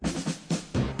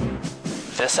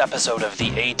This episode of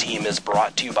the A-Team is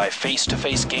brought to you by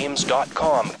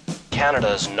FaceToFaceGames.com,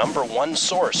 Canada's #1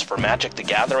 source for Magic the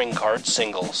Gathering card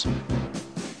singles.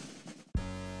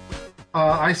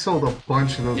 I sold a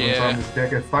bunch of those ones on this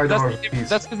deck at $5 a piece.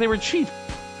 That's because they were cheap.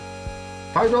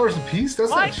 $5 a piece? That's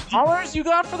not cheap. $5 you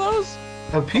got for those?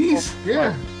 A piece?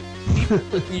 Yeah.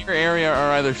 People in your area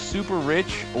are either super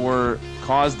rich or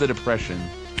caused the depression.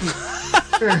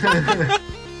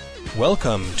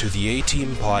 Welcome to the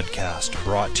A-Team podcast,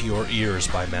 brought to your ears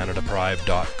by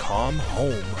ManaDeprived.com,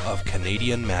 home of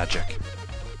Canadian Magic.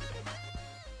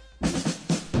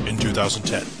 In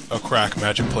 2010, a crack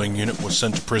Magic playing unit was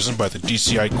sent to prison by the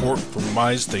DCI court for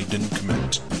crimes they didn't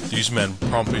commit. These men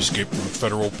promptly escaped from a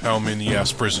federal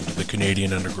pound-me-in-the-ass prison to the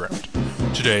Canadian underground.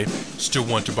 Today, still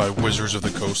wanted by Wizards of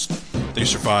the Coast, they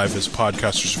survive as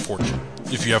podcasters of fortune.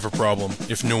 If you have a problem,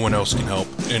 if no one else can help,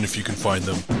 and if you can find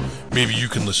them, maybe you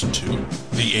can listen to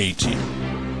The A-Team.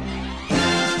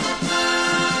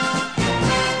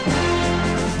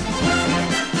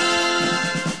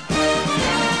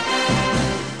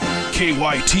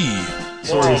 KYT.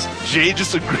 Sorry, Jay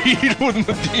just agreed with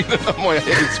Medina. My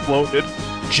head exploded.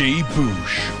 Jay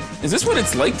Boosh. Is this what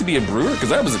it's like to be a brewer? Because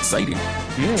that was exciting.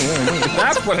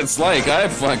 That's what it's like. I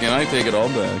take it all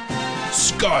back.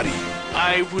 Scotty.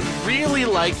 I would really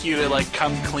like you to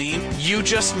come clean. You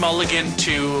just mulligan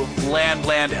to land,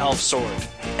 elf, sword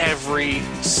every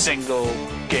single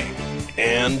game.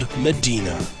 And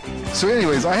Medina. So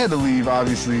anyways, I had to leave,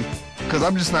 obviously, because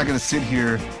I'm just not going to sit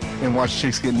here and watch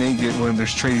chicks get naked when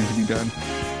there's trading to be done.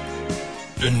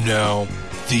 And now,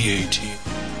 The A-Team.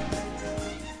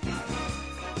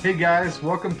 Hey guys,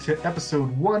 welcome to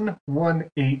episode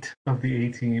 118 of the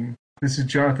A-Team. This is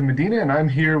Jonathan Medina, and I'm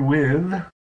here with...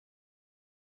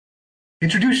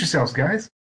 Introduce yourselves, guys.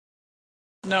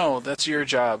 No, that's your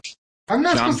job. I'm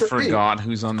not John supposed to... forgot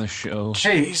who's on the show.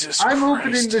 Hey, Jesus I'm Christ.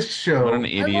 opening the show. What an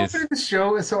idiot. I'm opening the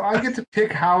show, and so I get to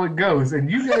pick how it goes,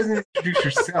 and you guys need to introduce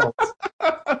yourselves.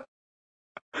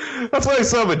 That's why I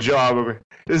still have a job.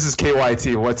 This is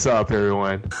KYT. What's up,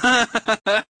 everyone?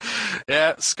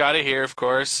 Yeah, Scotty here, of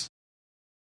course.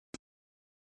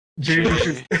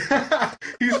 James,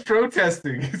 he's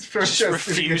protesting. He's protesting. Just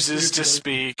refuses to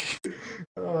speak.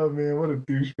 Oh man, what a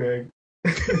douchebag.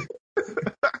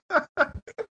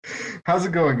 How's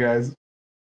it going, guys?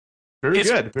 Very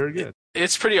good.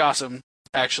 It's pretty awesome,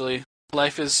 actually.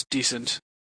 Life is decent.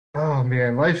 Oh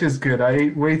man, life is good. I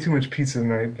ate way too much pizza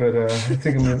tonight, but I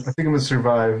think I'm gonna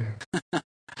survive.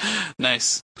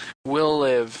 Nice. We'll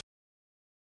live.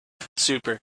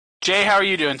 Super. Jay, how are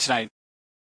you doing tonight?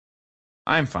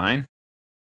 I'm fine.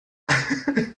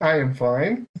 I am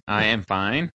fine. I am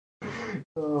fine.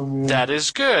 Oh man. That is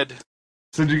good.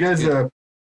 So, did you guys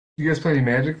play any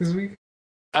Magic this week?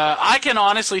 I can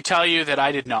honestly tell you that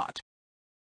I did not.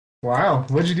 Wow,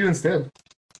 what'd you do instead?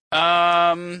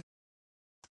 I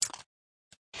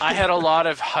had a lot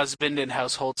of husband and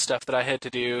household stuff that I had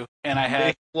to do, and I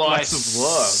had Lots of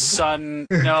love. son.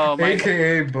 No,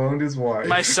 AKA boned his wife.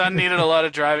 my son needed a lot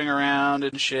of driving around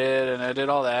and shit, and I did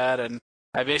all that, and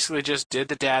I basically just did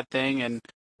the dad thing and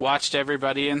watched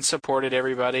everybody and supported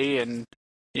everybody, and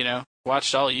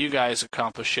watched all you guys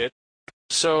accomplish shit.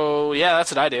 So yeah,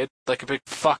 that's what I did. Like a big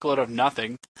fuckload of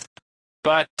nothing.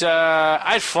 But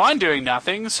I had fun doing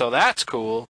nothing, so that's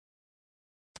cool.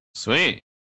 Sweet.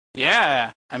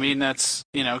 Yeah, I mean, that's,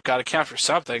 got to count for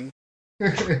something.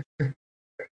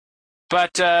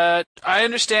 But I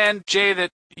understand, Jay, that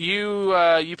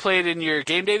you played in your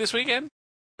game day this weekend?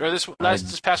 Or this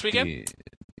past weekend?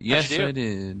 Yes, I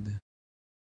did.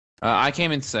 I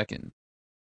came in second.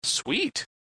 Sweet.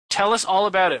 Tell us all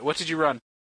about it. What did you run?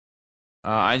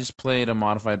 I just played a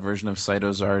modified version of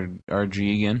Saito's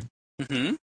RG again.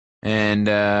 Mm-hmm. And,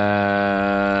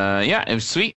 it was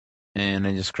sweet. And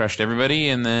I just crushed everybody,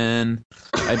 and then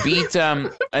I beat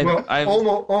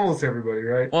almost everybody,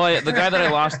 right? Well, the guy that I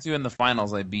lost to in the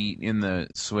finals, I beat in the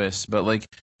Swiss. But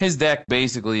his deck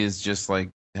basically is just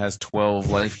has 12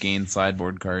 life gain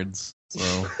sideboard cards.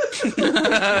 So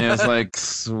it was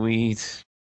sweet.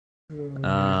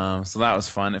 So that was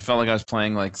fun. It felt like I was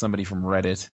playing somebody from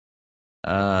Reddit.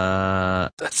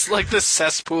 That's like the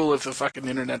cesspool of the fucking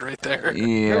internet right there.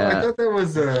 Yeah. No, I thought that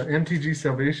was MTG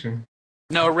Salvation.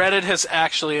 No, Reddit has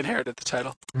actually inherited the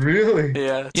title. Really?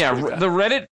 Yeah. The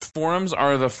Reddit forums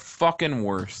are the fucking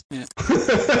worst. Yeah.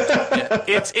 Yeah.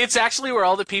 It's actually where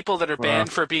all the people that are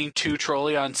banned for being too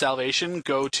trolly on Salvation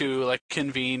go to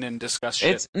convene and discuss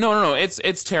shit.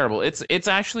 It's terrible. It's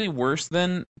actually worse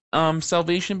than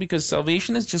Salvation, because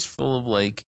Salvation is just full of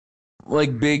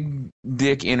big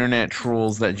dick internet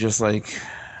trolls that just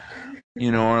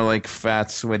Or like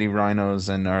fat, sweaty rhinos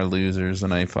and are losers,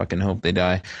 and I fucking hope they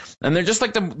die. And they're just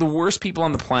like the worst people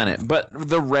on the planet. But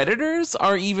the Redditors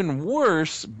are even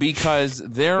worse because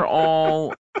they're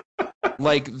all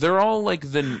like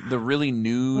the really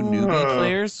newbie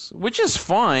players, which is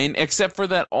fine, except for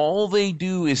that all they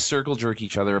do is circle jerk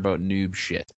each other about noob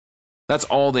shit. That's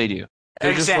all they do.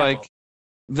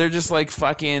 They're just like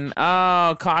fucking,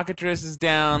 oh, cockatrice is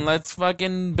down. Let's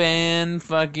fucking ban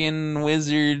fucking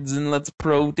wizards and let's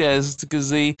protest because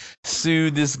they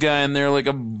sued this guy and they're like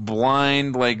a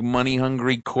blind, like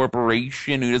money-hungry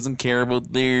corporation who doesn't care about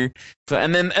their.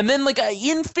 And then like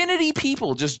infinity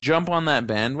people just jump on that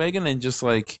bandwagon and just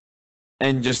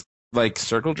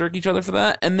circle jerk each other for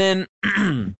that. And then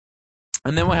and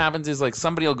then what happens is like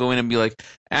somebody will go in and be like,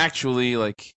 actually,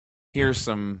 like here's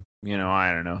some.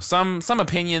 I don't know, some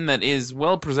opinion that is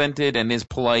well presented and is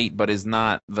polite, but is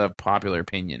not the popular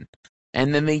opinion.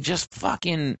 And then they just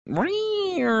fucking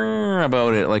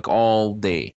about it like all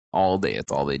day.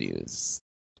 That's all they do is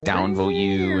downvote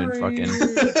you and fucking.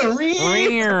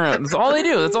 That's all they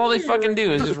do. That's all they fucking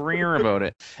do is just about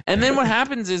it. And then what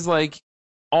happens is like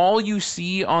all you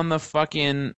see on the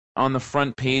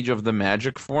front page of the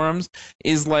Magic forums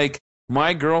is like,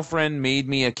 my girlfriend made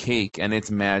me a cake and it's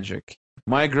magic.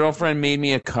 My girlfriend made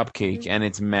me a cupcake, and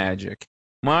it's magic.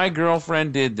 My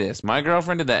girlfriend did this. My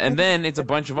girlfriend did that. And then it's a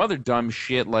bunch of other dumb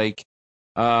shit like,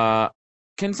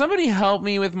 can somebody help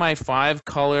me with my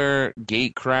 5-color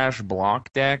gate crash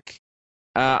block deck?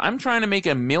 I'm trying to make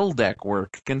a mill deck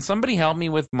work. Can somebody help me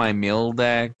with my mill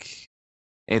deck?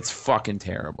 It's fucking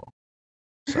terrible.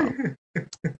 So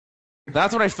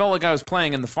that's what I felt like I was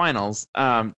playing in the finals.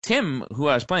 Tim, who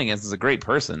I was playing against, is a great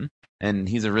person, and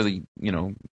he's a really,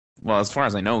 well, as far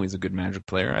as I know, he's a good Magic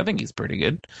player. I think he's pretty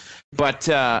good. But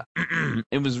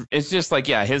it's just like,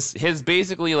 yeah, his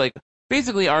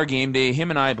basically our game day, him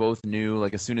and I both knew,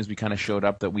 like, as soon as we kind of showed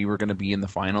up that we were going to be in the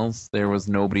finals. There was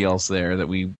nobody else there that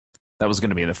was going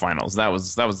to be in the finals. That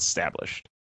was established.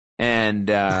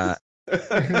 And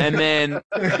and then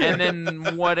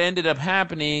what ended up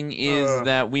happening is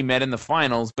that we met in the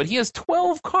finals, but he has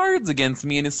 12 cards against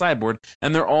me in his sideboard,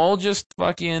 and they're all just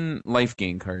fucking life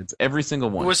gain cards, every single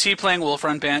one. Was he playing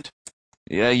Wolfrun Band?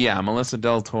 Yeah, Melissa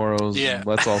Del Toro's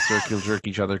Let's All Circle Jerk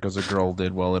Each Other because a girl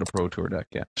did well at a Pro Tour deck,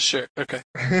 yeah. Sure, okay.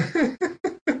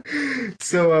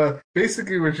 So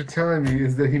basically what you're telling me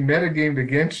is that he metagamed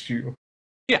against you.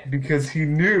 Yeah. Because he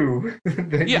knew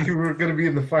that you were going to be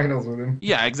in the finals with him.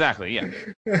 Yeah, exactly, yeah.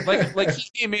 Like he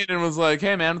came in and was like,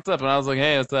 hey, man, what's up? And I was like,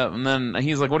 hey, what's up? And then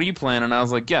he's like, what are you playing? And I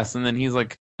was like, guess. And then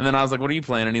I was like, what are you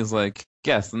playing? And he's like,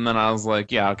 guess. And then I was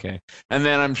like, yeah, okay. And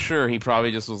then I'm sure he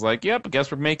probably just was like, yep, I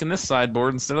guess we're making this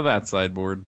sideboard instead of that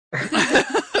sideboard.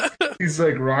 He's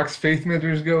like, Rock's Faith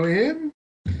Menders go in,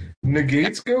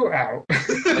 negates go out.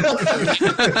 Exactly.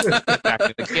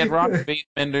 He had Rock Faith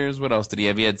Menders. What else did he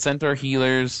have? He had Centaur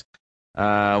Healers.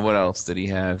 What else did he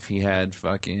have? He had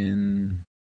fucking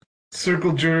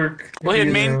Circle Jerk. Well, he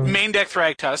had main deck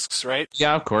Thrag Tusks, right?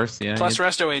 Yeah, of course. Yeah. Plus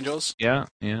Resto Angels. Yeah.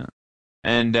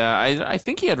 And I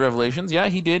think he had Revelations. Yeah,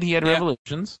 he did. He had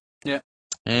Revelations. Yeah.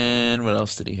 And what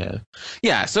else did he have?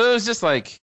 Yeah, so it was just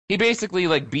like he basically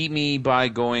like beat me by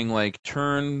going like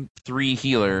turn 3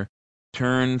 healer,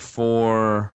 turn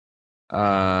 4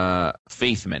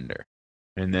 Faith Mender,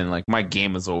 and then like my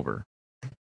game was over.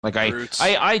 Like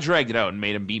I dragged it out and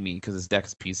made him beat me because his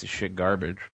deck's a piece of shit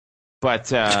garbage. But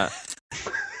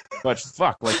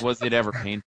fuck, like was it ever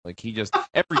painful? Like he just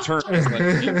every turn was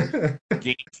like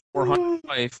gain 400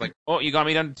 life. Like, oh, you got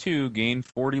me down to 2, gain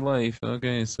 40 life.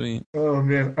 Okay, sweet. Oh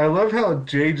man, I love how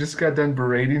Jay just got done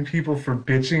berating people for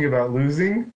bitching about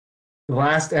losing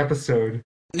last episode.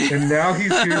 And now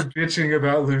he's here bitching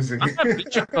about losing. I'm not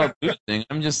bitching about losing.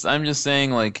 I'm just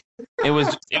saying like it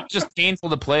was just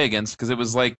painful to play against because it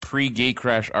was like pre-gate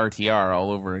crash RTR all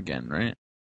over again, right?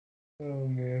 Oh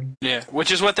man. Yeah,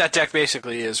 which is what that deck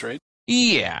basically is, right?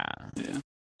 Yeah.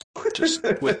 Just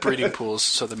with breeding pools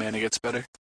so the mana gets better.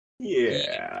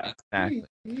 Yeah. Exactly.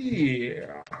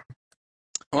 Yeah.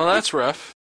 Well, that's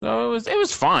rough. So it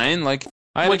was fine. Like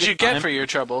what'd you get for your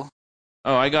trouble?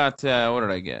 Oh, I got what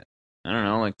did I get? I don't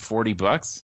know, like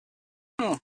 $40. Oh,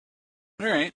 all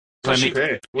right. So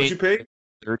What'd you pay?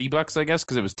 $30, I guess,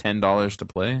 because it was $10 to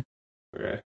play.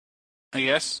 Okay. I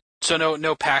guess. So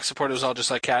no pack support. It was all just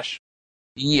like cash.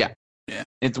 Yeah. Yeah.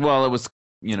 It was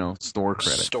store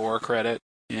credit. Store credit.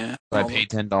 Yeah. So I paid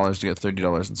 $10 to get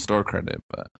 $30 in store credit,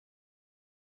 but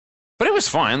it was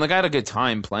fine. Like I had a good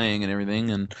time playing and everything,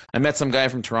 and I met some guy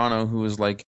from Toronto who was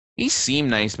like. He seemed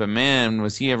nice, but man,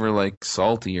 was he ever like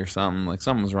salty or something? Like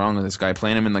something was wrong with this guy.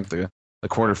 Playing him in like the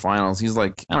quarterfinals. He's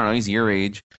like, I don't know, he's your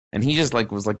age. and he just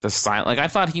like was like the silent. Like I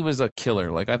thought he was a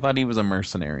killer. Like I thought he was a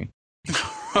mercenary.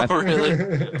 Oh,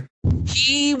 really?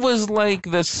 He was like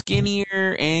the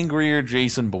skinnier, angrier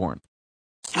Jason Bourne.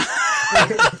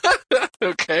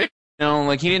 Okay. No,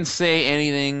 like he didn't say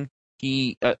anything.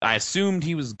 I assumed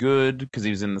he was good because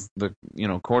he was in the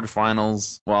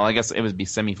quarterfinals. Well, I guess it would be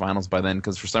semifinals by then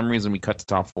because for some reason we cut to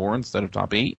top 4 instead of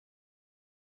top 8.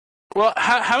 Well,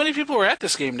 how many people were at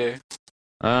this game day?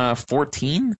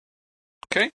 14.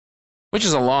 Okay. Which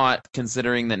is a lot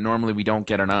considering that normally we don't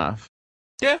get enough.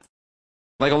 Yeah.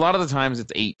 Like a lot of the times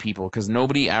it's 8 people because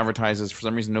nobody advertises, for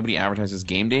some reason nobody advertises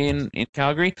game day in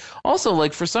Calgary. Also,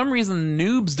 like for some reason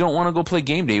noobs don't want to go play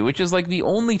game day, which is like the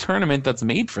only tournament that's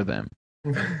made for them.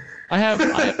 It's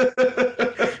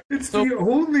the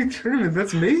only tournament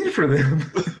that's made for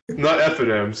them. Not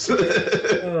F&M's.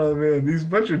 Oh man, these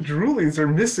bunch of droolies are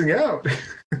missing out.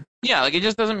 Yeah, like it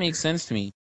just doesn't make sense to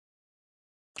me.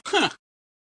 Huh.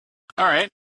 All right.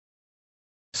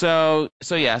 So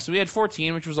we had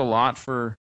 14, which was a lot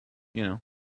for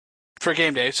For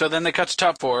game day. So then they cut to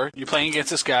top 4. You're playing against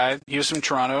this guy. He was from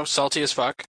Toronto, salty as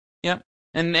fuck. Yeah.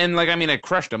 And like I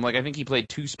crushed him. Like I think he played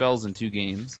 2 spells in 2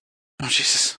 games. Oh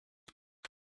Jesus.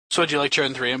 So did you like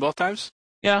turn 3 in both times?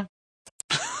 Yeah.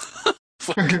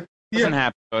 Yeah. Wasn't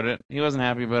happy about it. He wasn't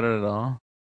happy about it at all.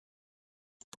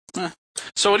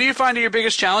 So what do you find are your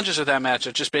biggest challenges with that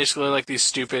matchup? Just basically like these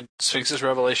stupid Sphinx's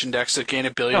Revelation decks that gain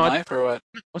 1 billion life, or what?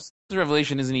 The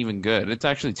Revelation isn't even good. It's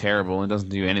actually terrible and doesn't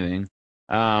do anything.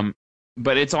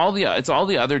 But it's all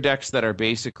the other decks that are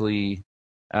basically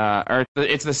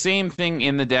it's the same thing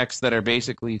in the decks that are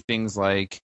basically things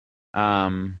like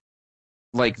the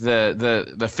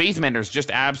Faith Menders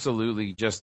just absolutely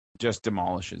just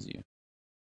demolishes you.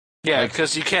 Yeah,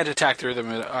 because you can't attack through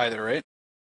them either, right?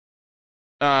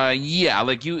 Yeah,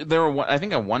 like there were I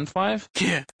think a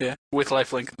 1/5. Yeah, with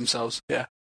lifelink themselves. Yeah.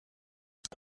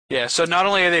 So not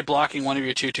only are they blocking one of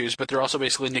your 2/2s, but they're also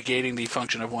basically negating the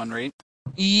function of one, right?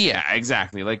 Yeah,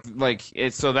 exactly. Like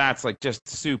it's so that's like just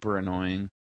super annoying.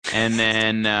 And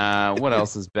then what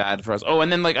else is bad for us? Oh,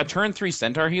 and then like a turn 3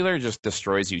 Centaur healer just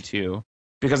destroys you too.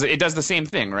 Because it does the same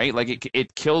thing, right? Like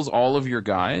it kills all of your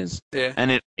guys, yeah.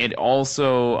 And it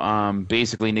also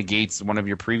basically negates one of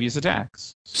your previous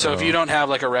attacks. So if you don't have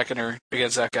like a Reckoner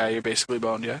against that guy, you're basically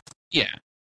boned, yeah? Yeah.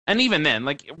 And even then,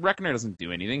 like Reckoner doesn't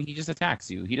do anything. He just attacks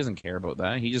you. He doesn't care about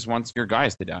that. He just wants your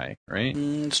guys to die, right?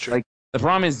 That's true. Like the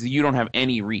problem is you don't have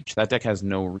any reach. That deck has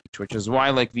no reach, which is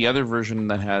why like the other version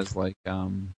that has like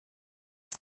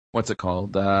what's it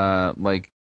called? Like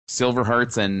Silver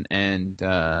Hearts and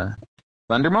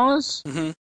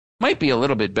Thundermaws might be a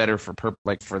little bit better for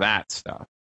that stuff.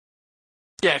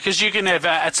 Yeah, because you can have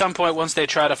at some point once they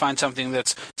try to find something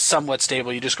that's somewhat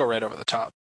stable, you just go right over the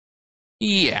top.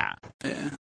 Yeah. Yeah.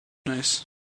 Nice.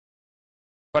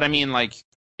 But I mean, like,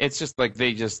 it's just like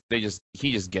he just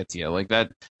gets you. Like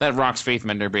that Rock's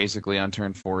Faithmender basically on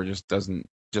turn 4 just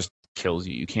kills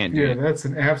you. You can't do it. Yeah, that's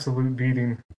an absolute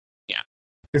beating. Yeah.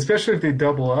 Especially if they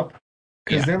double up.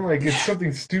 Because then, like, it's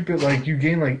something stupid like you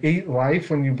gain, like, 8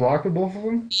 life when you block with both of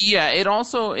them. Yeah, it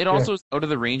also is out of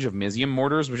the range of Mizium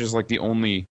Mortars, which is, like, the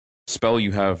only spell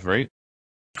you have, right?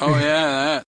 Oh,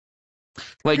 yeah, that.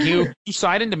 Like, you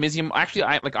side into Mizium... Actually,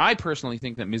 I personally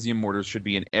think that Mizium Mortars should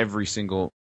be in every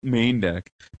single main deck.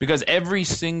 Because every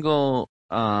single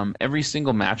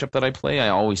matchup that I play, I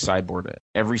always sideboard it.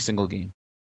 Every single game.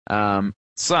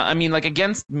 So, I mean, like,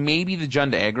 against maybe the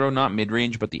Jund aggro, not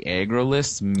mid-range, but the aggro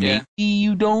lists, maybe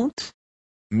you don't.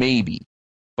 Maybe.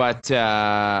 But,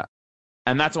 and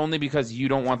that's only because you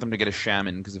don't want them to get a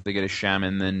Shaman, because if they get a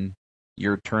Shaman, then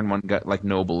your turn 1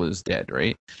 Noble is dead,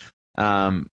 right?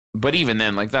 But even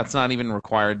then, like, that's not even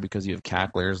required because you have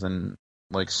Cacklers and,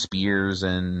 like, Spears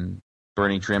and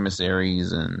Burning Tree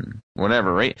Emissaries and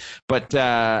whatever, right? But,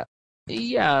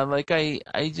 yeah, like,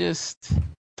 I just...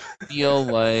 feel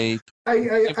like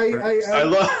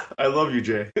I love you,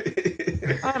 Jay.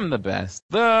 I'm the best.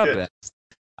 Best.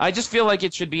 I just feel like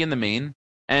it should be in the main.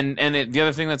 And the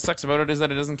other thing that sucks about it is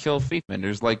that it doesn't kill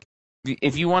Faithmenders. Like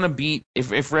if you want to beat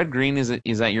if red green is at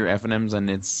your FNMs and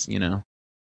it's,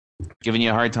 giving you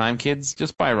a hard time, kids,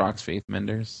 just buy Rock's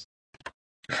Faithmenders.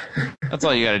 That's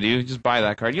all you got to do. Just buy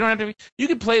that card. You don't have to you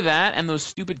could play that and those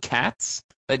stupid cats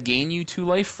that gain you 2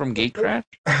 life from Gate Crash.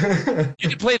 You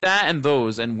can play that and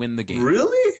those and win the game.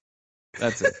 Really?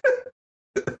 That's it.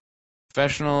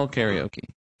 Professional karaoke.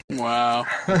 Wow.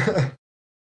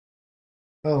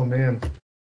 Oh, man.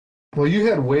 Well, you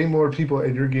had way more people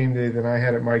at your game day than I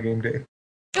had at my game day.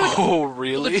 Oh,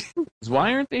 really?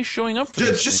 Why aren't they showing up for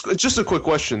this? Just a quick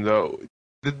question, though.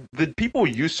 Did people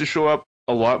used to show up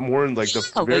a lot more in, like,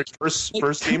 the very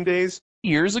first game days?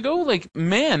 years ago, like,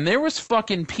 man, there was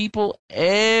fucking people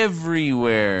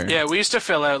everywhere. Yeah, we used to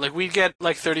fill out, like, we'd get,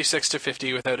 like, 36 to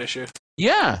 50 without issue.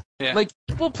 Yeah. Yeah. Like,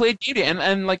 people played game day,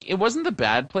 and, like, it wasn't the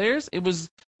bad players, it was,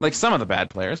 like, some of the bad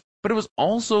players, but it was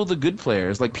also the good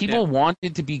players. Like, people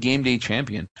wanted to be game day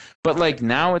champion. But, like,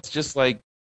 now it's just like,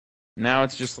 nah.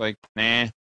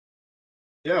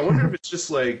 Yeah, I wonder if it's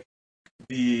just like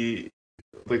the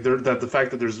fact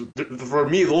that there's, for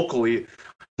me locally,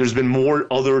 there's been more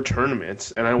other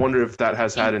tournaments, and I wonder if that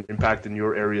has had an impact in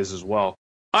your areas as well.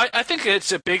 I think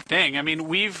it's a big thing. I mean,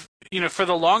 for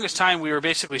the longest time, we were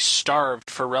basically starved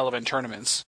for relevant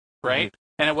tournaments, right? Mm-hmm.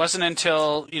 And it wasn't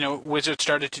until, Wizards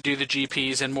started to do the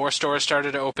GPs and more stores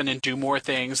started to open and do more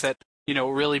things that,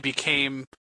 really became...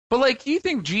 But, like, do you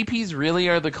think GPs really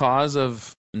are the cause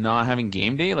of not having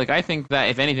game day? Like, I think that,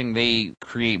 if anything, they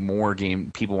create more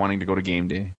people wanting to go to game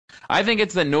day. I think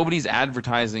it's that nobody's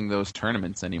advertising those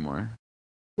tournaments anymore.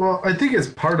 Well, I think it's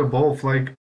part of both.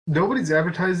 Like, nobody's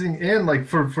advertising, and, like,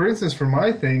 for instance, for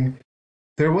my thing,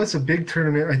 there was a big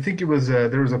tournament. I think it was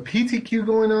there was a PTQ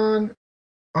going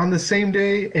on the same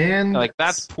day, and like,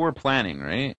 that's poor planning,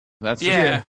 right? That's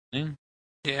yeah,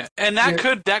 and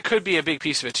that could be a big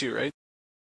piece of it too, right?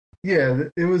 Yeah,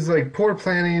 it was like poor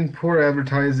planning, poor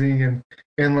advertising,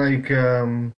 and like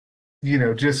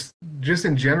just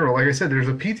in general. Like I said, there's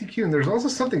a PTQ, and there's also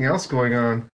something else going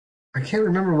on. I can't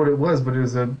remember what it was, but it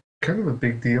was a kind of a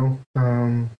big deal.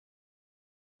 Man,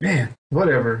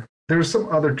 whatever. There was some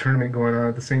other tournament going on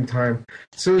at the same time.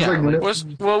 So it was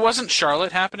wasn't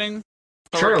Charlotte happening?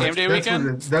 Charlotte, Game Day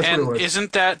weekend? That's what it was.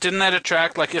 Didn't that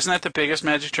attract, like, isn't that the biggest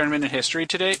Magic tournament in history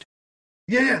to date?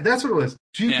 Yeah, that's what it was.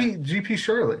 GP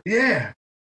Charlotte. Yeah.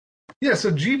 Yeah,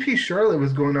 so GP Charlotte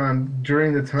was going on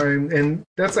during the time, and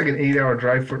that's like an 8-hour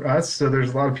drive for us, so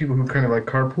there's a lot of people who kind of like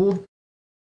carpooled.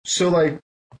 So, like,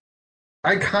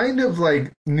 I kind of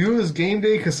like knew it was game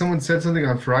day because someone said something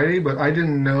on Friday, but I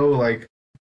didn't know, like,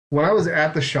 when I was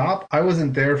at the shop, I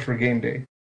wasn't there for game day.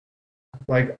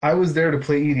 Like, I was there to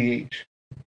play EDH.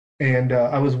 And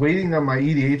I was waiting on my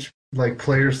EDH, like,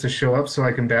 players to show up so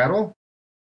I can battle.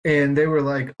 And they were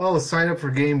like, oh, sign up for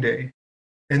game day.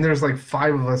 And there's like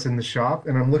 5 of us in the shop,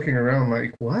 and I'm looking around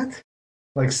like, what?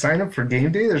 Like, sign up for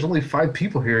game day? There's only 5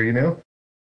 people here,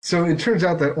 So it turns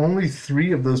out that only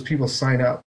 3 of those people sign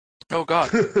up. Oh, God.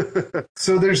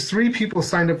 So there's 3 people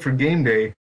signed up for game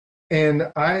day.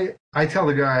 And I tell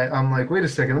the guy, I'm like, wait a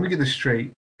second, let me get this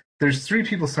straight. There's 3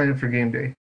 people signed up for game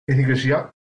day. And he goes, yep.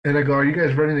 And I go, are you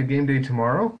guys running a game day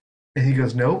tomorrow? And he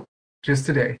goes, nope, just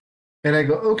today. And I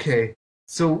go, okay,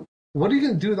 so what are you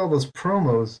going to do with all those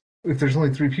promos if there's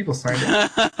only 3 people signed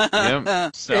up?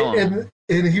 Yep, sell them.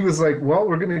 And he was like, well,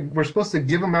 we're supposed to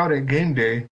give them out at game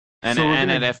day. And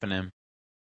at F&M.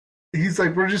 He's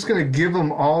like, we're just going to give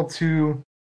them all to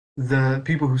the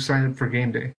people who signed up for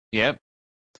game day. Yep.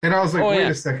 And I was like, wait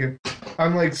a second.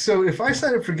 I'm like, so if I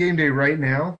sign up for game day right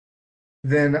now,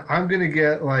 then I'm going to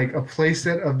get, like, a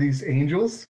playset of these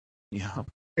angels? Yep.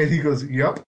 And he goes,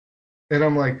 yep. And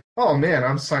I'm like, oh, man,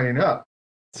 I'm signing up.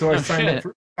 So I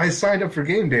signed up for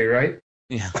game day, right?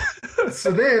 Yeah. So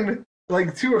then,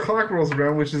 like, 2 o'clock rolls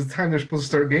around, which is the time they're supposed to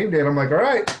start game day, and I'm like, all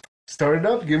right, start it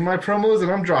up, give me my promos,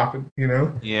 and I'm dropping,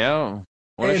 Yeah.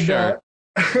 What a shark.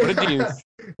 What a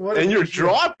douche. And you're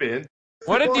dropping?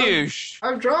 What a douche.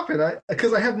 I'm dropping,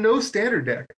 because I have no standard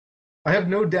deck. I have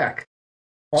no deck.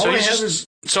 So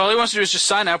all he wants to do is just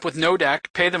sign up with no deck,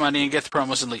 pay the money, and get the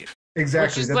promos and leave.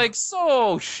 Exactly. Which is, like,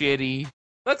 so shitty.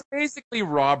 That's basically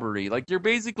robbery. Like, you're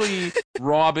basically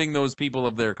robbing those people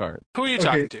of their cards. Who are you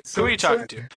talking to? Who are you talking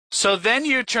to? So then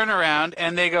you turn around,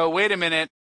 and they go, wait a minute,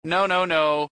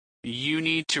 no, you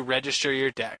need to register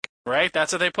your deck, right?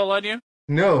 That's what they pull on you?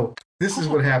 No, this is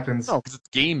what happens. No, because it's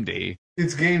game day.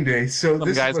 It's game day, so Some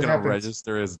this guy's is what gonna happens.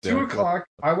 register his deck. 2 o'clock,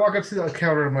 I walk up to the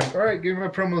counter, I'm like, all right, give me my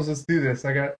promos, let's do this.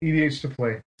 I got EDH to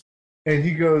play. And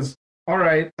he goes, all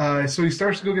right, so he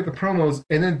starts to go get the promos,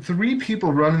 and then 3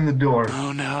 people run in the door.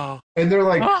 Oh, no. And they're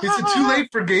like, is it too late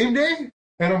for game day?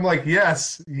 And I'm like,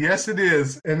 yes, it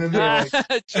is. And then they're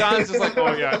like... John's just like,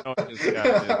 oh, yeah, no, it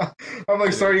is. I'm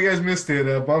like, sorry, you guys missed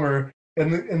it, bummer.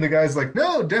 And the guy's like,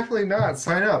 no, definitely not,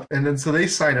 sign up. And then so they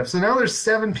sign up. So now there's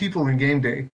 7 people in game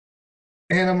day.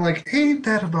 And I'm like, ain't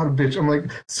that about a bitch? I'm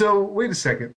like, so wait a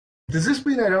second. Does this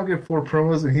mean I don't get 4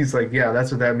 promos? And he's like, yeah,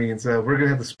 that's what that means. We're going to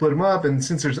have to split them up. And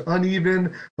since there's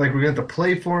uneven, like, we're going to have to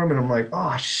play for them. And I'm like,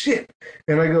 oh, shit.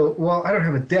 And I go, well, I don't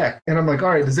have a deck. And I'm like, all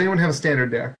right, does anyone have a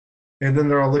standard deck? And then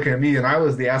they're all looking at me. And I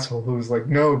was the asshole who was like,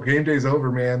 no, game day's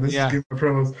over, man. This is game my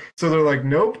promos. So they're like,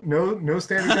 nope, no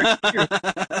standard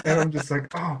deck. And I'm just like,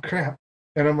 oh, crap.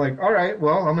 And I'm like, all right,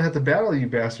 well, I'm going to have to battle you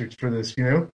bastards for this,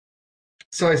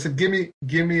 So I said, give me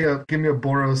a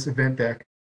Boros event deck.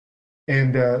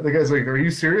 And the guy's like, are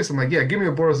you serious? I'm like, yeah, give me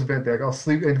a Boros event deck. I'll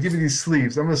sleeve and give me these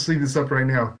sleeves. I'm gonna sleeve this up right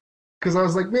now. Because I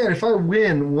was like, man, if I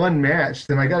win one match,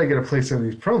 then I got to get a place in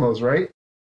these promos, right?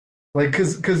 Like,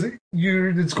 because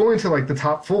it's going to like the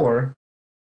top 4,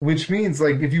 which means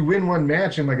like if you win one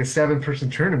match in like a 7-person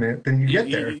tournament, then you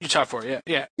get there. You top 4,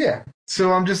 yeah. Yeah.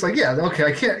 So I'm just like, yeah,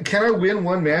 okay. Can I win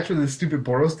one match with this stupid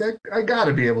Boros deck? I got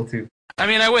to be able to. I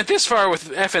mean, I went this far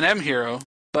with F&M Hero.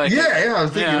 Like, yeah. I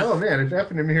was thinking, oh man, if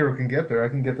F&M Hero can get there, I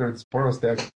can get there with this Boros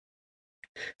deck.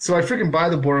 So I freaking buy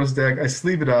the Boros deck. I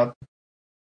sleeve it up.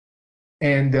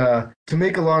 And to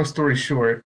make a long story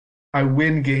short, I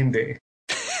win game day.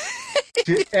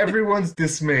 To everyone's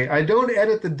dismay. I don't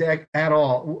edit the deck at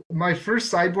all. My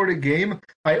first sideboarded game,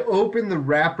 I open the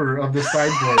wrapper of the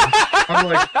sideboard. I'm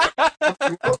like,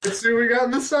 well, let's see what we got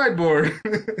in the sideboard.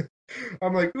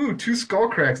 I'm like, ooh, 2 skull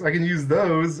cracks. I can use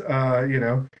those,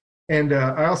 And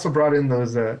I also brought in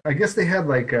those, I guess they had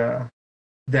like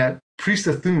that Priest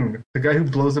of Thune, the guy who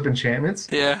blows up enchantments.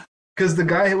 Yeah. Because the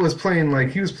guy was playing,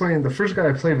 the first guy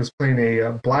I played was playing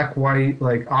a black-white,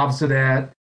 like,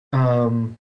 Obsidat,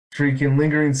 freaking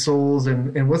Lingering Souls,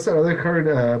 and what's that other card?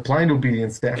 Blind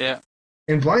Obedience deck. Yeah.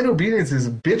 And Blind Obedience is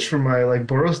a bitch for my, like,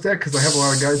 Boros deck, because I have a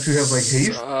lot of guys who have, like,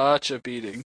 haste. Such a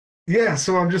beating. Yeah,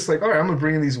 so I'm just like, all right, I'm going to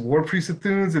bring in these War Priest of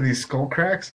Thunes and these Skull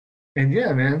Cracks, and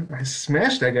yeah, man, I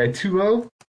smashed that guy 2-0.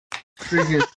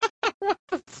 Freaking... What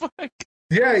the fuck?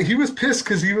 Yeah, he was pissed,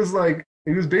 because he was like,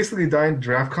 he was basically dying to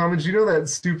draft commons. You know that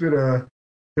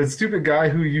stupid guy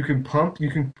who you can pump?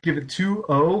 You can give it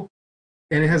 2-0,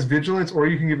 and it has vigilance, or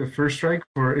you can give it first strike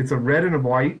for it's a red and a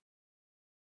white.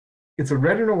 It's a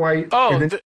red and a white. Oh,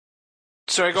 and then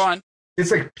sorry, go on.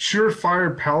 It's like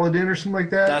Surefire Paladin or something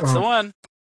like that. That's the one.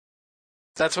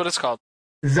 That's what it's called.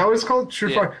 Is that what it's called?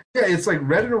 Surefire. Yeah, it's like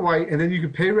red and a white, and then you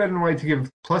can pay red and white to give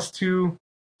 +2,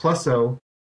 +0,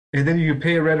 and then you can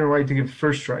pay a red and white to give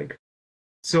first strike.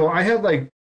 So I had like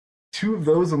 2 of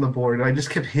those on the board, and I just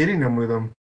kept hitting them with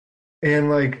them. And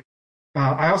like,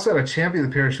 I also had a champion of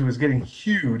the parish who was getting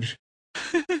huge.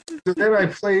 So then I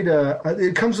played.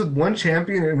 It comes with 1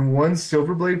 champion and 1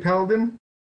 Silverblade Paladin.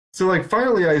 So like,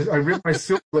 finally, I ripped my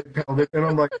Silverblade Paladin, and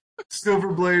I'm like,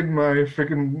 Silverblade, my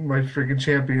freaking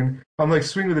champion. I'm like,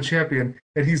 swing with the champion,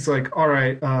 and he's like, all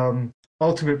right,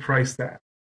 ultimate price that,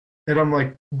 and I'm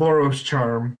like, Boros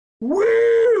Charm. Woo!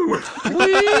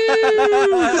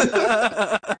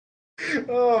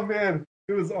 Oh man,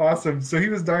 it was awesome. So he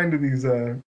was dying to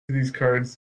these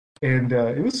cards, and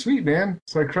it was sweet, man.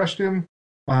 So I crushed him.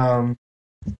 And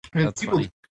That's people funny.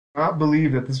 did not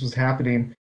believe that this was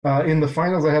happening. In the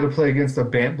finals, I had to play against a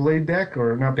Bantblade deck,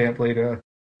 or not Bantblade,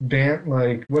 Bant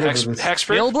like whatever this.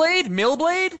 Hexproof?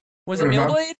 Millblade? Was it Or not.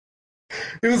 Millblade?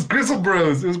 It was Grizzle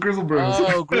Bros. Oh, Grizzle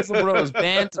Bros.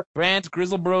 Brant,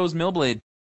 Grizzle Bros, Millblade.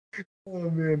 Oh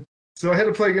man! So I had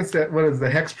to play against that. What is the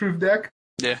Hexproof deck?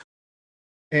 Yeah.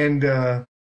 And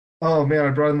oh man, I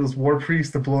brought in those War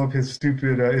Priests to blow up his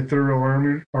stupid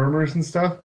ethereal armors and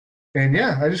stuff. And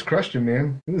yeah, I just crushed him,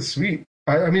 man. It was sweet.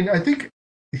 I mean, I think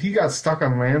he got stuck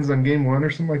on lands on game 1 or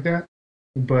something like that.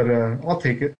 But I'll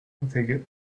take it.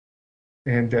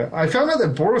 And I found out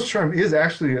that Boros Charm is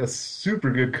actually a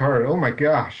super good card. Oh my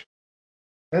gosh,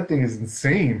 that thing is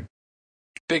insane.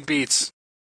 Big beats.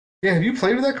 Yeah, have you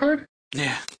played with that card?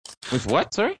 Yeah. With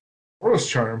what? Sorry? Boros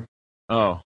Charm.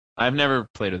 Oh, I've never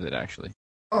played with it, actually.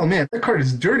 Oh man, that card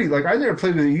is dirty. Like I never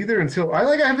played with it either until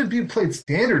I haven't been played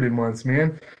standard in months,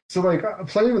 man. So like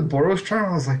playing with Boros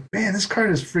Charm, I was like, man, this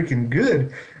card is freaking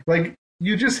good. Like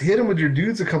you just hit him with your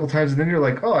dudes a couple times, and then you're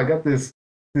like, oh, I got this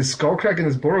Skullcrack and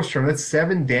this Boros Charm. That's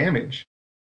 7 damage.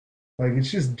 Like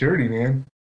it's just dirty, man.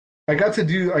 I got to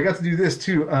do this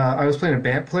too. I was playing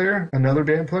another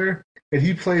Bant player, and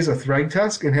he plays a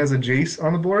Thragtusk and has a Jace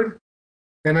on the board.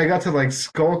 And I got to like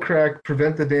Skullcrack,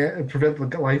 prevent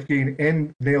the life gain,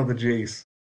 and nail the Jace.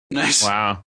 Nice.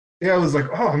 Wow. Yeah, I was like,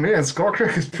 oh man,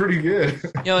 Skullcrack is pretty good.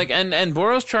 Yeah, like and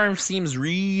Boros Charm seems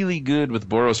really good with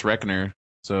Boros Reckoner.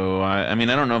 So I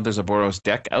mean, I don't know if there's a Boros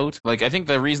deck out. Like I think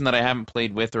the reason that I haven't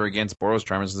played with or against Boros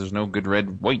Charm is there's no good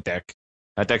red-white deck.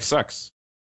 That deck sucks.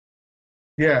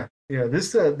 Yeah.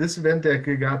 This event deck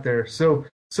got there. So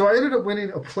I ended up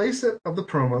winning a playset of the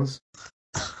promos.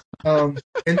 And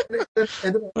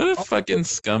What a fucking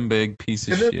scumbag piece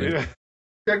of shit.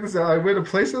 Check this out. I win a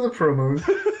place of the promos.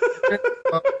 And,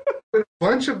 a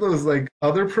bunch of those like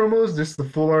other promos, just the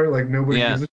full art, like nobody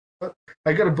gives a shit.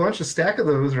 I got a stack of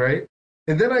those, right?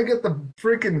 And then I get the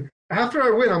freaking after I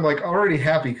win, I'm like already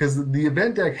happy because the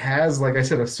event deck has, like I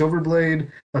said, a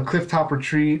Silverblade, a Clifftop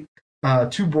Retreat,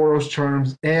 2 Boros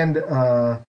Charms, and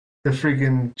the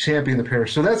freaking champion of the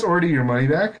parish. So that's already your money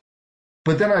back.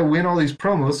 But then I win all these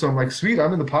promos, so I'm like, sweet,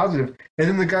 I'm in the positive. And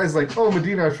then the guy's like, oh,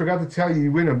 Medina, I forgot to tell you,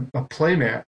 you win a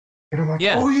playmat. And I'm like,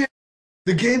 oh, yeah,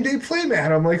 the game day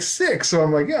playmat. I'm like, sick. So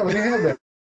I'm like, yeah, let me have that.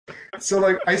 So,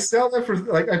 like, I sell that for,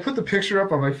 like, I put the picture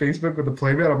up on my Facebook with the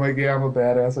playmat. I'm like, yeah, I'm a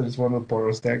badass. I just won the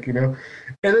Boros deck, you know?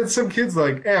 And then some kid's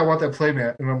like, hey, I want that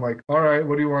playmat. And I'm like, all right,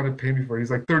 what do you want to pay me for? He's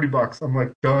like, $30. I'm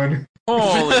like, done.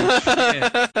 Holy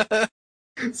shit.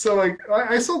 So, like,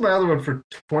 I sold my other one for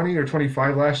 20 or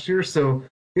 25 last year, so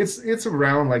it's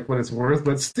around, like, what it's worth.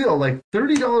 But still, like,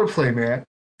 $30 playmat,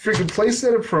 freaking play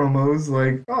set of promos,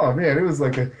 like, oh, man, it was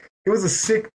a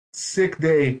sick, sick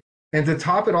day. And to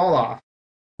top it all off,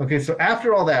 okay, so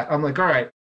after all that, I'm like, all right,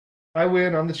 I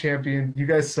win, I'm the champion, you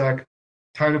guys suck,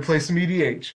 time to play some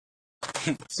EDH.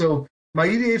 So my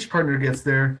EDH partner gets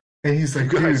there, and he's like,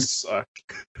 You dude, guys suck.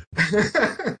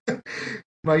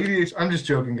 my EDH, I'm just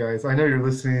joking, guys. I know you're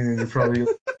listening, and you're probably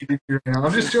now.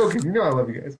 I'm just joking. You know I love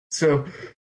you guys. So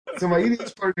my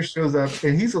EDH partner shows up,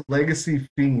 and he's a legacy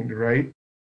fiend, right?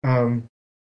 And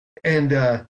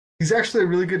he's actually a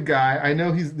really good guy. I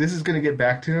know this is going to get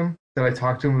back to him, that I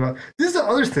talked to him about. This is the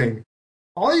other thing.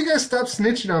 All you guys stop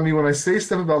snitching on me when I say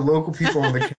stuff about local people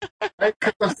on the right?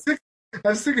 'Cause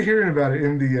I'm sick of hearing about it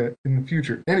in the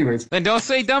future. Anyways. Then don't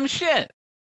say dumb shit.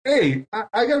 Hey,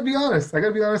 I gotta be honest. I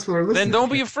gotta be honest with our listeners. Then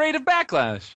don't be afraid of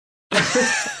backlash.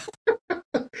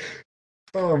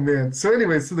 Oh, man. So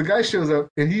anyway, so the guy shows up,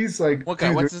 and he's like... What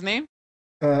guy? What's his name?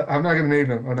 I'm not going to name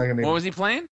him. What was he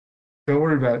playing? Don't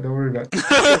worry about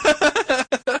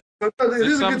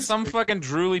it. Some fucking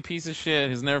drooly piece of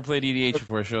shit who's never played EDH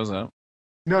before he shows up.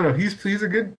 No, he's a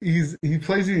good... He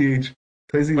plays EDH.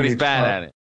 But he's bad at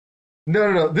it.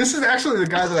 No. This is actually the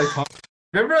guy that I talked...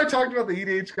 Remember I talked about the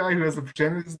EDH guy who has the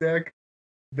Progenitors deck?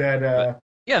 That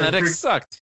deck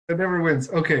sucked. That never wins.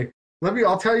 Okay,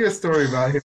 I'll tell you a story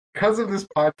about him. Because of this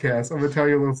podcast, I'm going to tell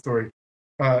you a little story.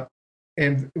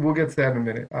 And we'll get to that in a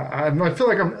minute. I feel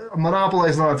like I'm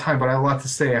monopolizing a lot of time, but I have a lot to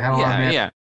say. I had a lot of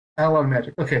magic. I had a lot of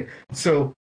magic. Okay,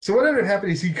 so what ended up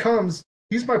happening is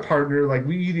he's my partner, like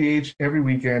we EDH every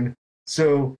weekend.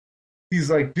 So he's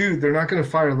like, dude, they're not going to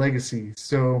fire Legacy,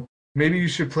 so maybe you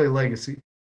should play Legacy.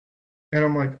 And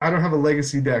I'm like, I don't have a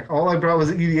Legacy deck. All I brought was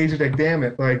an EDH deck, damn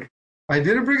it. Like, I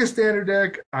didn't bring a standard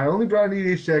deck. I only brought an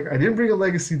EDH deck. I didn't bring a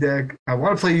Legacy deck. I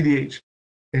want to play EDH.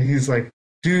 And he's like,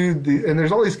 dude, and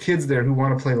there's all these kids there who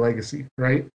want to play Legacy,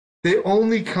 right? They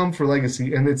only come for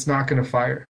Legacy, and it's not going to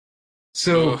fire.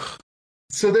 So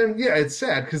then, yeah, it's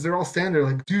sad because they're all standing there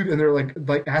like, dude, and they're like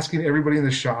asking everybody in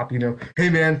the shop, you know, hey,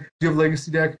 man, do you have a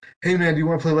Legacy deck? Hey, man, do you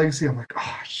want to play Legacy? I'm like,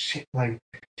 oh, shit, like,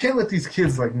 can't let these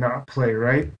kids, like, not play,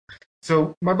 right?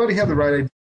 So my buddy had the right idea.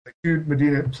 Like, dude,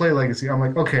 Medina, play Legacy. I'm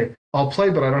like, okay, I'll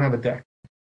play, but I don't have a deck.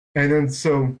 And then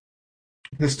so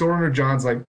the store owner, John's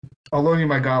like, I'll loan you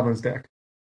my Goblins deck.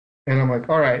 And I'm like,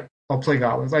 all right, I'll play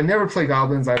Goblins. I never play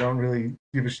Goblins. I don't really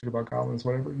give a shit about Goblins,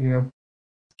 whatever, you know?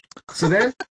 So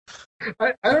then,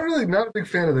 I don't really, not a big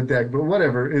fan of the deck, but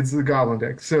whatever. It's the Goblin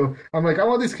deck. So I'm like, I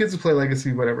want these kids to play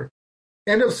Legacy, whatever.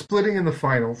 End up splitting in the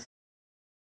finals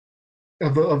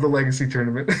of the Legacy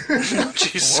tournament.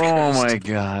 Jesus oh Christ. my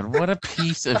God! What a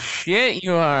piece of shit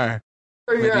you are,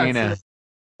 Yeah, Medina.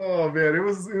 oh man, it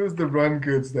was the run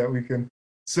goods that weekend.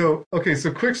 So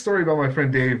quick story about my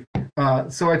friend Dave.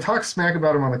 So I talked smack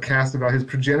about him on the cast about his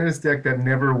Progenitors deck that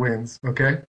never wins.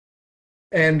 Okay,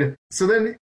 and so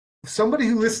then somebody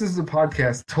who listens to the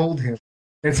podcast told him,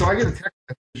 and so I get a text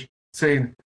message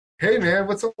saying, "Hey man,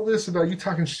 what's all this about you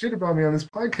talking shit about me on this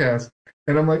podcast?"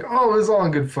 And I'm like, oh, it was all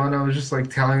in good fun. I was just like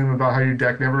telling him about how your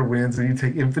deck never wins and you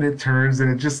take infinite turns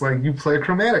and it's just like you play a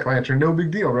Chromatic Lantern, no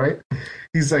big deal, right?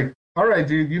 He's like, all right,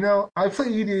 dude, you know, I play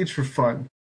EDH for fun.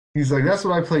 He's like, that's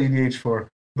what I play EDH for.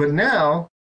 But now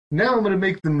I'm going to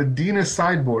make the Medina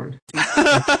sideboard. And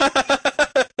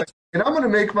I'm going to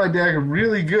make my deck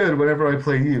really good whenever I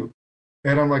play you.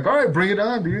 And I'm like, all right, bring it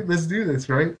on, dude. Let's do this,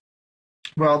 right?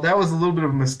 Well, that was a little bit of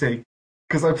a mistake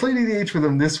because I played EDH with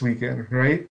him this weekend,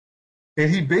 right? And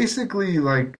he basically,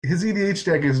 like, his EDH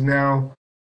deck is now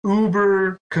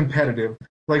uber competitive.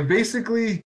 Like,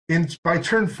 basically, by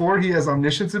turn 4, he has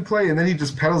Omniscience in play, and then he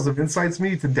just Petals of Insights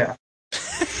me to death.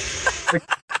 Like,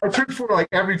 I turn 4, like,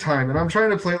 every time, and I'm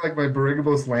trying to play, like, my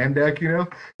Barigabos land deck, you know,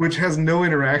 which has no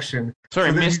interaction.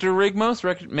 Sorry, so Mr. Rigmos?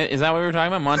 Is that what we were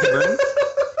talking about? Monty Burns?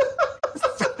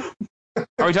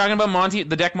 Are we talking about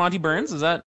the deck Monty Burns? Is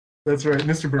that? That's right,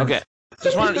 Mr. Burns. Okay.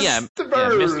 Just wanted,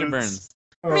 Mr. Burns.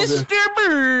 Oh, Mr.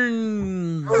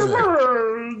 Burns!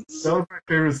 That was my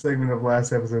favorite segment of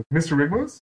last episode. Mr.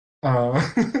 Rigmos?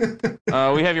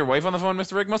 We have your wife on the phone,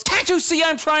 Mr. Rigmos. Can't you see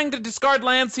I'm trying to discard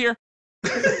lands here?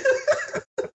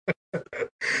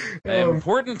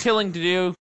 Important tilling to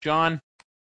do, John.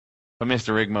 But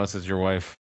Mr. Rigmos is your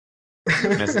wife.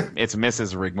 It's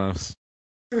Mrs. Rigmos.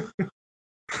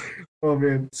 Oh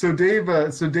man! So Dave,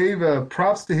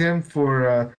 props to him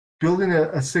for building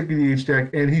a sick EDH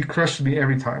deck, and he crushed me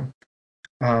every time.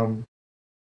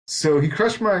 So he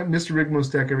crushed my Mr.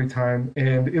 Rigmos deck every time,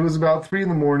 and it was about 3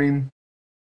 a.m,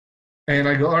 and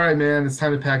I go, "All right, man, it's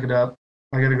time to pack it up.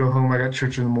 I got to go home. I got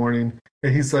church in the morning."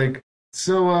 And he's like,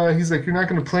 he's like, "You're not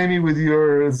going to play me with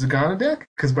your Zagana deck?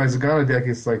 Because my Zagana deck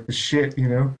is like the shit, you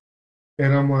know?"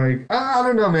 And I'm like, "I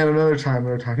don't know, man. Another time."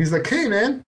 He's like, "Hey,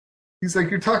 man." He's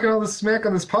like, "You're talking all this smack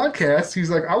on this podcast." He's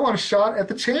like, "I want a shot at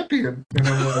the champion." And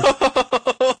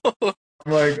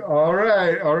I'm like, all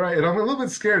right. And I'm a little bit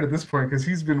scared at this point because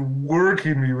he's been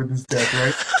working me with this deck,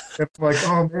 right? And I'm like,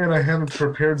 oh man, I haven't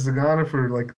prepared Zagana for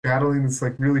like battling this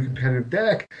like really competitive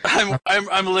deck.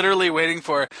 I'm literally waiting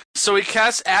for. So he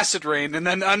casts Acid Rain and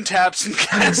then untaps and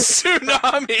casts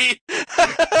Tsunami.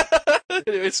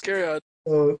 Anyways, carry on.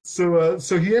 So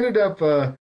he ended up.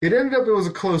 It was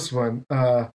a close one.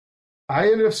 I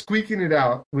ended up squeaking it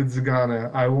out with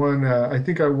Zagana. I won. I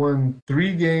think I won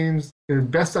 3 games. It was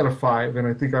best out of 5, and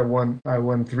I think I won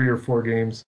 3 or 4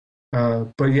 games.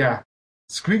 But yeah,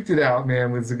 squeaked it out,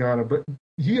 man, with Zagana. But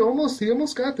he almost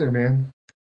got there, man.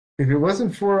 If it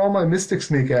wasn't for all my Mystic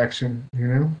Snake action, you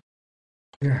know.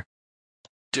 Yeah.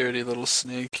 Dirty little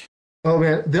snake. Oh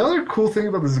man, the other cool thing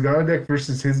about the Zagana deck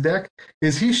versus his deck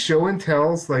is he show and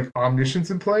tells like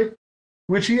Omniscience in play.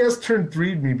 Which he has turned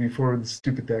 3'd me before with the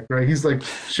stupid deck, right? He's like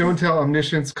show and tell,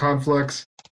 Omniscience, Conflux,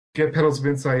 get Petals of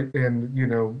Insight, and you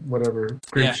know whatever,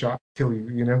 Great Shot, kill you,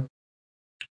 you know.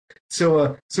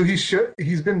 So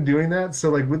he's been doing that. So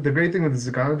like with the great thing with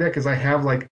the Zagana deck is I have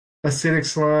like Acidic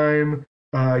Slime,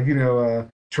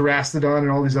 Terastodon,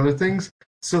 and all these other things.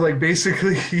 So like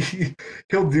basically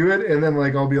he'll do it, and then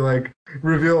like I'll be like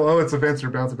reveal, oh it's a Venser,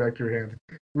 bounce it back to your hand.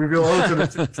 Reveal, oh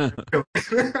it's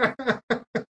an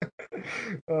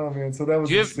Oh man, so that was.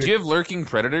 Do you have Lurking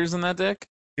Predators in that deck?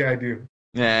 Yeah, I do.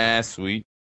 Yeah, sweet.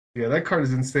 Yeah, that card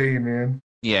is insane, man.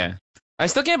 Yeah, I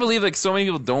still can't believe like so many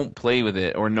people don't play with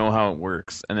it or know how it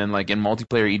works. And then like in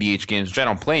multiplayer EDH games, which I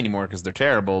don't play anymore because they're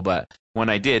terrible, but when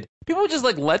I did, people just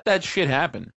like let that shit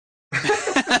happen.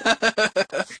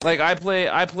 Like I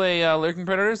play Lurking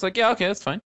Predators. Like yeah, okay, that's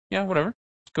fine. Yeah, whatever,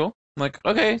 it's cool. I'm like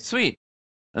okay, sweet.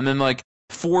 And then like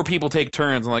 4 people take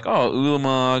turns. I'm like oh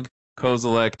Ulamog,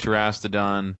 Kozilek,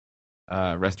 Terastodon,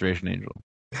 Restoration Angel.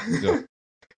 Go.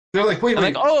 They're like, wait.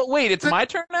 Like, oh, wait, it's my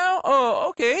turn now? Oh,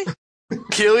 okay.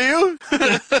 Kill you?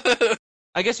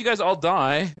 I guess you guys all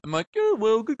die. I'm like, yeah,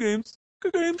 well, good games.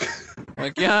 Good games.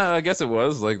 Like, yeah, I guess it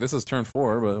was. Like, this is turn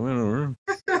 4, but whatever.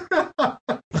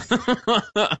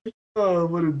 Oh,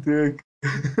 what a dick.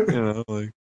 You know,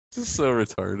 like, just so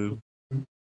retarded.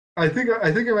 I think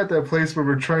I'm at that place where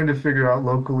we're trying to figure out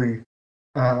locally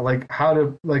like how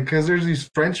to like because there's these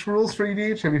French rules for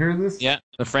EDH. Have you heard of this? Yeah,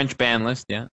 the French ban list.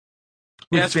 Yeah.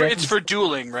 Yeah, it's for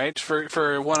dueling, right? For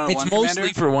one-on-one. It's mostly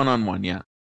commander? for one-on-one. Yeah.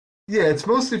 Yeah, it's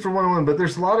mostly for one-on-one, but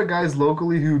there's a lot of guys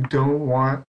locally who don't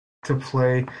want to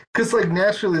play because like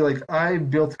naturally, like I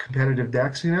built competitive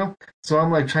decks, you know, so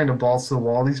I'm like trying to balls to the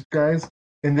wall these guys,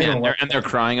 and they're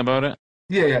crying about it.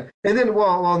 Yeah, and then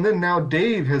and then now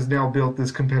Dave has now built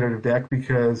this competitive deck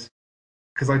because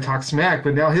I talk smack,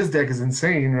 but now his deck is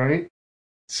insane, right?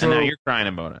 So and now you're crying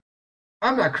about it.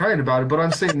 I'm not crying about it, but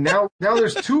I'm saying now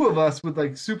there's 2 of us with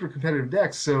like super competitive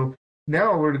decks, so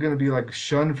now we're going to be like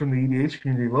shunned from the EDH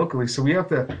community locally. So we have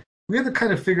to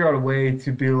kind of figure out a way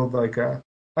to build like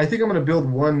I think I'm going to build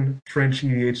one French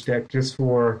EDH deck just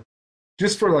for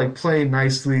like playing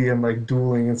nicely and like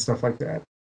dueling and stuff like that.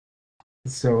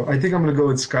 So I think I'm going to go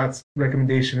with Scott's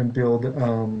recommendation and build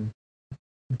the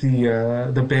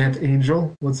Bant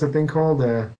Angel. What's that thing called?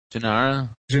 Janara.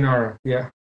 Janara, yeah.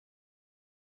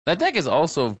 That deck is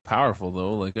also powerful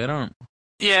though. Like I don't.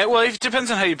 Yeah, well, it depends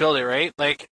on how you build it, right?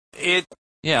 Like it.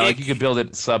 Yeah, like you could build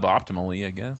it suboptimally, I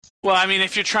guess. Well, I mean,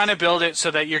 if you're trying to build it so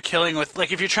that you're killing with,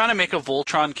 like, if you're trying to make a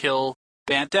Voltron kill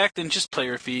Bant deck, then just play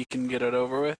your Feek and get it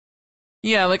over with.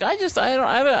 Yeah, like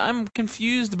I'm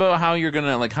confused about how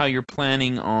you're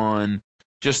planning on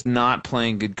just not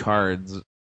playing good cards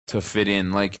to fit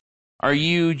in. Like, are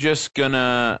you just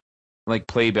gonna like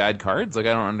play bad cards? Like,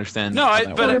 I don't understand. No,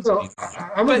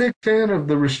 I'm a big fan of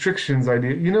the restrictions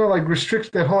idea. You know, like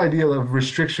that whole idea of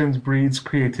restrictions breeds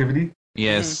creativity.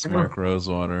 Yes, Mark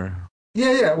Rosewater.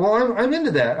 Yeah. Well, I'm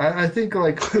into that. I think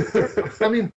like, I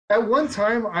mean, at one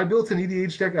time I built an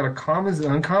EDH deck out of commons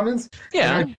and uncommons.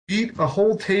 Yeah, and I beat a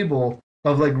whole table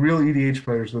of like real EDH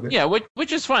players with it. Yeah,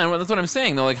 which is fine. That's what I'm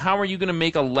saying though. Like, how are you going to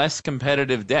make a less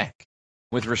competitive deck?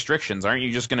 with restrictions. Aren't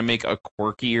you just going to make a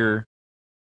quirkier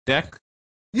deck?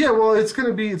 Yeah, well, it's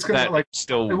gonna like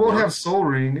still it won't works? have Soul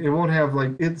Ring. It won't have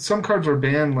like it. Some cards are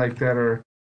banned like that are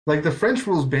like the French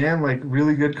rules ban like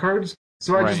really good cards.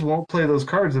 So I just Right. won't play those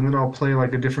cards, and then I'll play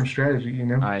like a different strategy. You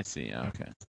know, I see.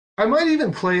 Okay. I might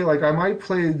even play like I might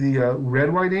play the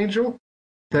Red White Angel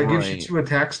that gives you Right. 2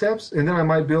 attack steps, and then I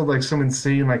might build like some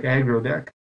insane like aggro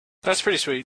deck. That's pretty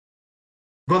sweet.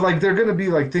 But like they're gonna be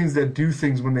like things that do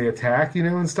things when they attack, you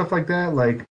know, and stuff like that.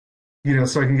 Like, you know,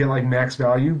 so I can get like max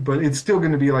value, but it's still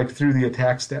gonna be like through the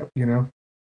attack step, you know.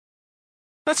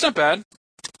 That's not bad.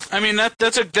 I mean,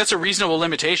 that's a reasonable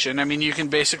limitation. I mean, you can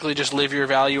basically just live your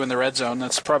value in the red zone.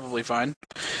 That's probably fine.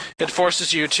 It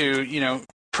forces you to, you know,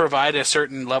 provide a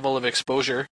certain level of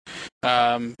exposure,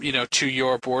 you know, to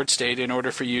your board state in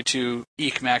order for you to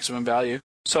eke maximum value.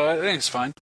 So I think it's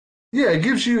fine. Yeah, it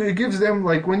gives them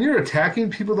like when you're attacking,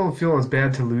 people don't feel as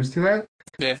bad to lose to that.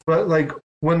 Yeah. But like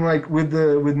when like with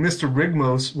Mr.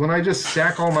 Rigmos, when I just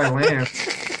sack all my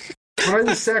lands, when I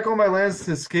just sack all my lands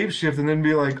to escape shift and then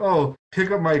be like, oh, pick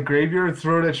up my graveyard,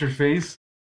 throw it at your face,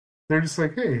 they're just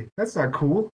like, hey, that's not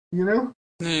cool, you know?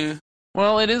 Yeah.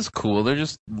 Well, it is cool. They're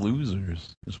just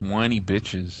losers, just whiny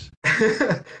bitches.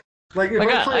 Like if Like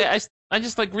I play, I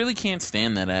just like really can't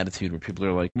stand that attitude where people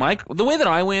are like, the way that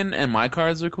I win and my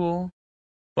cards are cool,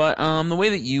 but the way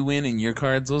that you win and your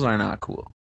cards, those are not cool.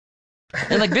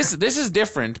 And like this is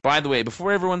different, by the way.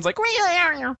 Before everyone's like,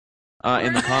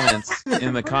 in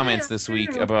the comments this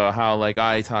week about how like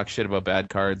I talk shit about bad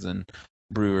cards and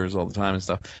Brewers all the time and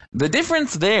stuff. The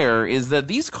difference there is that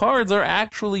these cards are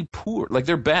actually poor. Like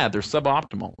they're bad. They're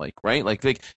suboptimal. Like right.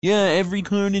 Like yeah, every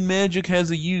card in Magic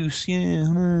has a use.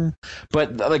 Yeah,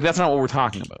 but like that's not what we're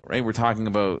talking about, right? We're talking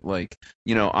about like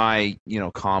I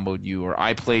comboed you, or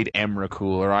I played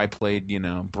Emrakul, or I played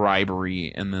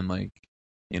Bribery, and then like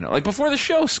like before the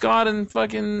show, Scott and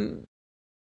fucking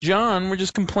John were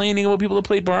just complaining about people that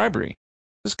played Bribery,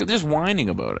 just whining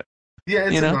about it. yeah,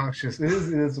 it's obnoxious. It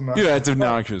is obnoxious. Yeah, it's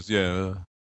obnoxious. Yeah.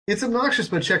 It's obnoxious,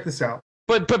 but check this out.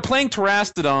 But playing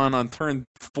Terastodon on turn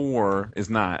 4 is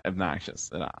not obnoxious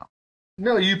at all.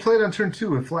 No, you played on turn 2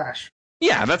 with Flash.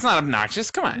 Yeah, that's not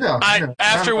obnoxious. Come on. No,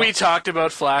 After we talked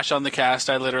about Flash on the cast,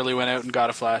 I literally went out and got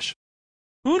a Flash.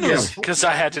 Who knows? Because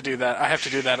I had to do that. I have to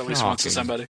do that at least once to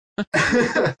somebody.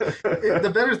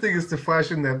 The better thing is to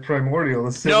flash in that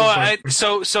Primordial. No,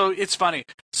 so it's funny.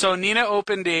 So Nina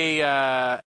opened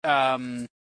a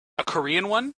Korean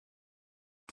one.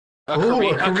 A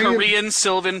Korean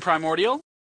Sylvan Primordial.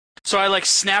 So I like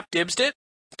snap dibsed it.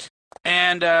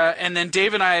 And then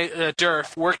Dave and I,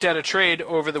 Durf, worked out a trade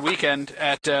over the weekend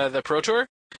at the Pro Tour.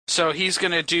 So he's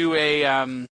going to do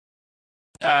an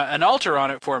altar on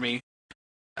it for me.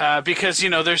 Because,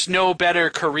 there's no better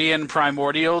Korean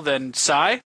Primordial than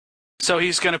Psy. So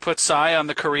he's going to put Psy on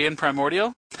the Korean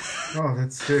Primordial. Oh,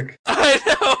 that's sick. I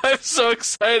know, I'm so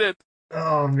excited.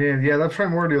 Oh, man, yeah, that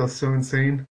Primordial is so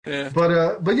insane. Yeah.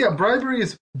 But yeah, bribery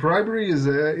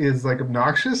is like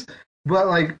obnoxious. But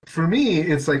like for me,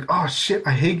 it's like, oh shit,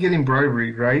 I hate getting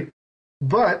bribery, right?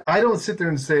 But I don't sit there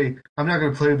and say, I'm not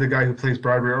going to play with the guy who plays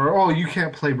bribery, or oh, you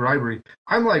can't play bribery.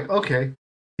 I'm like, okay,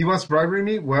 he wants to bribery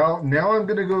me? Well, now I'm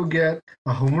going to go get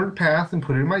a Homeward Path and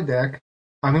put it in my deck.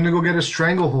 I'm going to go get a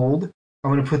Stranglehold.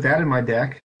 I'm going to put that in my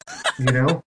deck,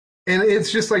 And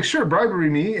it's just like, sure, bribery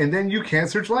me, and then you can't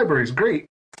search libraries. Great.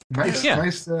 Nice, yeah.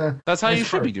 nice. That's how nice you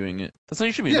should be doing it. That's how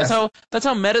you should be. Yeah. That's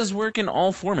how metas work in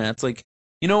all formats. Like,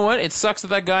 you know what? It sucks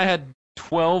that guy had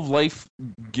 12 life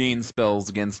gain spells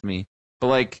against me. But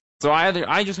like, so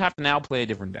I just have to now play a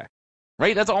different deck.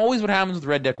 Right? That's always what happens with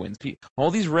red deck wins.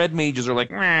 All these red mages are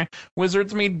like, meh,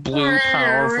 Wizards made blue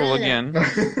powerful again.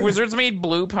 Wizards made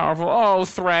blue powerful. Oh,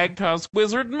 Thragtusk.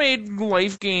 Wizard made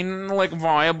life gain, like,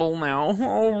 viable now.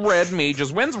 Oh, red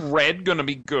mages. When's red gonna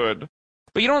be good?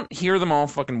 But you don't hear them all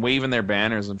fucking waving their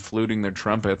banners and fluting their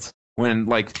trumpets when,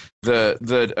 like,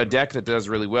 a deck that does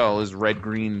really well is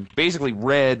red-green. Basically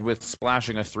red with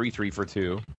splashing a 3/3 for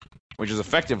 2. Which is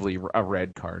effectively a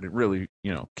red card. It really,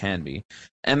 can be.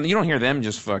 And you don't hear them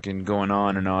just fucking going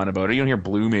on and on about it. You don't hear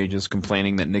blue mages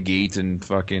complaining that negate and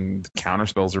fucking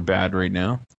counterspells are bad right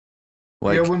now.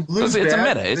 Like, yeah, when blue's it's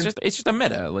bad, a meta. It's just a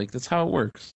meta. Like, that's how it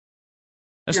works.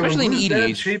 Especially in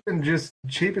EDH.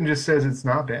 Chapin just says it's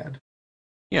not bad.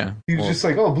 Yeah. He's just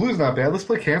like, oh, blue's not bad. Let's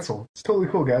play cancel. It's totally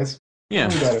cool, guys. Yeah,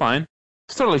 it's fine.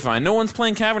 It's totally fine. No one's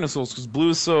playing Cavern of Souls because blue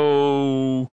is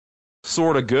so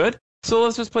sort of good. So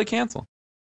let's just play cancel.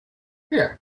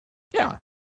 Yeah. Yeah.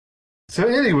 So,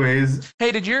 anyways,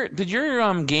 hey, did your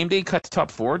game day cut to top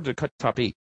 4? Did it cut to top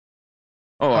 8?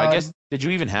 Oh, I guess did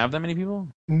you even have that many people?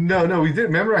 No, we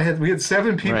didn't. Remember, we had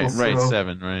 7 people. Right, so,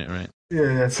 7. Right.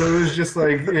 Yeah, so it was just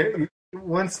like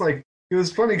once like it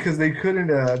was funny because they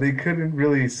couldn't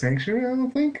really sanction it, I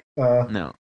don't think.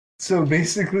 No. So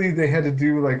basically they had to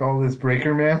do like all this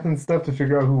breaker math and stuff to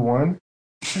figure out who won.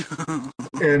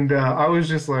 And I was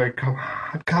just like,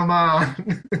 come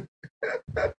on.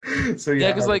 So Yeah,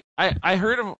 yeah, because like I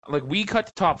heard of like we cut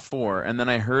to top 4, and then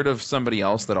I heard of somebody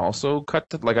else that also cut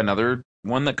to like another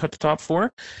one that cut to top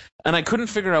 4, and I couldn't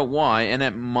figure out why. And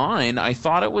at mine, I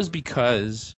thought it was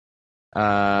because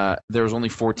there was only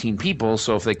 14 people,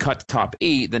 so if they cut to top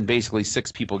 8, then basically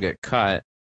 6 people get cut,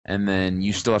 and then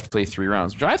you still have to play 3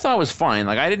 rounds, which I thought was fine.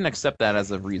 Like I didn't accept that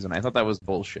as a reason. I thought that was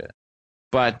bullshit.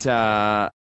 But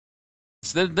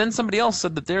so then somebody else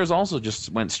said that theirs also just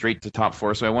went straight to top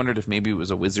 4, so I wondered if maybe it was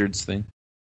a Wizards thing.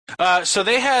 So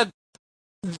they had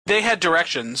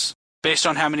directions based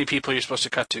on how many people you're supposed to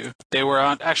cut to. They were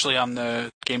actually on the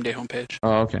game day homepage.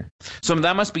 Oh, okay. So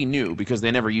that must be new because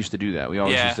they never used to do that. We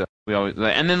always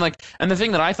and then and the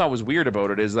thing that I thought was weird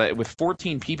about it is that with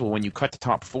 14 people, when you cut to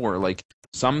top 4, like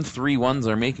some 3-1s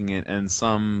are making it and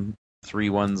some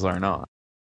 3-1s are not.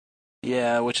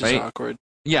 Yeah, which is awkward.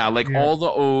 Yeah, like all the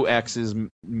OXs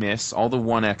miss, all the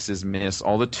 1Xs miss,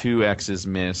 all the 2Xs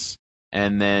miss,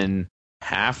 and then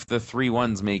half the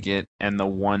 3-1s make it, and the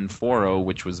 1-4-0,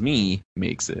 which was me,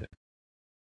 makes it.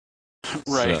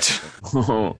 Right.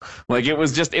 So, like it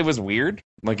was weird.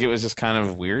 Like it was just kind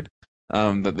of weird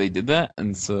that they did that,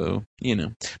 and so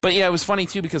But yeah, it was funny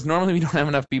too because normally we don't have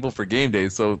enough people for game day.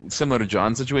 So similar to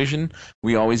John's situation,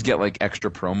 we always get like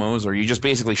extra promos, or you just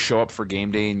basically show up for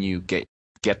game day and you get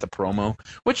the promo,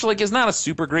 which like is not a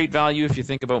super great value if you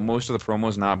think about most of the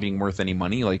promos not being worth any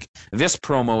money. Like this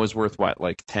promo is worth what,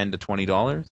 like $10 to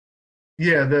 $20?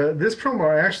 Yeah, this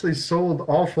promo I actually sold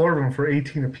all 4 of them for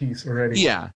 18 apiece already.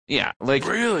 Yeah, like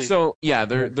really. So yeah,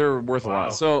 they're worth a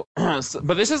lot. So,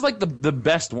 but this is like the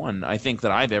best one I think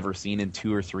that I've ever seen in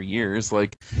 2 or 3 years.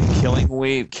 Like Killing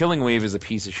Wave is a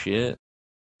piece of shit.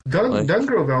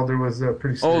 Dungrove Elder was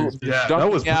pretty serious.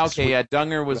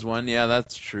 Dunger was one. Yeah,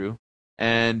 that's true.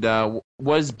 And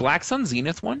was Black Sun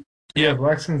Zenith one? Yeah,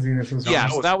 Black Sun Zenith was one. Yeah,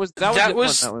 so that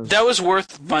was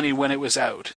worth money when it was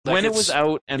out. Like when it was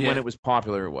out and when it was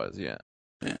popular, it was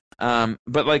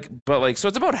But like, so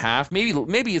it's about half.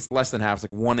 Maybe it's less than half.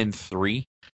 It's like 1 in 3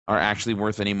 are actually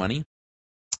worth any money,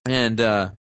 and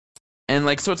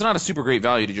like, so it's not a super great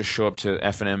value to just show up to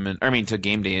FNM to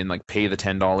game day and like pay the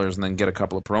 $10 and then get a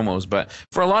couple of promos. But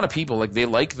for a lot of people, like they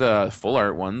like the full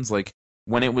art ones, like.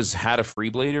 When it had a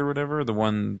free blade or whatever, the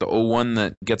 01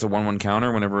 that gets a 1/1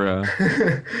 counter whenever.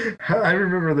 I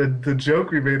remember the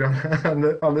joke we made on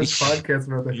this podcast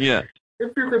about that. Yeah.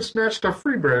 If you could snatch the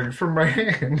free blade from my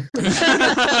hand. That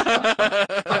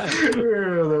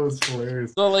was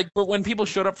hilarious. So like, but when people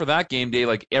showed up for that game day,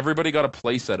 like everybody got a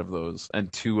playset of those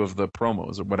and 2 of the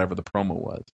promos or whatever the promo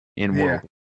was in World.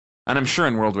 And I'm sure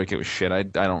in World Week it was shit. I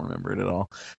don't remember it at all.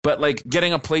 But like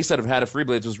getting a playset of Had of Free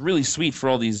Blades was really sweet for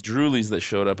all these droolies that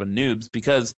showed up and noobs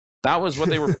because that was what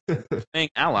they were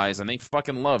playing allies, and they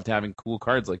fucking loved having cool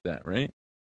cards like that, right?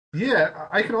 Yeah,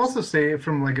 I can also say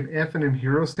from like an FNM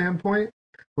hero standpoint,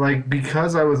 like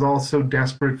because I was all so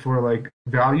desperate for like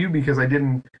value because I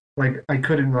couldn't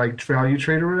like value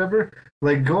trade or whatever.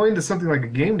 Like going to something like a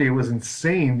game day was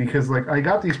insane because like I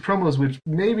got these promos which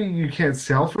maybe you can't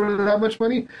sell for that much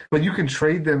money, but you can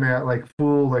trade them at like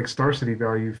full like Star City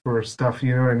value for stuff.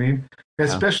 You know what I mean?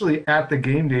 Especially at the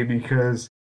game day because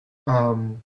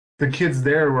the kids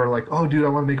there were like, "Oh, dude, I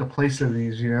want to make a place of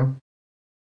these," you know?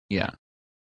 Yeah.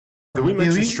 Did we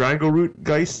mention Strangleroot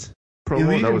Geist promo?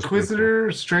 Elite Inquisitor,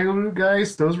 Strangleroot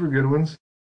Geist, those were good ones.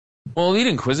 Well, Elite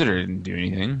Inquisitor didn't do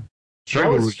anything. That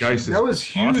was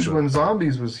huge awesome. When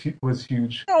Zombies was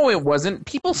huge. No, it wasn't.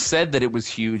 People said that it was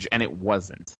huge, and it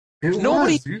wasn't.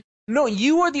 Nobody. No,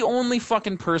 you are the only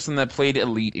fucking person that played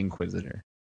Elite Inquisitor.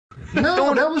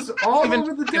 No, that was all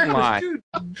over the deck. Dude,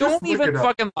 don't even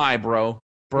fucking lie, bro.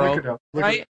 Look it up.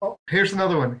 Right? Oh, here's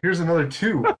another one. Here's another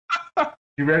 2.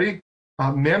 You ready?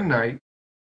 Memnite.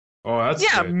 Oh, that's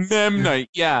good. Memnite.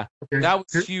 Yeah, okay. That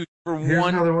was huge for here's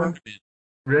one. Another one.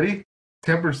 Ready?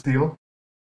 Tempered Steel.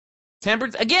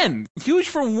 Tempered again, huge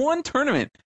for one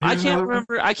tournament. I can't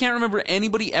remember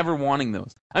anybody ever wanting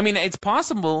those. I mean, it's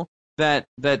possible that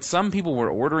some people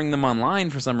were ordering them online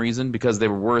for some reason because they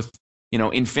were worth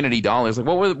infinity dollars. Like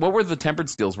what were the Tempered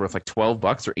Steels worth? Like $12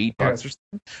 or $8 or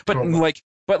something.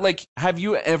 But like, have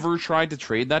you ever tried to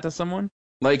trade that to someone?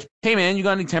 Like, hey man, you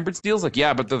got any Tempered Steels? Like,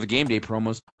 yeah, but they're the game day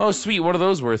promos. Oh sweet, what are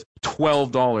those worth?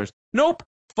 $12. Nope,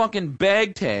 fucking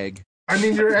bag tag. I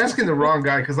mean, you're asking the wrong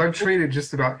guy because I've traded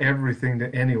just about everything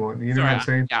to anyone. You know what I'm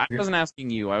saying? Yeah, I wasn't asking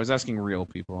you. I was asking real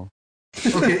people.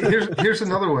 Okay, here's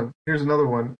another one. Here's another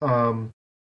one.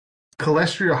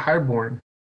 Cholesterol Highborn.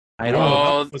 I don't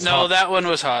Oh was no, hot. that one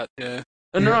was hot. Yeah.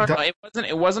 No, Yeah, it wasn't.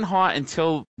 It wasn't hot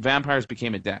until vampires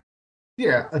became a deck.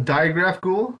 Yeah, a Diagraph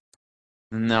Ghoul.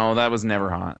 No, that was never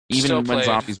hot. Even Still when played.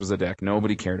 zombies was a deck,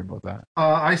 nobody cared about that.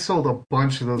 I sold a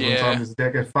bunch of those when Yeah. Zombies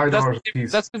deck at $5 a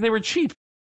piece. That's because they were cheap.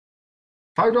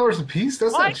 $5 a piece?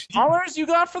 That's not cheap. $5 you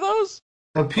got for those?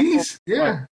 A piece?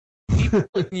 Yeah. People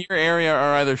in your area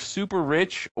are either super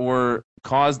rich or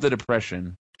caused the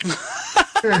depression.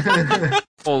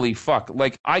 Holy fuck!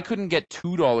 Like I couldn't get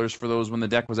 $2 for those when the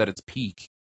deck was at its peak.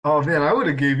 Oh man, I would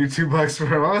have gave you $2 for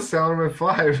them. I was selling them at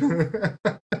 $5.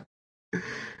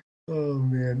 Oh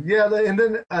man, yeah. And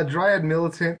then Dryad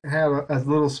Militant had a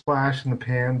little splash in the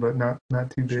pan, but not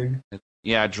too big.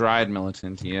 Yeah, Dryad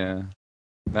Militant. Yeah,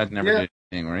 that never did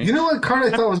anything, right? You know what card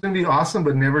I thought was going to be awesome,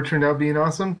 but never turned out being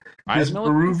awesome? Dryad This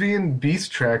Militant? Peruvian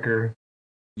Beast Tracker.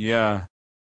 Yeah,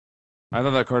 I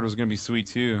thought that card was gonna be sweet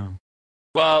too.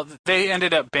 Well, they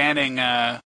ended up banning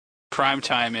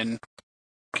Primetime in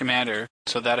Commander,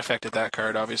 so that affected that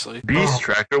card, obviously. Beast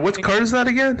Tracker. What card is that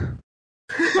again?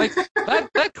 Like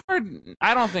that card,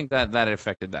 I don't think that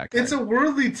affected that card. It's a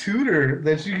worldly tutor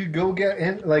that you could go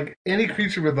get, like any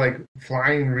creature with like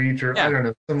flying reach or I don't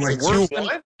know, some like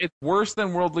It's worse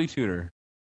than Worldly Tutor.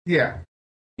 Yeah.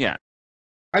 Yeah.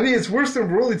 I mean, it's worse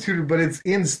than Worldly Tutor, but it's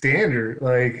in standard.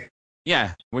 Like,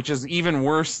 Yeah, which is even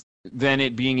worse than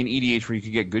it being an EDH where you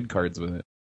could get good cards with it.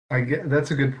 I get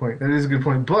that's a good point. That is a good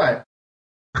point. But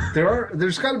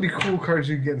there's got to be cool cards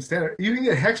you can get in standard. You can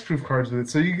get hexproof cards with it,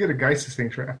 so you can get a Geist Sustain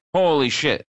Trap. Holy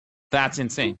shit, that's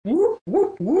insane. Whoop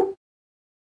whoop whoop.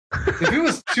 If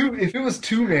it was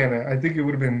two mana, I think it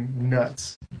would have been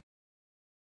nuts.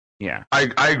 Yeah, I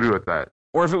agree with that.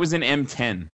 or if it was in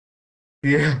M10,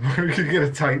 Yeah, or you could get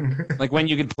a Titan. like when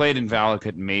you could play it in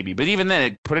Valakut, maybe. But even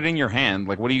then, put it in your hand.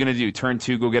 Like, what are you gonna do? Turn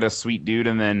 2, go get a sweet dude,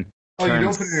 and then. Oh, you turn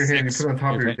don't put it in your hand. You 6, put it on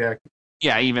top of your deck.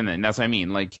 Yeah, even then, that's what I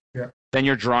mean. Like, Yeah. then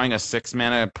you're drawing a 6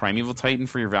 mana Primeval Titan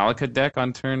for your Valakut deck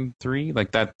on turn 3. Like,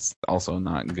 that's also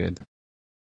not good.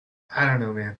 I don't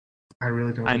know, man. I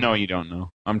really don't. I know you don't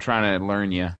know. I'm trying to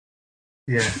learn you.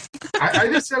 Yeah. I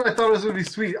just said I thought it was going to be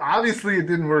sweet. Obviously, it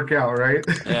didn't work out, right?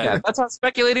 Yeah, that's how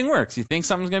speculating works. You think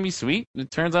something's gonna be sweet,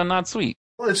 it turns out not sweet.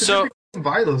 Well, it's So- so, you can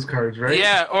buy those cards, right?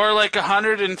 Yeah, or like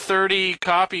 130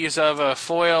 copies of a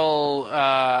foil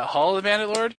Hall of the Bandit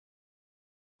Lord.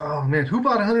 Oh, man. Who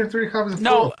bought 130 copies of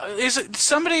No, foil? is it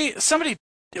somebody?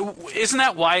 Isn't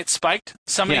that why it spiked?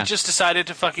 Somebody Yeah. just decided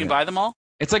to fucking buy them all.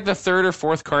 It's like the 3rd or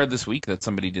 4th card this week that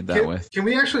somebody did that with. Can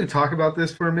we actually talk about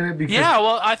this for a minute? Because Yeah,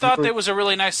 well, I thought that was a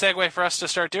really nice segue for us to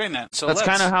start doing that. So That's let's.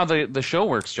 kind of how the show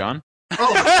works, John.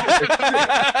 Oh,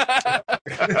 Yeah.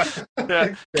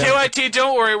 KYT,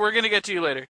 don't worry, we're gonna get to you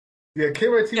later. yeah,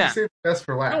 KYT Yeah. saved the best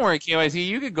for last. Don't worry, KYC,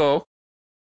 you could go.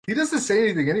 He doesn't say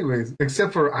anything anyways,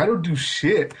 except for I don't do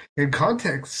shit, and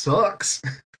context sucks.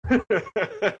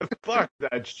 Fuck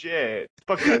that shit.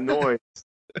 Fuck that noise.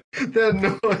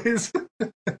 That noise.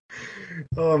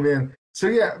 Oh man. So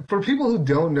yeah, for people who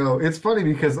don't know, it's funny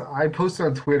because I posted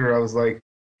on Twitter, I was like,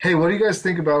 hey, what do you guys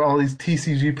think about all these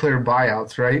TCG player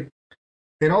buyouts, right?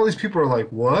 And all these people are like,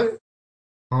 what?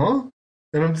 Huh?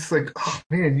 And I'm just like, oh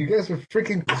man, you guys are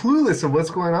freaking clueless of what's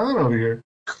going on over here.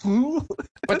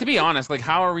 But to be honest, like,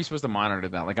 how are we supposed to monitor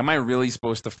that? Like, am I really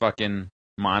supposed to fucking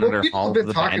monitor Well, people all have of been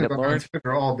the talking Bandit about it on Lord?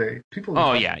 Twitter all day. People.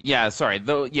 Oh, yeah, sorry.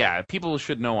 Though, yeah, people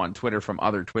should know on Twitter from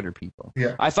other Twitter people.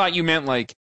 Yeah. I thought you meant,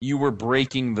 like, you were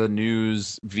breaking the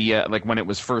news via, like, when it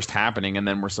was first happening, and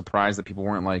then were surprised that people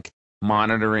weren't, like,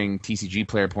 monitoring TCG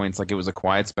player points like it was a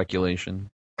quiet speculation.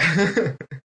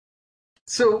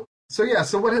 So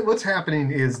what's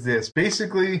happening is this.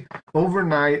 Basically,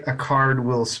 overnight, a card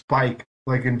will spike,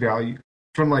 like, in value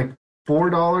from, like,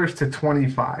 $4 to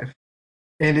 $25.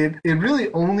 And it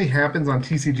really only happens on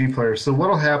TCG players. So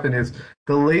what'll happen is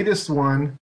the latest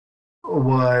one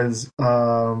was,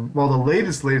 the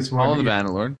latest one. All of the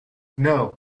Bandit Lord.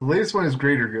 No, the latest one is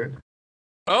Greater Good.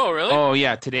 Oh, really? Oh,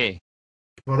 yeah, today.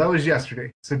 Well, that was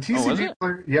yesterday. So was TCG it?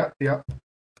 player, yeah.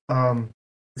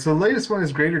 So the latest one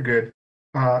is Greater Good.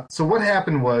 So what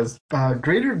happened was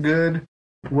Greater Good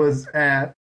was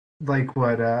at like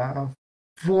what $4,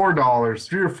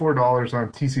 $3 or $4 on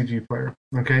TCG Player.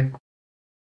 Okay,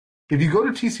 if you go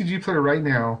to TCG Player right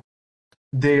now,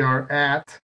 they are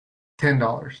at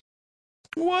 $10.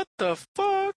 What the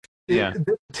fuck? Yeah.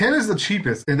 10 is the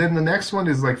cheapest, and then the next one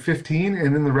is like 15,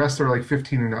 and then the rest are like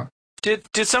 15 and up. Did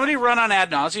somebody run on ad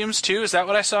nauseums too? Is that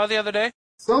what I saw the other day?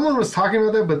 Someone was talking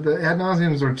about that, but the ad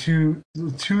nauseums are too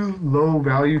low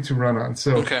value to run on.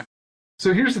 So Okay.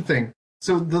 So here's the thing.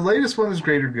 So the latest one is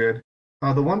Greater Good.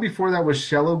 The one before that was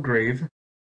Shallow Grave.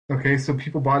 Okay, so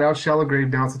people bought out Shallow Grave.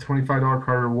 Now it's a $25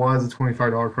 card, or was a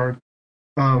 $25 card.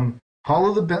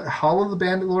 Hollow the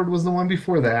Bandit Lord was the one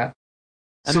before that.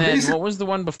 And then what was the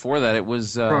one before that? It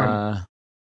was Frun.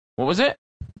 What was it?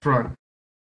 Frun.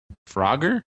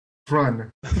 Frogger?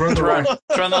 Frun. Thrun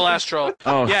the last troll.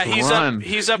 Oh, yeah, Thrun.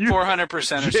 he's up 400% or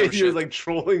some You're shit. like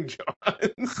trolling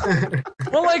John.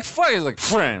 Well, like fuck, it's like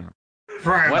Frun.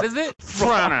 Frun. What is it?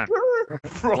 Frun.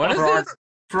 What is it?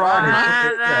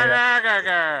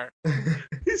 Frogger.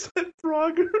 He said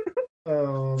Frogger.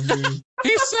 Oh, dude.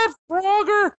 He said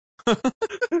Frogger.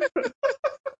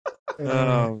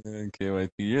 Oh man, KYP,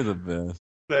 you're the best.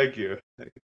 Thank you.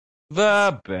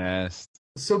 The best.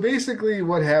 So basically,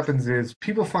 what happens is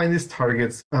people find these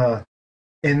targets, and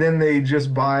then they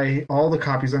just buy all the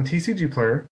copies on TCG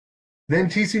Player. Then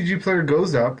TCG Player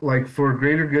goes up, like for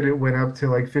Greater Good, it went up to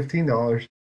like $15,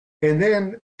 and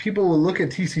then people will look at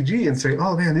TCG and say,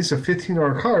 "Oh man, this is a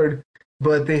 $15 card,"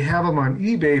 but they have them on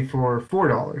eBay for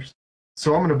 $4.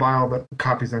 So I'm going to buy all the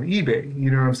copies on eBay.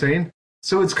 You know what I'm saying?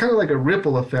 So it's kind of like a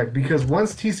ripple effect, because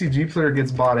once TCG Player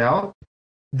gets bought out,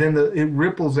 then it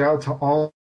ripples out to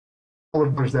all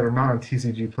of those that are not on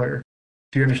TCG Player.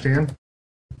 Do you understand?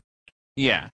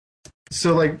 Yeah.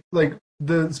 So like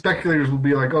the speculators will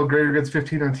be like, "Oh, Greater Good's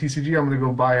 15 on TCG. I'm going to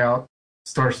go buy out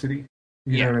Star City."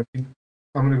 You know what I mean?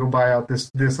 I'm going to go buy out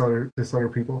this other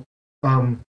people.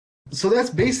 So that's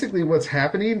basically what's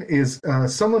happening. Is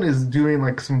someone is doing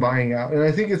like some buying out, and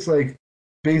I think it's like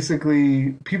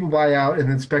basically people buy out, and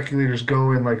then speculators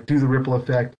go and like do the ripple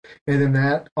effect, and then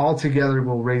that all together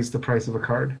will raise the price of a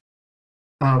card.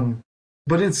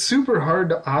 But it's super hard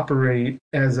to operate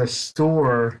as a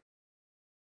store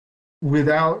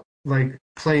without like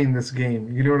playing this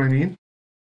game. You know what I mean?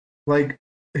 Like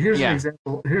here's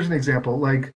an example.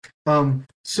 Like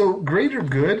so Greater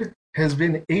Good has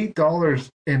been $8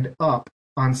 and up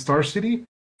on Star City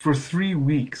for 3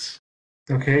 weeks.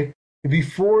 Okay?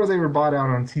 Before they were bought out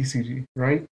on TCG,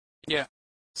 right? Yeah.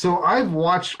 So I've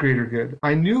watched Greater Good.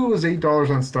 I knew it was $8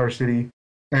 on Star City,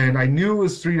 and I knew it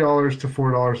was $3 to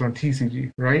 $4 on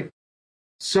TCG, right?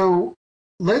 So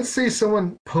let's say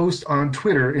someone posts on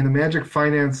Twitter in the Magic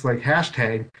Finance like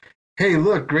hashtag, "Hey,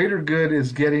 look, Greater Good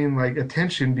is getting like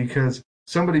attention because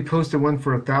somebody posted one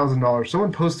for $1,000.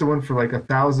 Someone posted one for like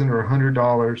 $1,000 or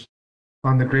 $100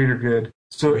 on the Greater Good."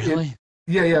 So Really?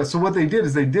 yeah. So what they did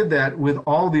is they did that with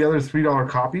all the other $3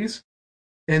 copies,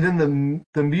 and then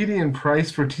the median price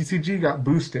for TCG got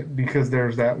boosted because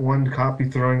there's that one copy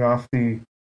throwing off the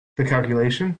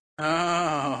calculation.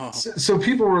 Oh. So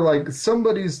people were like,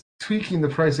 somebody's tweaking the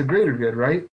price of Greater Good,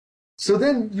 right? So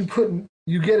then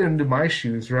you get into my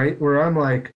shoes, right? Where I'm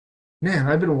like, man,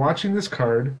 I've been watching this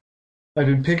card. I've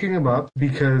been picking them up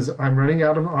because I'm running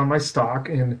out on my stock,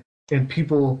 and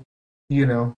people, you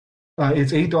know,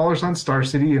 it's $8 on Star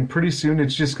City, and pretty soon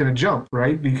it's just going to jump,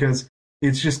 right? Because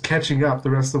it's just catching up.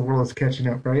 The rest of the world is catching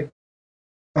up, right?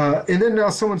 And then now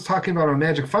someone's talking about on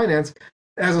Magic Finance.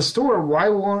 As a store, why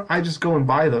won't I just go and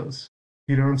buy those?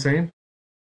 You know what I'm saying?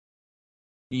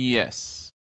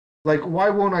 Yes. Like, why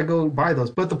won't I go buy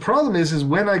those? But the problem is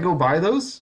when I go buy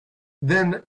those,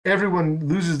 then everyone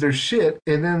loses their shit,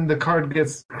 and then the card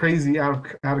gets crazy out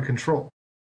of control.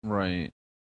 Right.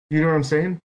 You know what I'm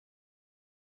saying?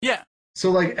 Yeah.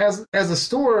 So, like, as a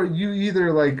store, you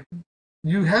either, like,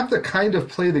 you have to kind of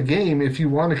play the game if you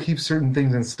want to keep certain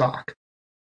things in stock.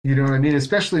 You know what I mean?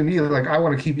 Especially me, like, I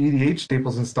want to keep EDH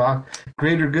staples in stock.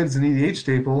 Greater Good's an EDH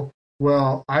staple.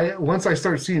 Well, once I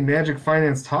start seeing Magic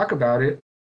Finance talk about it,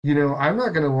 you know, I'm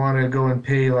not going to want to go and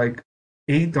pay, like,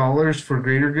 $8 for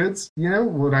Greater Goods, you know,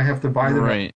 when I have to buy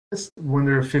them when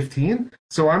they're 15.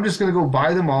 So I'm just going to go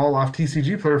buy them all off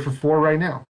TCG Player for $4 right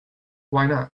now. Why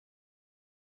not?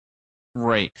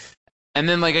 Right. And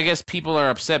then, like, I guess people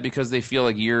are upset because they feel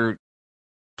like you're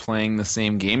playing the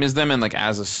same game as them, and, like,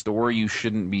 as a store, you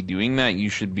shouldn't be doing that. You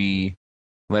should be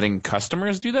letting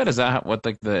customers do that? Is that what,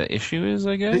 like, the issue is,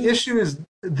 I guess?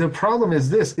 The problem is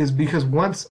this, is because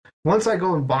once I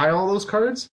go and buy all those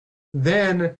cards,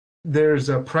 then there's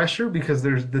a pressure because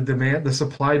there's the demand, the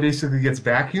supply basically gets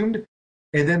vacuumed,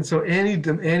 and then so any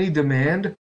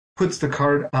demand puts the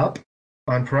card up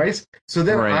on price. So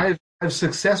then I've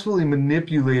successfully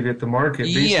manipulated the market.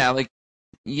 Basically.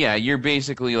 You're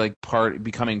basically like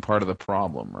becoming part of the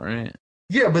problem, right?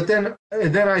 Yeah, but then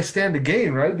I stand to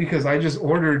gain, right? Because I just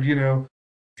ordered,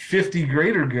 50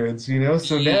 Greater Goods,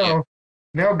 So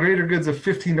now Greater Goods a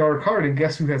 $15 card, and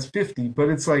guess who has 50? But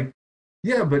it's like,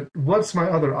 yeah, but what's my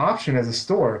other option as a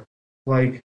store?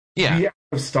 Like, be out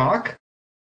of stock?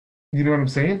 You know what I'm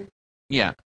saying?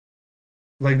 Yeah.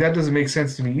 Like, that doesn't make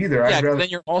sense to me either. Yeah, I'd rather... then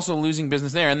you're also losing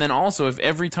business there. And then also, if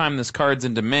every time this card's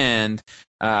in demand,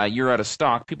 you're out of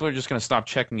stock, people are just going to stop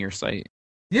checking your site.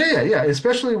 Yeah.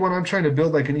 Especially when I'm trying to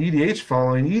build like an EDH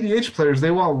following. EDH players,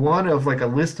 they want one of like a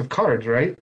list of cards,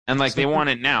 right? And like So they want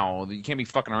it now. You can't be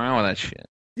fucking around with that shit.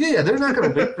 Yeah, they're not gonna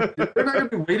they're not gonna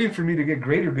be waiting for me to get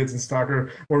greater goods in stock or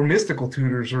mystical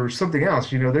tutors or something else.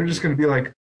 They're just gonna be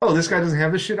like, oh, this guy doesn't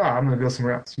have this shit. Ah, I'm gonna go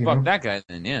somewhere else. Fuck that guy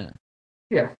then, yeah.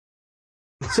 Yeah.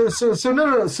 So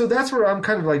no. So that's where I'm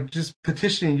kind of like just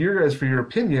petitioning you guys for your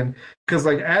opinion, because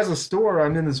like as a store,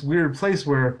 I'm in this weird place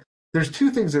where there's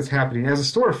two things that's happening. As a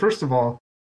store, first of all,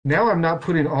 now I'm not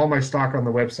putting all my stock on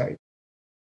the website,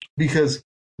 because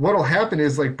what'll happen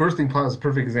is, like, Birthing Pod is a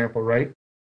perfect example, right?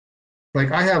 Like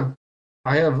I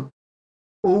have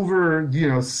over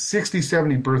 60,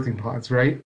 70 Birthing Pods,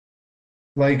 right?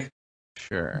 Like,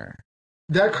 sure.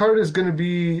 That card is going to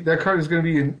be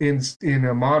in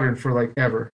a modern for like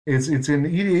ever. It's in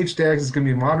EDH decks. It's going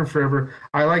to be modern forever.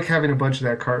 I like having a bunch of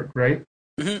that card, right?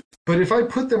 Mm-hmm. But if I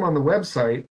put them on the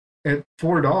website at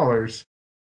 $4,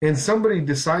 and somebody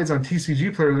decides on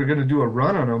TCG Player they're going to do a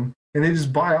run on them, and they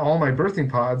just buy all my Birthing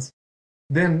Pods,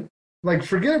 then like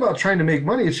forget about trying to make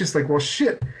money. It's just like, well,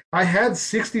 shit. I had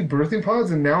 60 Birthing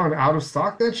Pods and now I'm out of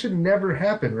stock. That should never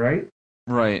happen, right?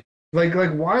 Right. Like,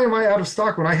 why am I out of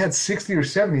stock when I had 60 or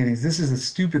 70 of these? This is a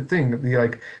stupid thing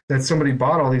that somebody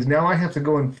bought all these. Now I have to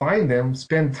go and find them,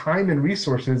 spend time and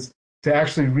resources to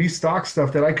actually restock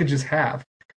stuff that I could just have.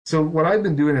 So what I've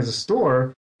been doing as a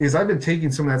store is I've been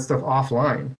taking some of that stuff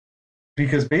offline,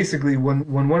 because basically when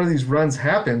one of these runs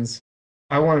happens,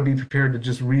 I want to be prepared to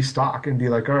just restock and be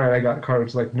like, all right, I got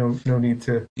cards. Like, no need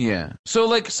to. Yeah. So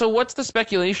what's the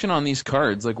speculation on these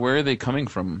cards? Like, where are they coming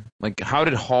from? Like, how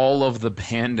did Hall of the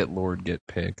Bandit Lord get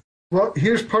picked? Well,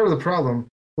 here's part of the problem.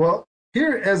 Well,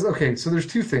 so there's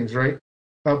two things, right?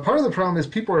 Part of the problem is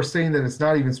people are saying that it's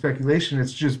not even speculation;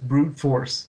 it's just brute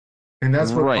force, and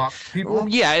that's what bothers people.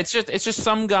 Yeah, it's just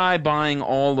some guy buying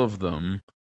all of them,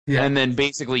 and then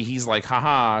basically he's like,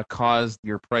 haha, caused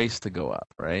your price to go up,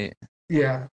 right?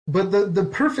 Yeah, but the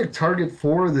perfect target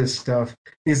for this stuff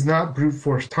is not brute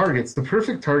force targets. The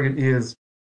perfect target is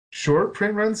short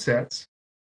print run sets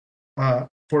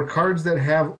for cards that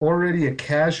have already a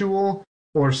casual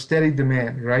or steady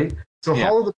demand, right? So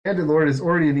Hall of the Bandit Lord is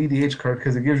already an EDH card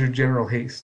because it gives you general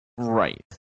haste. Right.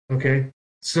 Okay.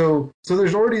 So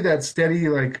there's already that steady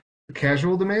like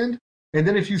casual demand, and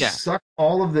then if you suck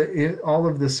all of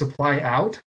the supply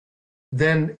out,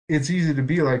 then it's easy to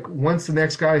be like, once the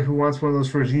next guy who wants one of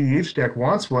those for his EDH deck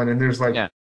wants one, and there's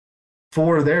like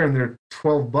 4 there and they're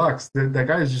 $12, that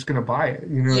guy is just going to buy it.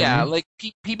 You know? Yeah, what I mean?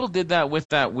 like people did that with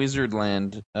that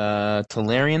Wizardland,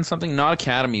 Tolarian something, not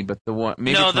Academy, but the one.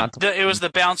 Maybe it was the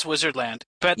Bounce Wizardland,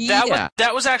 but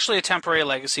that was actually a temporary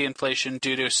legacy inflation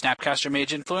due to Snapcaster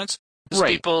Mage influence.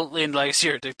 Right. People in Legacy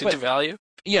are addicted to value.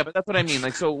 Yeah, but that's what I mean.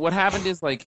 Like, so what happened is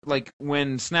like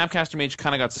when Snapcaster Mage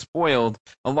kind of got spoiled,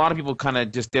 a lot of people kind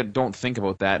of just don't think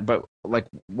about that. But like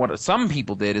what some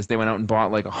people did is they went out and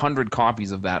bought like 100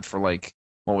 copies of that for like,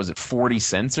 what was it, 40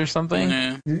 cents or something?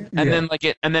 Mm-hmm.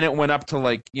 And then it went up to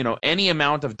like, any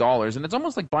amount of dollars, and it's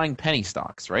almost like buying penny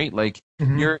stocks, right? Like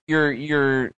you're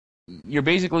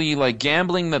basically like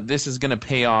gambling that this is going to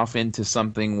pay off into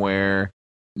something where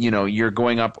you're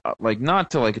going up like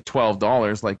not to like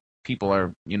 $12 like people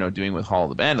are, doing with Hall of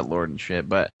the Bandit Lord and shit,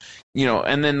 but,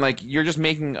 and then, like, you're just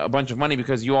making a bunch of money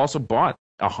because you also bought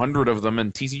 100 of them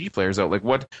and TCG players out. Like,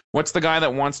 what's the guy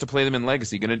that wants to play them in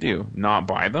Legacy gonna do? Not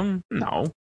buy them?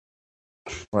 No.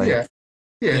 Like,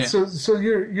 yeah. So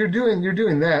you're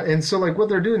doing that, and so like what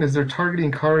they're doing is they're targeting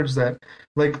cards that,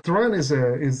 like, Thrun is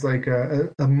like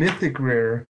a mythic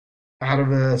rare out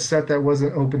of a set that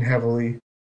wasn't open heavily.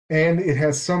 And it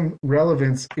has some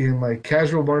relevance in like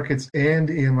casual markets and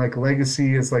in like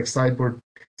Legacy as like sideboard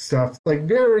stuff, like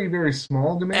very, very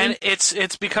small demand. And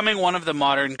it's becoming one of the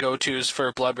modern go-tos for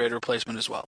Blood Raid replacement as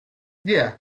well.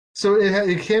 Yeah, so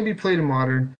it can be played in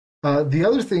Modern. The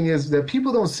other thing is that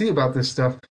people don't see about this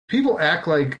stuff. People act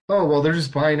like, oh well, they're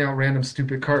just buying out random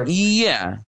stupid cards.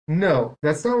 Yeah. No,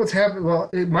 that's not what's happening. Well,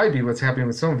 it might be what's happening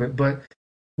with some of it, but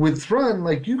with Thrun,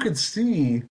 like you can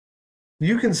see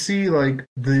like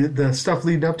the stuff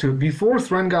leading up to it. Before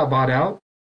Thrun got bought out,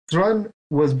 Thrun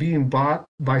was being bought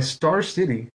by Star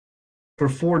City for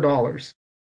 $4.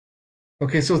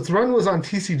 Okay, so Thrun was on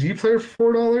TCG Player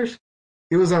for $4.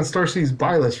 It was on Star City's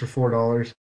buy list for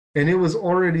 $4, and it was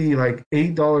already like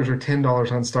 $8 or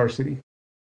 $10 on Star City.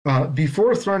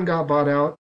 Before Thrun got bought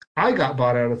out, I got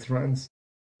bought out of Thruns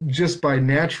just by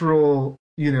natural,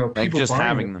 like people just buying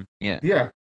having them. Yeah. Yeah.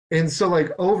 And so like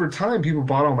over time, people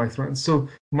bought all my Thruns. So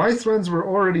my Thruns were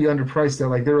already underpriced at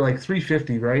like they were like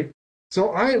 350, right?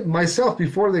 So I myself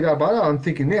before they got bought out, I'm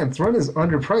thinking, man, Thrun is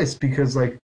underpriced because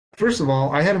like first of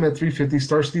all, I had them at 350.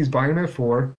 Star City's buying them at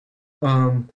 4.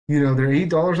 They're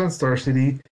 $8 on Star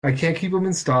City. I can't keep them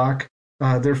in stock.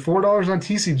 They're $4 on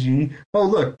TCG. Oh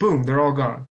look, boom, they're all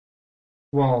gone.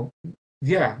 Well,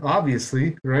 yeah,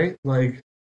 obviously, right? Like,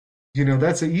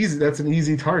 that's an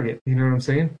easy target. You know what I'm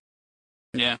saying?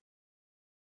 Yeah.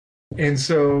 And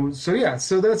so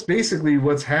that's basically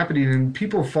what's happening, and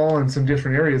people fall in some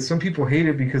different areas. Some people hate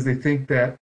it because they think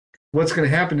that what's going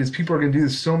to happen is people are going to do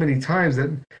this so many times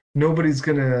that nobody's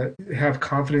going to have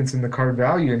confidence in the card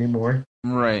value anymore.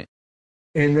 Right.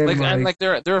 And then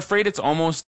they're afraid it's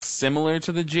almost similar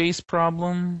to the Jace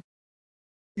problem.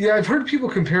 Yeah, I've heard people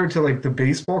compare it to like the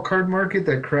baseball card market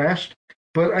that crashed,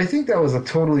 but I think that was a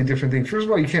totally different thing. First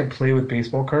of all, you can't play with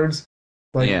baseball cards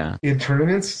in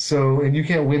tournaments, and you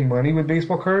can't win money with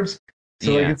baseball cards.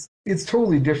 So like it's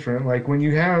totally different. Like when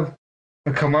you have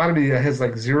a commodity that has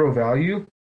like zero value,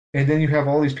 and then you have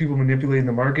all these people manipulating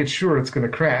the market, sure, it's going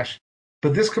to crash.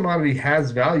 But this commodity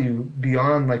has value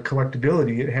beyond like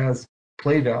collectability. It has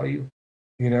play value,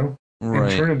 and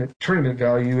tournament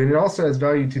value, and it also has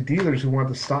value to dealers who want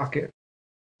to stock it.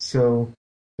 So,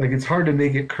 like, it's hard to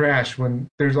make it crash when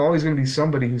there's always going to be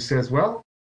somebody who says, "Well,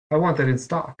 I want that in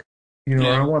stock," or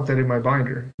 "I want that in my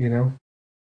binder,"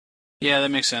 Yeah, that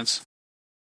makes sense.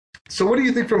 So, what do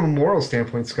you think from a moral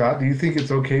standpoint, Scott? Do you think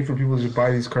it's okay for people to just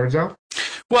buy these cards out?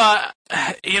 Well,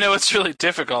 it's really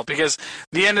difficult because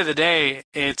at the end of the day,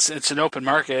 it's an open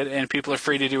market and people are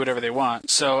free to do whatever they want.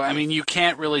 So, I mean, you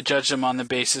can't really judge them on the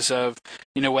basis of,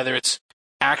 whether it's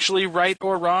actually right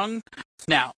or wrong.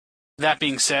 Now, that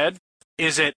being said,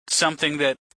 is it something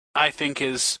that I think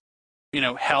is,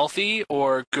 healthy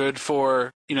or good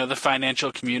for, the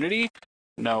financial community?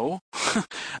 No.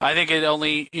 I think it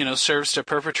only, serves to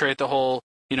perpetrate the whole,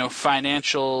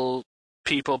 financial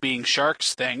people being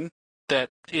sharks thing. That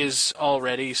is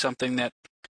already something that,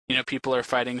 people are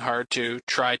fighting hard to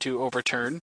try to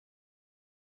overturn.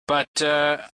 But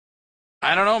I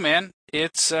don't know, man.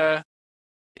 It's an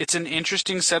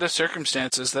interesting set of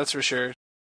circumstances, that's for sure.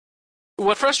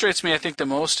 What frustrates me, I think, the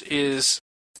most is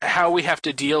how we have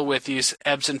to deal with these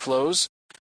ebbs and flows,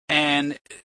 and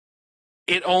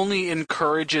it only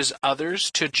encourages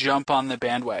others to jump on the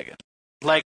bandwagon.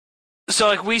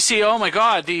 So we see, oh my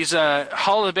God, these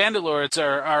Hall of the Bandit Lords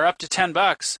are up to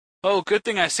 $10. Oh, good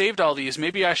thing I saved all these.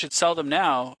 Maybe I should sell them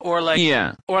now. Or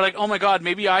oh my God,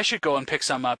 maybe I should go and pick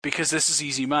some up because this is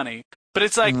easy money. But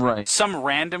it's like some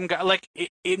random guy. Like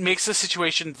it makes the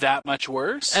situation that much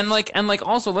worse. And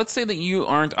also, let's say that you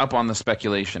aren't up on the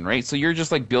speculation, right? So you're just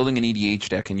like building an EDH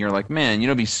deck, and you're like, man,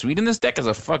 it'd be sweet in this deck as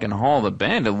a fucking Hall of the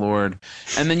Bandit Lord.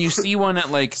 And then you see one at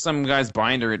like some guy's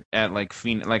binder at like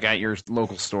at your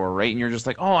local store, right? And you're just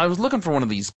like, oh, I was looking for one of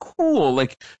these. Cool.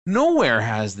 Like nowhere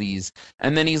has these.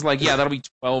 And then he's like, yeah, that'll be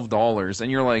 $12. And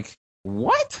you're like,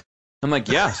 what? I'm like,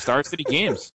 yeah, Star City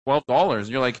Games, $12. And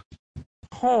you're like,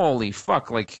 holy fuck,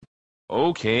 like,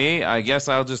 okay, I guess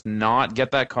I'll just not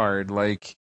get that card.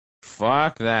 Like,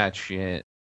 fuck that shit.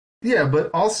 Yeah,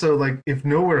 but also, like, if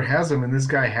nowhere has them and this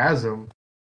guy has them,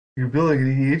 you're building an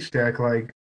EDH deck, like,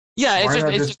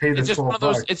 it's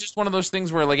just one of those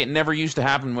things where, like, it never used to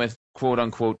happen with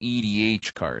quote-unquote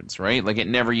EDH cards, right? Like, it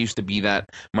never used to be that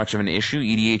much of an issue.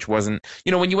 EDH wasn't...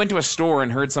 when you went to a store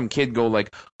and heard some kid go,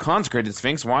 like, Consecrated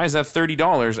Sphinx, why is that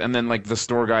 $30? And then, like, the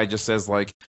store guy just says,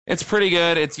 like, it's pretty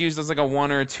good. It's used as like a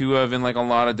 1 or 2 of in like a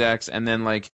lot of decks, and then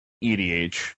like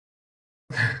EDH.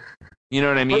 You know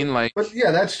what I mean? But yeah,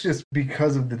 that's just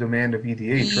because of the demand of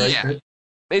EDH, right? Yeah.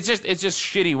 It's just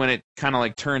shitty when it kind of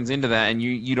like turns into that, and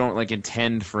you don't like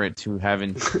intend for it to have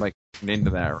like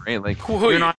into that, right? Like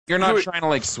you're not trying to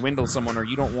like swindle someone, or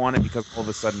you don't want it because all of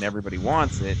a sudden everybody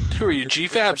wants it. Who are you,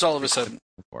 GFABs? All of a sudden,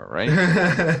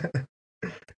 right?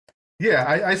 Yeah,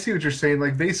 I see what you're saying.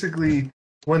 Like basically.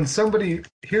 When somebody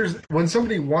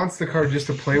wants the card just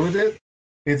to play with it,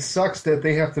 it sucks that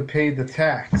they have to pay the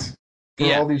tax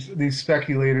for all these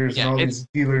speculators and all these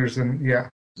dealers and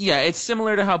Yeah, it's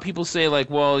similar to how people say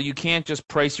like, well, you can't just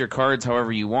price your cards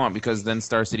however you want because then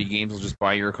Star City Games will just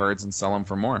buy your cards and sell them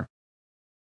for more.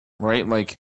 Right?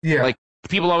 Like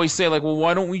people always say like, well,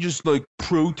 why don't we just like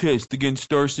protest against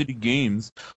Star City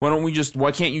Games? Why do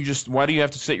you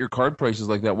have to set your card prices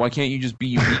like that? Why can't you just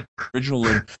be original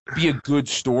and be a good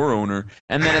store owner?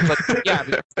 And then it's like, yeah,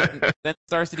 then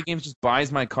Star City Games just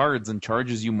buys my cards and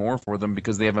charges you more for them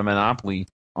because they have a monopoly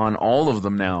on all of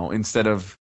them now instead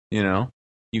of, I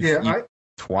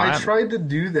tried to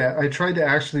do that. I tried to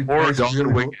actually price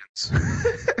Wiggins.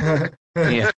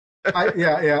 Yeah.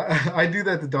 I do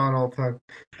that to Don all the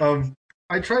time.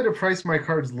 I try to price my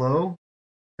cards low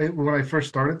when I first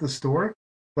started the store,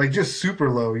 like just super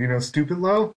low, stupid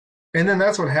low. And then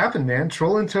that's what happened, man.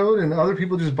 Troll and Toad and other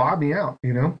people just bought me out.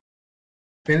 And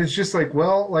it's just like,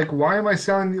 well, like why am I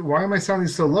selling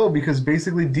these so low? Because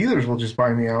basically dealers will just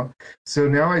buy me out. So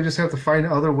now I just have to find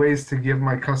other ways to give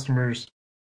cutback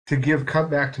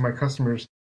to my customers.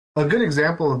 A good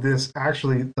example of this,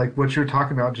 actually, like what you're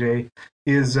talking about, Jay,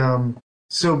 is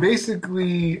so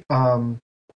basically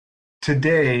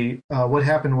today what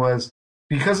happened was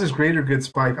because this greater good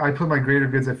spike, I put my greater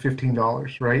goods at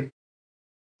 $15, right?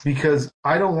 Because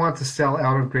I don't want to sell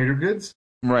out of greater goods.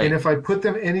 Right. And if I put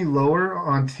them any lower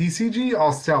on TCG,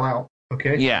 I'll sell out.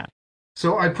 Okay. Yeah.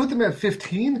 So I put them at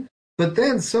 15, but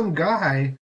then some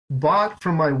guy bought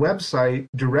from my website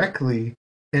directly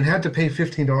and had to pay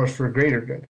 $15 for a greater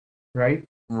good, right?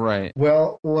 Right.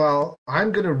 Well,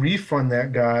 I'm gonna refund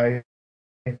that guy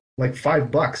like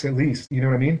 $5 at least. You know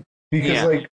what I mean? Because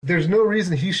like, there's no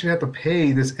reason he should have to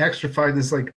pay this extra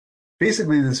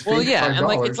basically this fake $5. And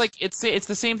like it's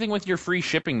the same thing with your free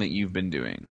shipping that you've been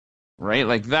doing. Right?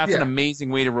 Like, that's an amazing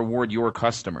way to reward your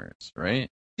customers, right?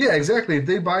 Yeah, exactly. If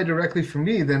they buy directly from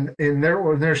me, then in their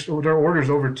order's over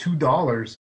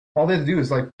 $2, all they have to do is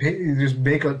just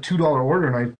make a $2 order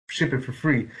and I ship it for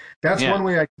free. That's one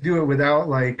way I can do it without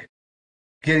like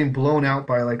getting blown out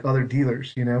by like other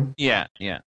dealers, Yeah.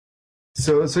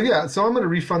 So I'm going to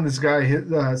refund this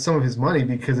guy some of his money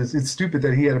because it's stupid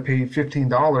that he had to pay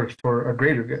 $15 for a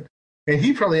greater good, and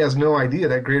he probably has no idea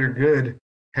that greater good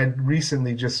had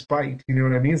recently just spiked, you know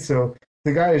what I mean? So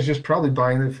the guy is just probably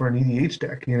buying it for an EDH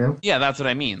deck, Yeah, that's what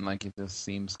I mean. Like, it just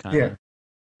seems kind of... Yeah.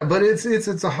 But it's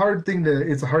a hard thing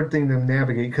to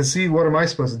navigate, because see, what am I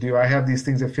supposed to do? I have these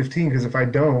things at 15, because if I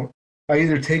don't, I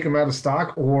either take them out of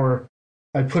stock or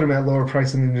I put them at lower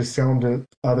price and then just sell them to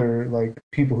other like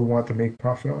people who want to make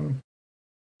profit on them.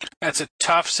 That's a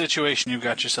tough situation you've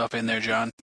got yourself in there,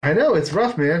 John. I know, it's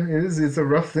rough, man. It's a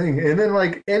rough thing. And then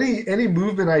like any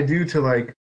movement I do to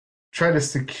like try to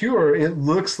secure, it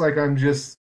looks like I'm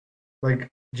just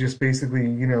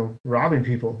basically, robbing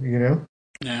people, Yeah.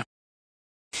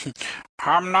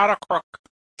 I'm not a crook.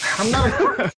 I'm not a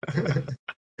crook.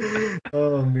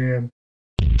 Oh, man.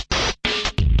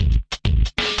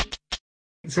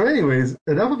 So anyways,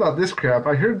 enough about this crap.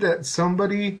 I heard that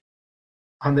somebody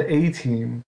on the A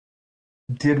team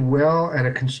did well at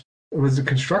was it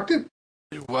constructed?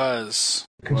 It was.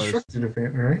 Constructed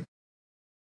event, right?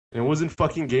 It wasn't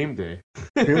fucking game day.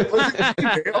 It wasn't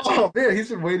game day. Oh man, he's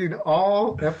been waiting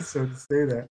all episode to say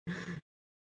that.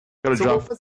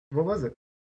 What was it?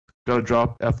 Gotta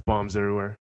drop F-bombs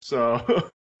everywhere.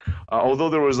 So, although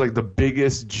there was like the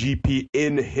biggest GP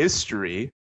in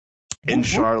history in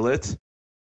Charlotte,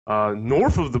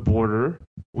 north of the border,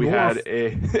 we had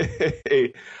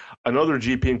another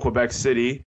GP in Quebec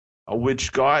City,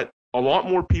 which got a lot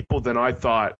more people than I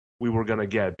thought we were gonna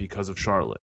get because of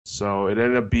Charlotte. So it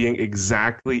ended up being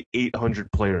exactly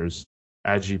 800 players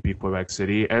at GP Quebec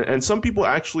City. And some people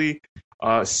actually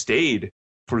stayed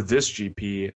for this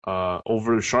GP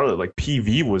over Charlotte. Like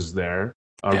PV was there.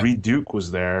 Reed Duke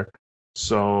was there.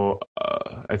 So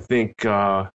I think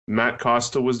Matt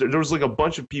Costa was there. There was like a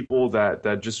bunch of people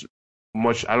that just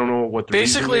much, I don't know what the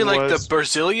basically like was. The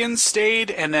Brazilians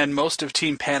stayed and then most of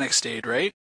Team Panic stayed,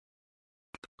 right?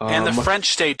 And the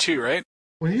French stayed too, right?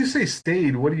 When you say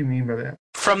stayed, what do you mean by that?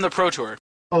 From the Pro Tour.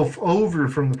 Oh, over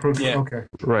from the Pro Tour. Yeah. Okay.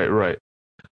 Right.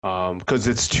 Because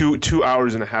it's 2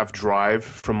 hours and a half drive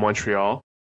from Montreal,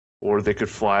 or they could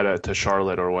fly to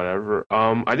Charlotte or whatever.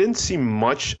 I didn't see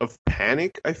much of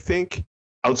Panic, I think,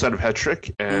 outside of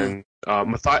Hetrick and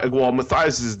Matthias. Well,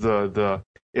 Matthias is the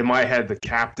in my head the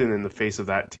captain and the face of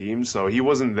that team, so he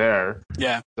wasn't there.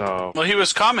 Yeah. So well, he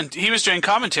was doing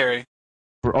commentary.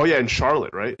 In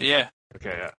Charlotte, right? Yeah.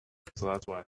 Okay, yeah. So that's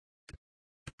why.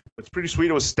 It's pretty sweet.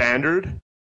 It was standard,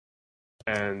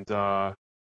 and I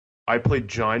played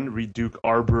John Reed Duke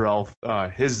Arbor Elf,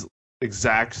 his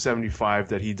exact 75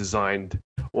 that he designed.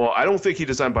 Well, I don't think he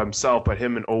designed by himself, but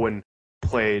him and Owen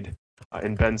played,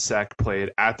 and Ben Sek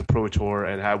played at the Pro Tour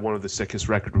and had one of the sickest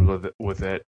records with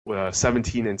it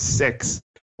 17-6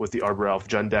 with the Arbor Elf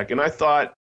Jund deck. And I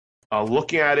thought,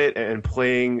 looking at it and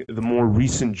playing the more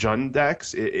recent Jund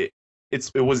decks, it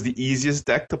was the easiest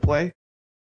deck to play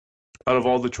out of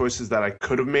all the choices that I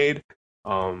could have made.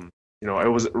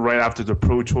 It was right after the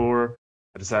Pro Tour.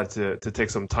 I decided to take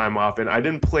some time off, and I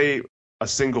didn't play a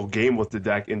single game with the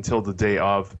deck until the day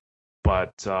of.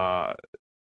 But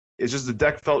it's just the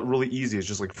deck felt really easy. It's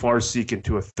just like Farseek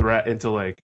into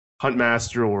like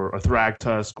Huntmaster or a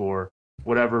Thragtusk or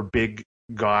whatever big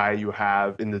guy you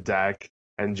have in the deck,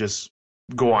 and just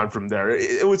go on from there.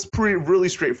 It was really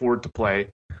straightforward to play.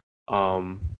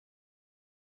 And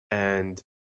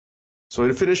so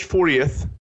I finished 40th.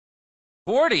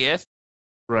 40th?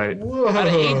 Right. Whoa. Out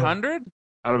of 800?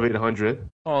 Out of 800.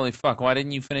 Holy fuck, why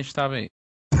didn't you finish top 8?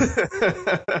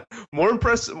 More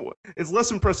impressive. It's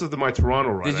less impressive than my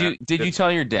Toronto run. Did you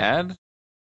tell your dad?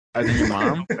 I Did your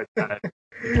mom?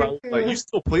 Like, you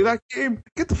still play that game?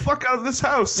 Get the fuck out of this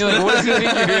house. You're like, what does he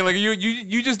think you're doing? Like,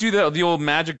 you just do the old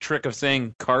magic trick of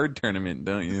saying card tournament,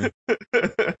 don't you?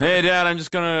 Hey, Dad, I'm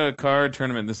just gonna card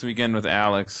tournament this weekend with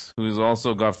Alex, who's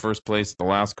also got first place at the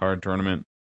last card tournament.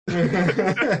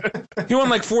 He won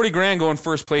like 40 grand going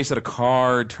first place at a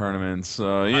card tournament,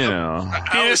 so, you know.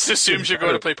 He just assumes you're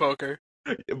going to play poker.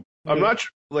 I'm not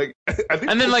sure. Like, I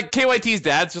think. And then, like, KYT's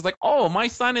dad's just like, oh, my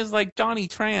son is like Johnny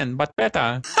Tran, but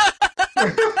better.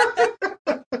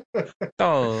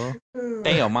 Oh,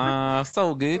 damn,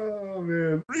 so good. Oh,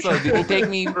 man. So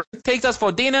good. He takes us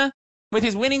for dinner with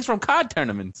his winnings from card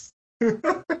tournaments.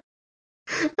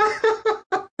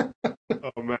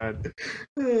 Oh man.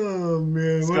 Oh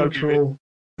man, what a But troll.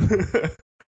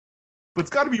 it's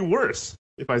got to be worse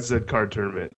if I said card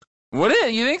tournament. Would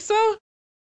it? You think so?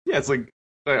 Yeah, it's like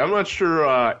I'm not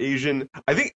sure. Asian.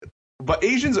 I think, but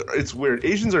Asians. It's weird.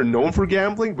 Asians are known for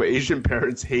gambling, but Asian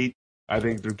parents hate, I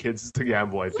think, their kids to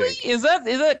gamble. I think. Is that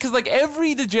because like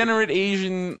every degenerate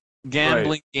Asian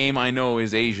gambling game I know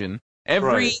is Asian.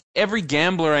 Every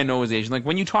gambler I know is Asian. Like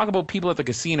when you talk about people at the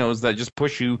casinos that just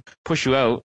push you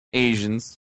out,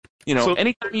 Asians. You know,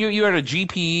 anytime you're at a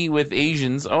GP with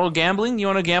Asians, gambling? You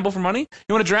want to gamble for money?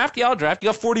 You want to draft? Yeah, I'll draft.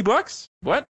 You got $40?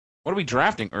 What? What are we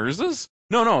drafting? Urzas?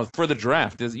 No, for the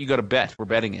draft. You got to bet. We're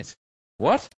betting it.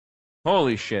 What?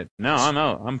 Holy shit. No, I'm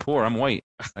out. I'm poor. I'm white.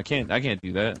 I can't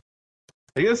do that.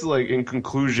 I guess, like, in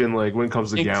conclusion, like, when it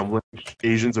comes to gambling,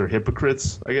 Asians are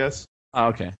hypocrites, I guess. Oh,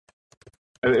 okay.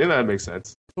 And that makes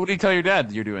sense. What do you tell your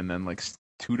dad you're doing then? Like,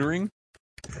 tutoring?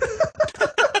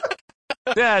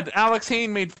 Dad, Alex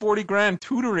Hayne made 40 grand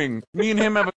tutoring. Me and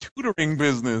him have a tutoring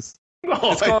business.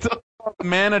 It's called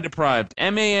Mana Deprived.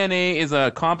 MANA is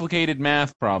a complicated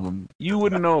math problem. You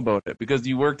wouldn't know about it because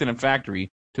you worked in a factory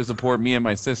to support me and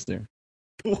my sister.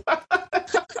 What?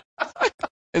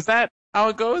 Is that how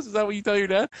it goes? Is that what you tell your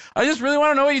dad? I just really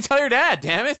want to know what you tell your dad,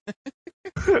 damn it.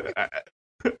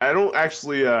 I don't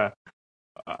actually, I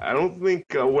don't think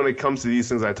when it comes to these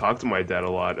things, I talk to my dad a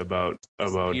lot about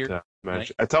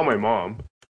Magic. I tell my mom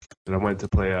that I went to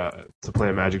play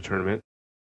a Magic tournament,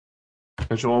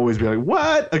 and she'll always be like,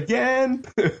 "What again?"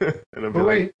 And I'll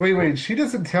be wait. She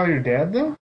doesn't tell your dad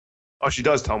though? Oh, she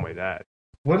does tell my dad.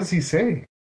 What does he say?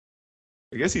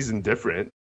 I guess he's indifferent.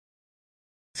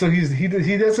 So he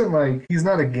doesn't like, he's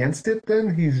not against it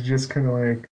then? He's just kind of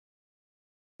like...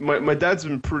 My dad's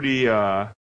been pretty,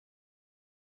 I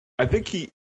think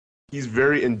he's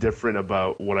very indifferent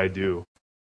about what I do.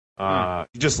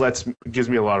 He just gives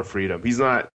me a lot of freedom. He's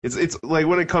not, it's like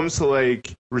when it comes to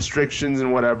like restrictions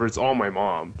and whatever, it's all my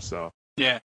mom, so.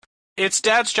 Yeah. It's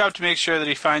Dad's job to make sure that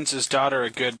he finds his daughter a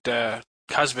good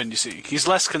husband, you see. He's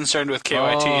less concerned with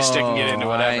KYT sticking it into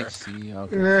whatever. I see.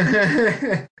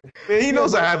 Okay. Man, he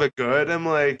knows I have it good. I'm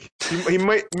like, he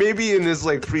might, maybe in his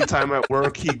like free time at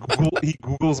work, he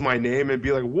Googles my name and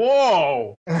be like,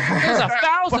 whoa! There's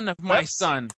 1,000 of my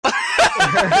son.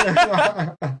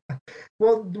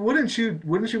 Well, wouldn't you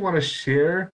want to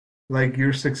share like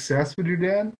your success with your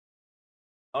dad?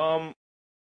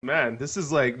 Man, this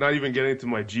is like not even getting to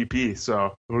my GP,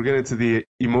 so we're getting to the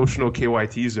emotional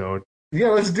KYT zone. Yeah,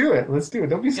 let's do it.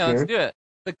 Don't be scared. Yeah,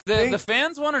 let's do it. The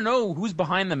fans want to know who's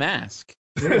behind the mask.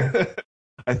 Yeah.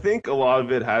 I think a lot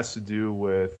of it has to do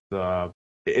with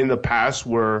in the past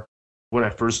when I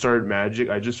first started Magic,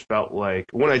 I just felt like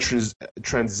when I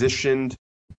transitioned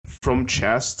from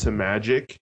chess to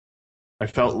Magic, I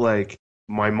felt like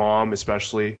my mom,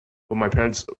 especially, but my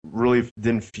parents really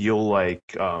didn't feel like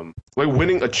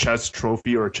winning a chess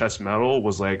trophy or a chess medal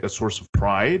was like a source of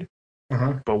pride.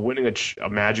 Uh-huh. But winning a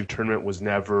Magic tournament was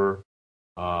never.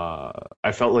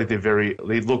 I felt like they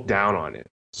looked down on it,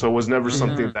 so it was never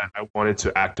something that I wanted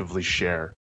to actively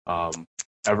share.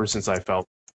 Ever since I felt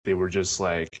they were just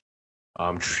like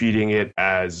treating it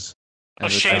as a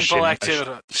shameful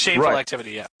activity. Shameful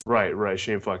activity, yeah. Right,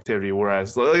 shameful activity.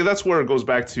 Whereas like, that's where it goes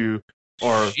back to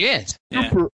our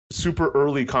super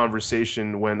early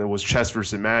conversation when it was chess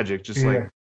versus Magic. Just like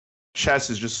chess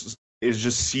is just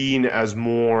seen as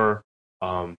more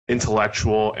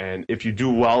intellectual, and if you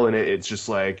do well in it, it's just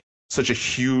like such a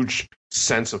huge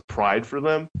sense of pride for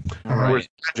them. Right. Whereas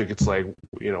Magic, it's like,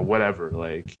 whatever.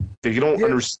 Like they don't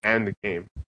understand the game.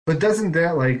 But doesn't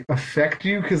that like affect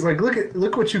you? Because like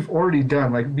look what you've already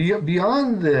done. Like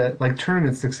beyond the like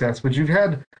tournament success, but you've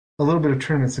had a little bit of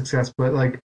tournament success. But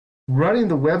like running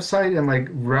the website and like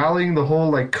rallying the whole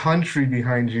like country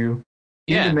behind you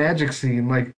in the Magic scene,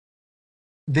 like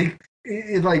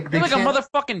you're like a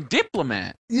motherfucking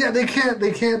diplomat. Yeah, they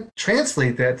can't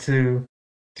translate that to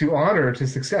honor, to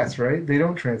success, right? They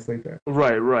don't translate that.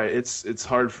 Right. It's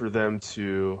hard for them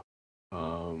to.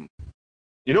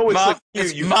 You know,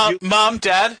 Mom,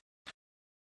 Dad,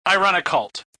 I run a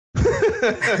cult.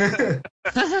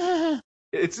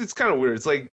 It's kind of weird. It's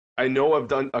like I know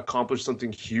I've accomplished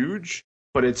something huge,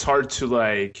 but it's hard to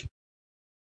like.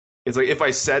 It's like if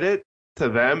I said it to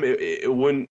them, it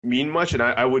wouldn't mean much, and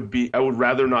I would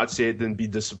rather not say it than be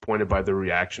disappointed by the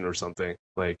reaction or something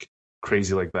like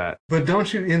crazy like that. But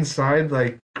don't you inside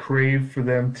like crave for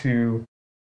them to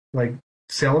like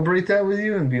celebrate that with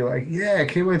you and be like, yeah,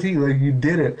 KYT, like you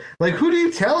did it. Like who do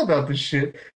you tell about this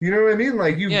shit? You know what I mean?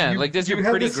 Like like does your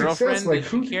pretty girlfriend like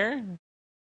who care?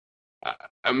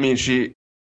 I mean,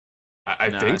 I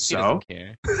think she so. Doesn't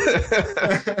care.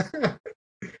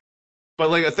 But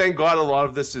like, thank God, a lot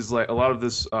of this is like a lot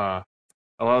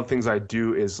of things I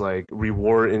do is like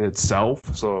reward in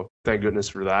itself. So thank goodness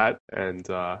for that, and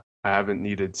I haven't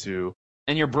needed to.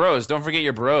 And your bros, don't forget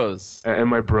your bros. And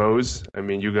my bros, I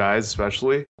mean, you guys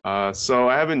especially. So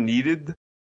I haven't needed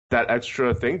that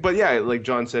extra thing. But yeah, like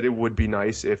John said, it would be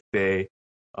nice if they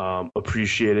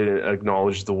appreciated and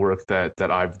acknowledged the work that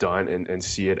I've done and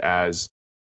see it as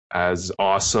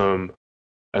awesome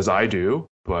as I do.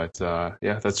 But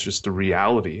yeah, that's just the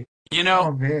reality. You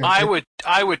know, I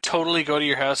would totally go to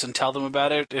your house and tell them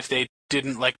about it if they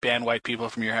didn't like ban white people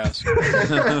from your house.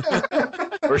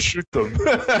 Or shoot them.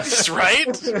 That's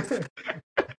right.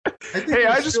 Hey,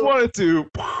 I just wanted to.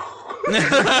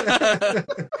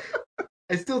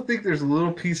 I still think there's a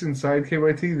little piece inside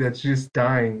KYT that's just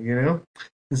dying, you know?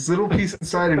 This little piece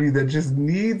inside of you that just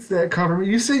needs that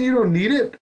confirmation. You say you don't need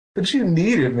it, but you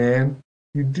need it, man.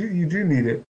 You do need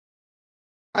it.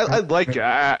 I'd like it.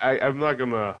 I'm not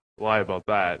gonna lie about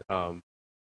that.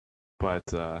 But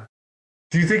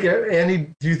do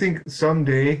you think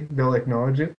someday they'll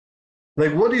acknowledge it?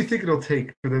 Like, what do you think it'll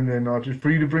take for them to acknowledge it? For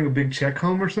you to bring a big check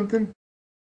home or something?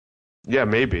 Yeah,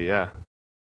 maybe. Yeah,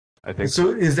 I think so.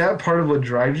 Is that part of what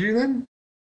drives you then?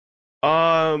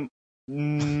 I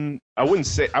wouldn't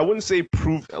say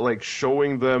proof, like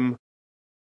showing them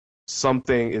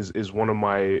something is one of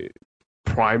my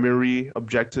primary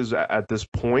objectives at this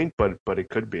point, but it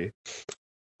could be.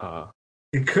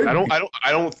 It could.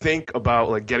 I don't think about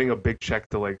like getting a big check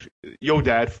to like, yo,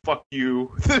 Dad, fuck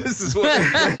you. This is what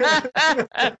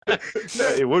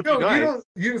it would be nice.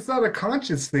 It's not a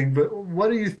conscious thing, but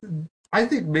what do you? I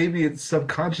think maybe it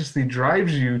subconsciously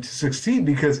drives you to succeed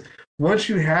because once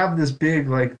you have this big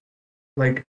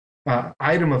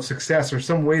item of success or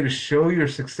some way to show your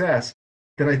success,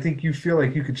 then I think you feel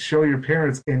like you could show your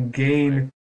parents and gain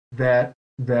that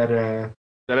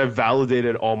I've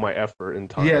validated all my effort and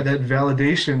time. Yeah, that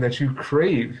validation that you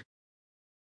crave.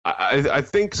 I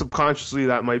think subconsciously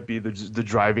that might be the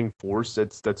driving force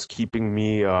that's keeping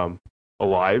me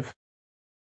alive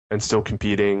and still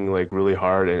competing like really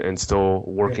hard and still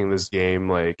working this game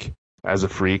like as a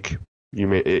freak.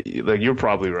 You're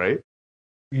probably right.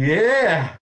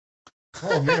 Yeah.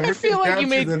 Oh man, I feel like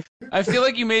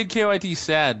you made KYT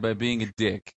sad by being a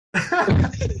dick.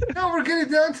 No, we're getting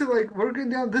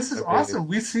down. This is awesome.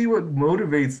 We see what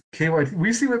motivates KYT.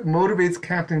 We see what motivates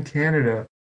Captain Canada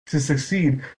to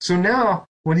succeed. So now,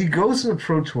 when he goes to the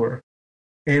Pro Tour,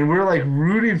 and we're like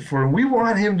rooting for him, we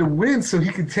want him to win so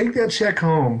he can take that check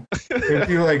home and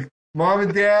be like, "Mom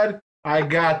and Dad, I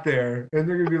got there," and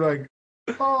they're gonna be like,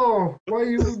 "Oh, why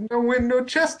you no win no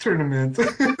chess tournament?"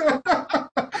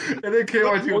 And then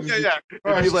KYT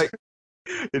would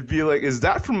It'd be like, is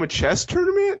that from a chess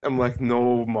tournament? I'm like,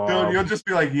 no, Mom. No, you'll just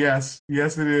be like, yes,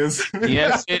 it is.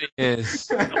 Yes, it is.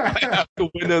 I have to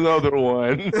win another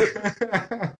one.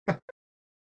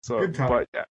 So, good talk. But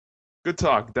yeah, good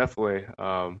talk, definitely.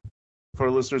 If our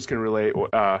listeners can relate,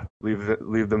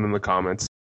 leave them in the comments.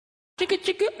 So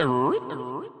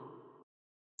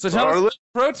tell us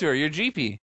Pro Tour, your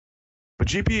GP. But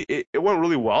GP, it went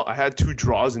really well. I had 2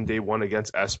 draws in day 1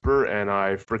 against Esper, and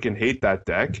I freaking hate that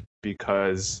deck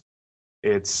because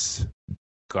it's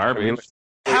garbage.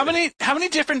 How many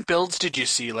different builds did you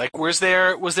see? Like, was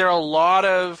there a lot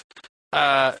of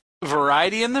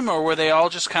variety in them, or were they all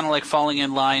just kind of like falling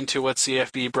in line to what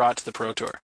CFB brought to the Pro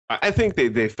Tour? I think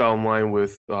they fell in line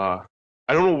with. I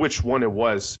don't know which one it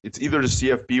was. It's either the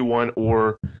CFB one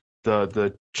or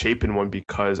the Chapin one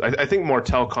because I think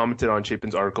Martel commented on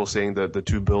Chapin's article saying that the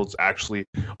two builds actually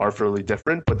are fairly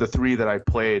different, but the three that I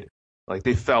played, like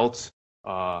they felt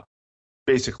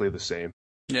basically the same.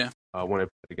 Yeah. When I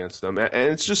played against them, and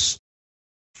it's just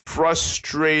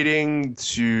frustrating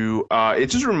to. It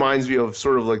just reminds me of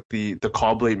sort of like the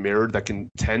Cobblade mirror that can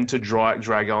tend to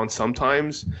drag on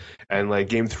sometimes, and like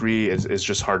game 3 is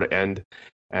just hard to end.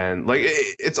 And like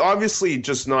it's obviously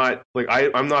just not like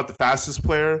I'm not the fastest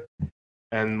player,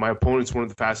 and my opponent's one of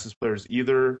the fastest players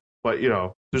either. But you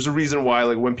know, there's a reason why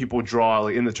like when people draw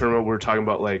like in the tournament, we're talking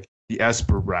about like the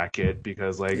Esper bracket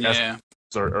because like Espers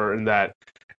are in that,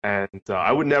 and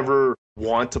I would never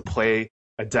want to play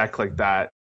a deck like that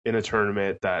in a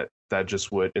tournament that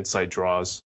just would incite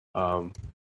draws. So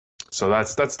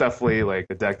that's definitely like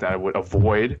a deck that I would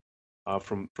avoid.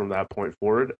 From that point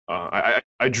forward,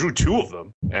 I drew 2 of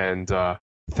them, and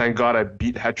thank God I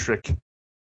beat Hetrick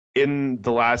in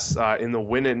the last in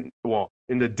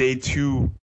the day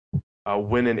 2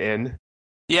 win and in.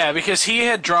 Yeah, because he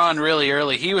had drawn really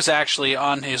early. He was actually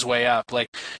on his way up. Like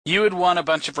you had won a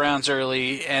bunch of rounds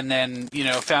early, and then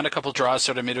found a couple draws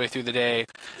sort of midway through the day,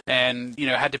 and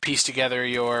had to piece together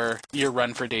your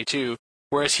run for day 2.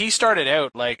 Whereas he started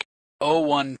out like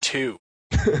 0-1-2.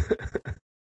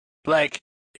 Like,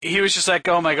 he was just like,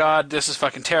 oh my god, this is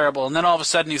fucking terrible. And then all of a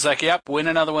sudden he's like, yep, win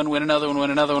another one, win another one,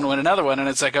 win another one, win another one. And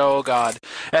it's like, oh god.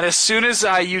 And as soon as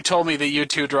you told me that you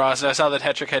had 2 draws, and I saw that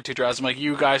Hetrick had 2 draws, I'm like,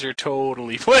 you guys are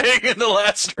totally playing in the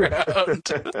last round.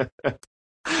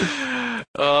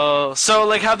 So,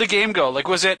 like, how'd the game go? Like,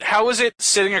 how was it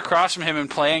sitting across from him and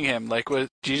playing him? Like, do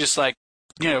you just, like,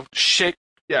 shake?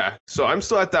 Yeah, so I'm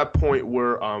still at that point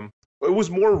where it was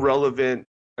more relevant.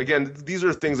 Again, these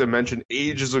are things I mentioned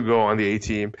ages ago on the A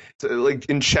team. So, like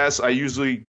in chess,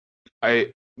 maybe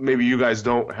you guys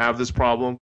don't have this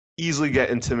problem. Easily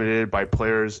get intimidated by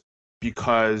players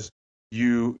because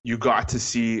you got to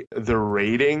see the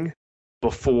rating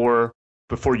before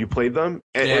you played them.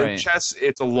 And in chess,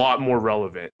 it's a lot more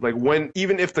relevant. Like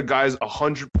even if the guy's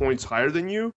 100 points higher than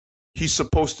you, he's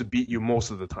supposed to beat you most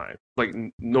of the time. Like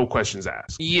no questions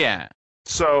asked. Yeah.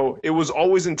 So it was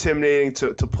always intimidating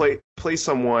to play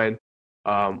someone.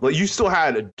 Like you still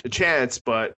had a chance,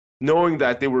 but knowing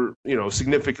that they were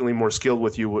significantly more skilled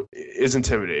with you is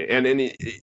intimidating. And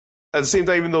at the same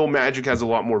time, even though Magic has a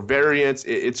lot more variance,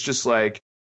 it's just like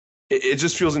it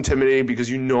just feels intimidating because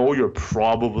you're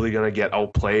probably gonna get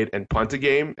outplayed and punt a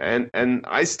game. And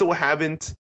I still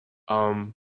haven't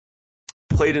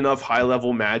played enough high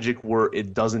level Magic where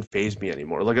it doesn't faze me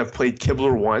anymore. Like I've played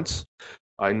Kibler once.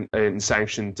 In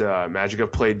sanctioned Magic,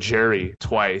 I've played Jerry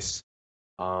twice,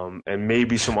 and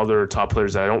maybe some other top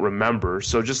players that I don't remember.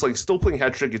 So just like still playing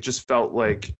Hetrick, it just felt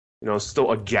like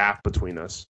still a gap between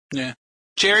us. Yeah,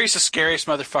 Jerry's the scariest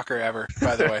motherfucker ever,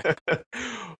 by the way.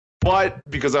 But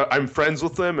because I'm friends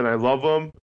with him and I love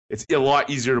him, it's a lot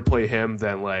easier to play him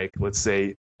than like let's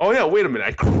say, oh yeah, wait a minute,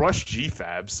 I crushed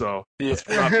GFAB, so let's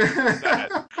not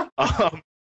that.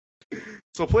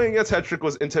 So playing against Hetrick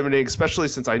was intimidating, especially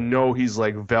since I know he's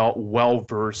like well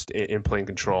versed in playing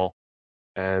control.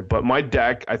 But my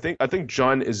deck, I think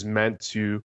Jun is meant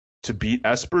to beat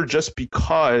Esper just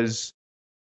because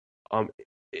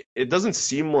it doesn't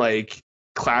seem like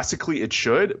classically it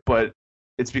should, but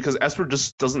it's because Esper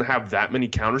just doesn't have that many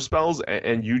counter spells,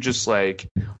 and you just like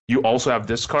you also have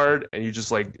discard, and you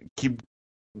just like keep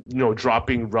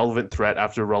dropping relevant threat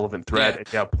after relevant threat,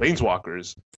 and you have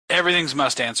planeswalkers. Everything's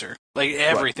must answer. Like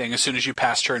everything, as soon as you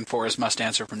pass turn 4, is must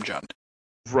answer from Jund.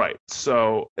 Right.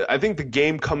 So I think the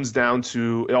game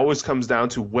always comes down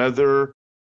to whether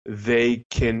they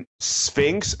can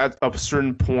Sphinx at a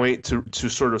certain point to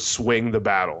sort of swing the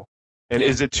battle. And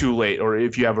is it too late? Or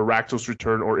if you have a Rakdos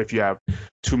return, or if you have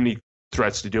too many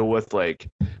threats to deal with,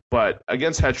 but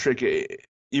against Hetrick,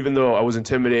 even though I was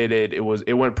intimidated,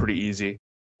 it went pretty easy.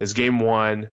 His game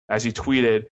 1, as he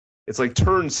tweeted, it's like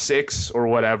turn 6 or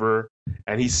whatever,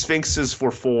 and he sphinxes for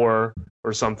 4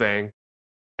 or something,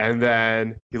 and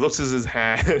then he looks at his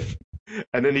hand,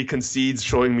 and then he concedes,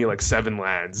 showing me like 7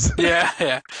 lands.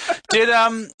 Yeah.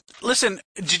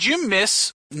 Did you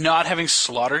miss not having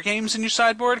slaughter games in your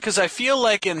sideboard? Because I feel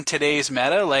like in today's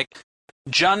meta, like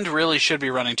Jund really should be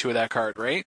running 2 of that card,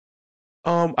 right?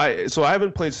 I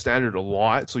haven't played Standard a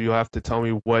lot, so you'll have to tell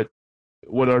me what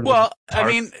are. Well, I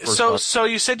mean, so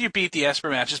you said you beat the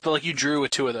Esper matches, but like you drew with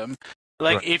 2 of them.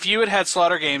 Like right. If you had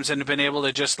slaughter games and been able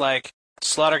to just like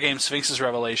slaughter game Sphinx's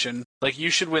Revelation, like you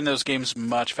should win those games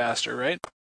much faster, right?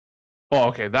 Oh,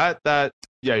 okay. That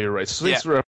yeah, you're right. Sphinx's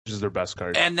which is their best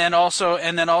card. And then also,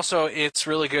 it's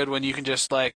really good when you can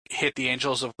just like hit the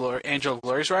Angel of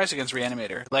Glory's Rise against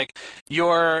Reanimator. Like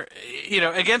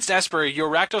against Esper, your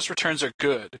Rakdos returns are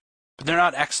good, but they're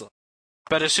not excellent.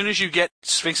 But as soon as you get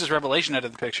Sphinx's Revelation out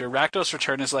of the picture, Rakdos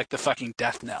return is like the fucking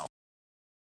death knell.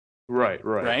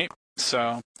 Right.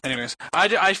 So, anyways,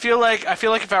 I feel like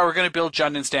if I were going to build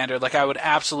Jund in Standard, like I would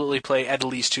absolutely play at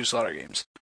least 2 Slaughter Games.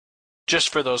 Just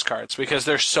for those cards, because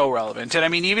they're so relevant. And I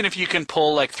mean, even if you can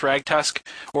pull like Thragtusk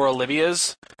or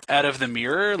Olivia's out of the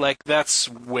mirror, like that's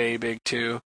way big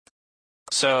too.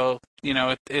 So,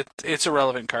 it's a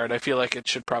relevant card. I feel like it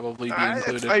should probably be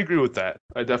included. I agree with that.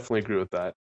 I definitely agree with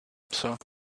that. So,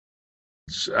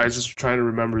 I was just trying to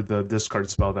remember the discard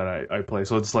spell that I play.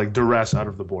 So it's like Duress out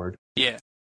of the board. Yeah.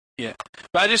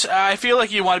 But I feel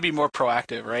like you want to be more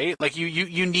proactive, right? Like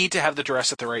you need to have the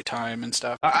Duress at the right time and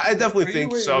stuff. I definitely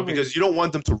think so, because you don't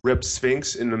want them to rip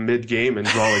Sphinx in the mid game and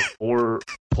draw like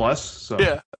 4+. So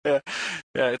Yeah.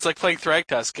 It's like playing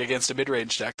Thragtusk against a mid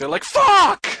range deck. They're like,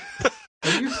 fuck.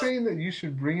 Are you saying that you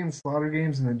should bring in Slaughter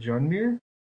Games in the Jund?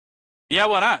 Yeah,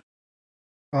 why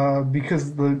not?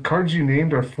 Because the cards you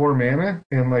named are 4 mana,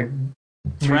 and like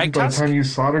by the time you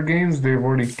Slaughter Games, they've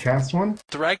already cast one.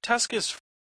 Thragtusk is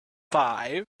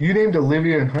 5. You named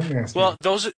Olivia and Huntmaster. Well,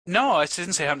 no, I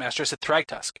didn't say Huntmaster. I said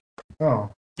Thragtusk.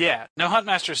 Oh. Yeah, no,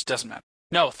 Huntmasters doesn't matter.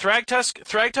 No,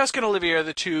 Thragtusk and Olivia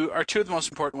are two of the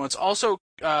most important ones. Also,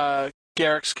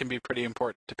 Garrux can be pretty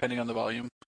important depending on the volume.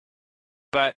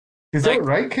 But is that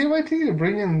right, KYT, to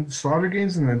bring in Slaughter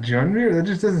Games in the Jund? That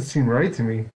just doesn't seem right to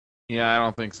me. Yeah, I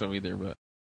don't think so either. But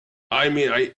I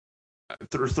mean,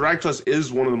 Thragtusk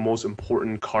is one of the most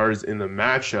important cards in the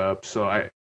matchup, so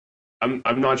I'm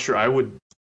not sure I would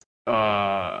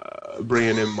bring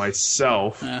it in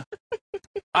myself. Yeah.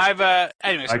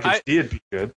 Anyways, I could see it be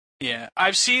good. Yeah,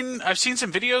 I've seen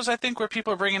some videos, I think, where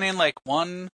people are bringing in like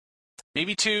 1,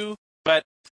 maybe 2, but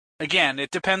again,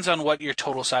 it depends on what your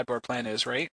total sideboard plan is,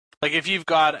 right? Like if you've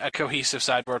got a cohesive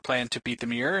sideboard plan to beat the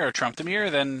mirror or trump the mirror,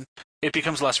 then it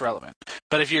becomes less relevant.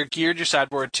 But if you're geared your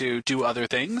sideboard to do other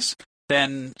things,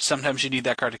 then sometimes you need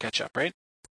that card to catch up, right?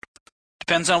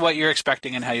 Depends on what you're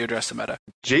expecting and how you address the meta.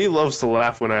 Jay loves to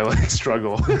laugh when I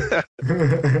struggle. I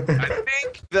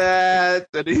think that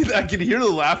I can hear the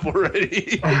laugh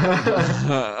already.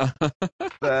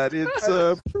 That it's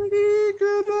a pretty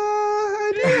good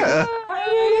idea.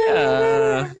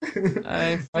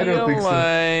 I I don't think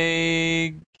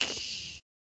like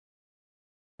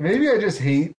maybe I just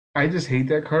hate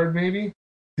that card. Maybe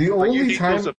the only you hate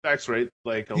time those effects, right?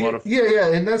 Like a lot of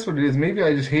and that's what it is. Maybe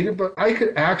I just hate it, but I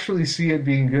could actually see it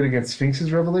being good against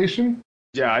Sphinx's Revelation.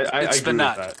 Yeah, I it's agree the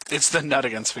nut. with that. It's the nut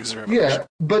against Sphinx's Revelation. Yeah,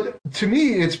 but to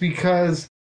me, it's because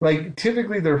like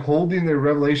typically they're holding their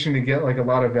Revelation to get like a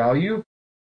lot of value,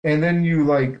 and then you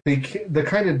like the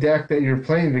kind of deck that you're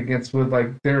playing against with like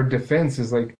their defense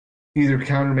is like either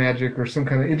counter magic or some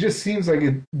kind of. It just seems like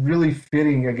it's really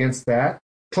fitting against that.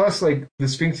 Plus, like the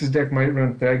Sphinx's deck might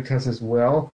run Thragtusk as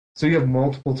well, so you have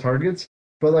multiple targets.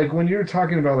 But like when you're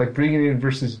talking about like bringing in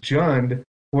versus Jund,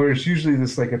 where it's usually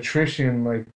this like attrition,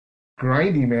 like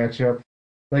grindy matchup,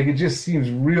 like it just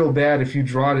seems real bad if you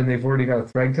draw it and they've already got a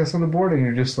Thragtusk on the board, and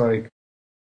you're just like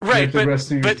right.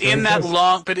 But in that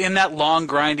long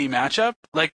grindy matchup,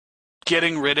 like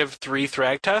getting rid of 3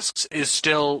 Thragtusks is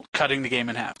still cutting the game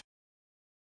in half.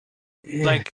 Yeah.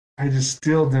 Like. I just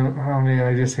still don't. Oh man,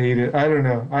 I just hate it. I don't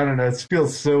know. It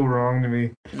feels so wrong to me.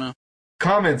 No.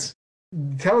 Comments.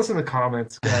 Tell us in the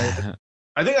comments, guys.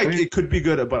 I think it could be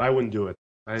good, but I wouldn't do it.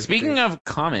 Speaking of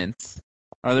comments,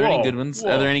 are there any good ones?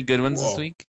 Are there any good ones this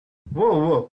week?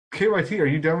 Whoa. KYT, are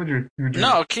you done with your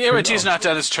No, KYT's not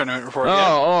done his tournament report yet.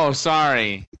 Oh,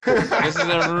 sorry. This is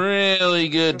a really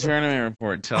good tournament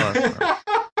report. Tell us.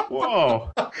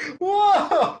 Whoa.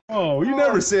 Oh, you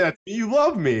never say that. You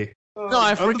love me. No,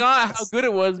 I forgot how good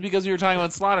it was because we were talking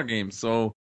about Slaughter Games.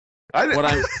 So what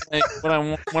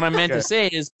I meant to say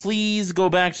is, please go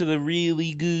back to the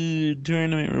really good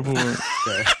tournament report.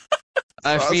 Okay.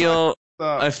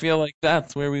 I feel like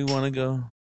that's where we want to go.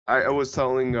 I was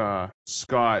telling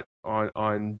Scott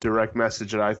on direct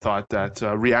message that I thought that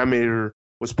Reanimator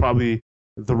was probably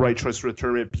the right choice for the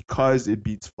tournament because it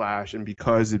beats Flash and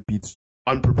because it beats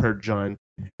Unprepared Jund.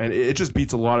 And it just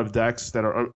beats a lot of decks that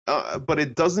are, but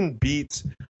it doesn't beat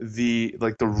the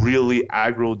really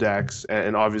aggro decks.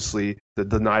 And obviously,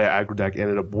 the Naya aggro deck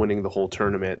ended up winning the whole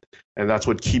tournament, and that's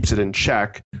what keeps it in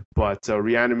check. But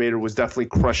Reanimator was definitely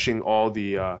crushing all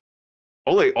the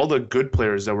good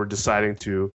players that were deciding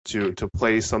to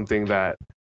play something that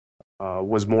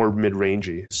was more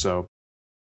mid-rangey. So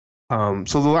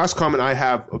the last comment I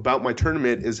have about my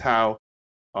tournament is how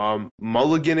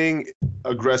Mulliganing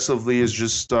aggressively is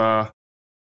just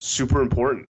super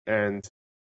important, and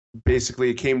basically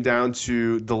it came down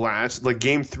to the last, like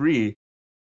game 3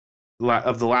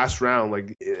 of the last round.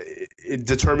 Like it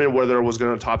determined whether I was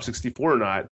going to top 64 or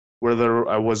not, whether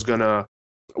I was going to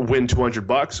win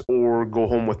 $200 or go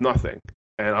home with nothing.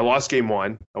 And I lost game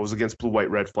 1. I was against Blue White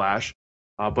Red Flash.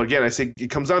 But again, I say it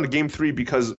comes down to game 3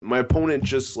 because my opponent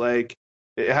just like,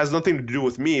 it has nothing to do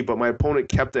with me, but my opponent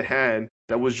kept a hand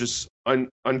that was just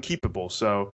unkeepable.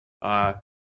 So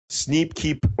sneak,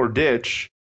 keep, or ditch.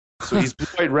 So he's Blue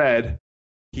White Red.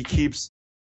 He keeps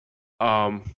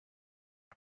 5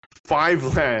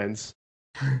 lands,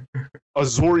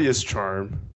 Azorius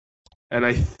Charm, and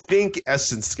I think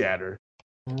Essence Scatter.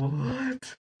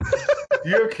 What?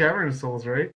 You have Cavern Souls,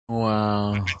 right?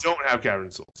 Wow. I don't have Cavern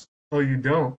Souls. Oh, you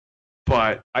don't?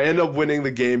 But I end up winning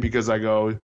the game because I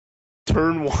go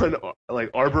turn 1, like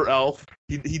Arbor Elf.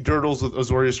 He dirtles with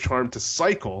Azorius Charm to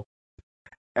cycle,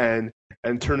 and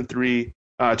turn 2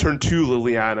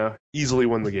 Liliana, easily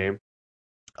win the game.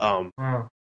 Wow.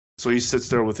 So he sits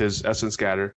there with his Essence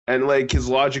Scatter. And, like, his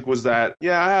logic was that,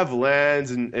 yeah, I have lands,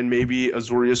 and maybe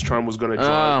Azorius Charm was going to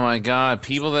draw. Oh, my God.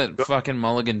 People that fucking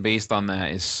mulligan based on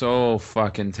that is so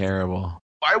fucking terrible.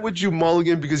 Why would you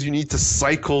mulligan? Because you need to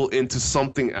cycle into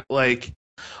something, like...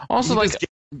 Also, like,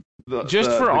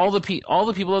 for all the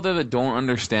people out there that don't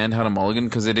understand how to mulligan,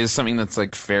 because it is something that's,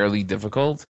 like, fairly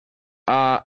difficult,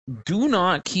 do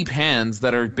not keep hands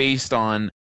that are based on,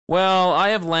 well, I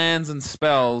have lands and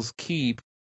spells, keep...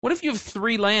 What if you have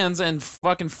 3 lands and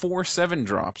fucking 4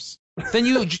 7-drops?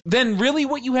 Then really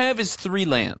what you have is 3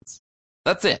 lands.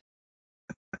 That's it.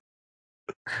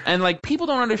 And like people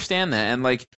don't understand that, and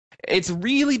like it's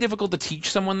really difficult to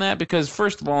teach someone that because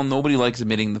first of all, nobody likes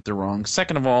admitting that they're wrong.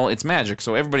 Second of all, it's Magic,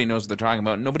 so everybody knows what they're talking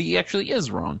about. And nobody actually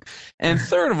is wrong. And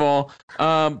third of all,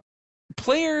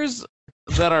 players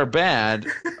that are bad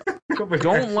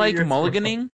don't like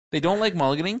mulliganing. They don't like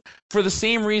mulliganing for the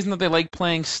same reason that they like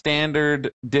playing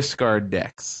standard discard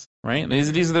decks, right?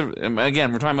 These are the,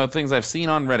 again, we're talking about things I've seen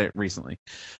on Reddit recently.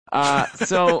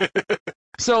 So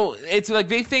it's like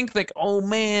they think like, oh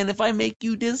man, if I make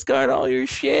you discard all your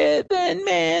shit, then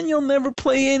man, you'll never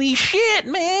play any shit,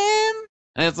 man.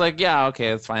 And it's like, yeah, okay,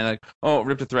 that's fine. Like, oh,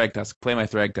 rip the Thragtusk, play my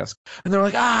Thragtusk. And they're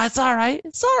like, it's all right.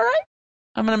 It's all right.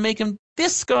 I'm going to make him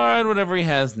discard whatever he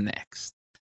has next.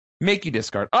 Make you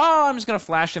discard. Oh, I'm just going to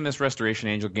flash in this Restoration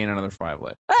Angel, gain another 5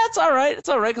 life. That's all right. It's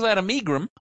all right because I had a Megrim.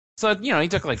 So, he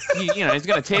took like, he's going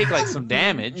to take like some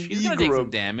damage. He's going to take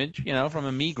some damage, from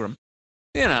a Megrim.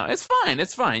 It's fine.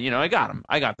 It's fine. I got him.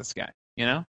 I got this guy,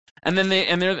 And then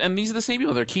these are the same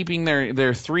people. They're keeping their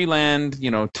 3-land, 2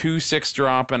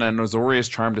 6-drop and an Azorius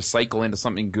Charm to cycle into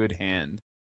something good hand.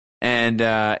 And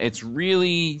it's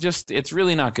really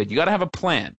not good. You got to have a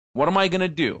plan. What am I going to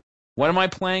do? What am I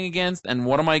playing against, and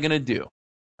what am I going to do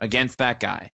against that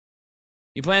guy?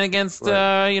 You playing against,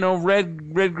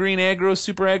 red, green aggro,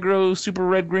 super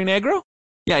red, green aggro?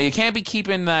 Yeah, you can't be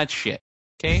keeping that shit,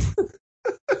 okay?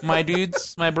 My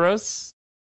dudes, my bros.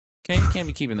 Okay, you can't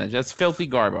be keeping that. That's filthy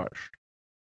garbage.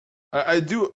 I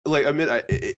do, like, admit,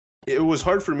 it was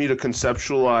hard for me to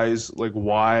conceptualize, like,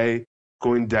 why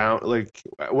going down, like,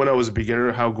 when I was a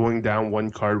beginner, how going down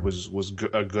 1 card was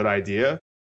a good idea.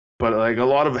 But like a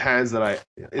lot of hands that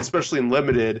especially in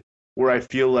limited, where I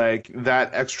feel like that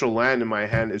extra land in my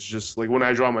hand is just like when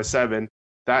I draw my 7,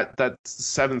 that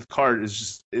 7th card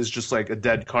is just like a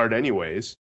dead card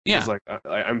anyways. Yeah. It's like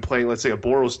I'm playing, let's say, a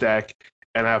Boros deck,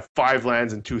 and I have 5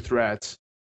 lands and 2 threats.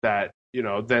 That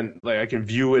then like I can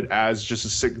view it as just a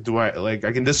sick.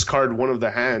 I can discard one of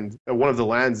the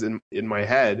lands in my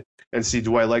head and see,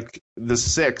 do I like the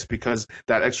 6, because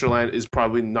that extra land is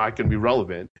probably not going to be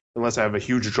relevant unless I have a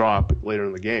huge drop later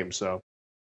in the game. So,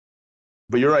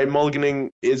 but you're right,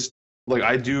 mulliganing is like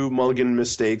I do mulligan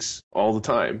mistakes all the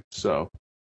time. So,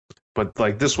 but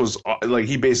like this was like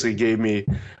he basically gave me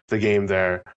the game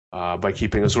there by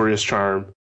keeping Azorius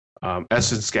Charm,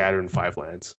 Essence Scatter, and 5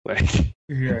 lands. Like,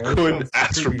 couldn't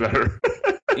ask for better.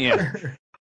 Yeah.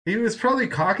 He was probably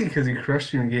cocky because he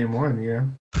crushed you in game 1, yeah.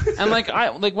 And like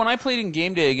when I played in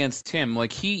game day against Tim,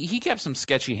 like he kept some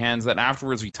sketchy hands that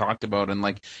afterwards we talked about, and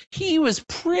like he was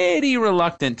pretty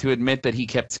reluctant to admit that he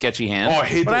kept sketchy hands. Oh, I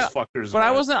hate those fuckers. But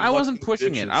I wasn't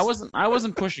pushing it. I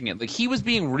wasn't pushing it. Like he was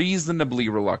being reasonably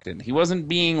reluctant. He wasn't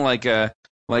being like a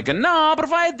no, but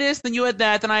if I had this, then you had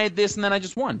that, then I had this, and then I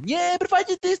just won. Yeah, but if I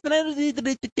did this, then I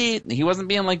did. He wasn't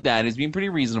being like that. He was being pretty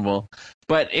reasonable,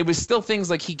 but it was still things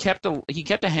like he kept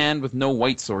a hand with no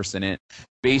white source in it,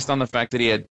 based on the fact that he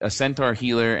had a Centaur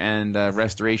Healer and a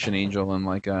Restoration Angel and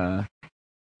like a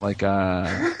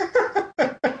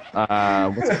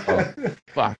What's it called?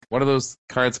 Fuck. What are those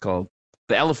cards called?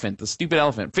 The elephant, the stupid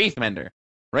elephant, Faith Mender,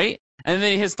 right? And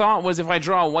then his thought was, if I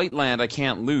draw a white land, I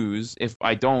can't lose. If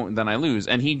I don't, then I lose.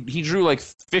 And he drew like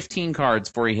 15 cards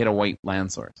before he hit a white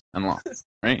land source and lost,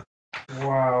 right?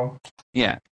 Wow.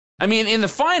 Yeah. I mean, in the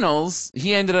finals,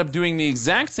 he ended up doing the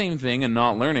exact same thing and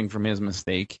not learning from his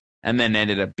mistake, and then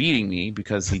ended up beating me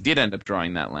because he did end up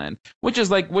drawing that land, which is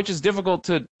difficult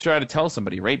to try to tell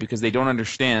somebody, right? Because they don't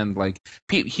understand, like,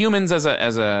 humans as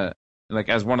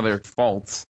one of their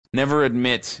faults never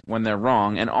admit when they're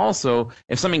wrong. And also,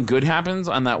 if something good happens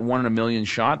on that 1 in a million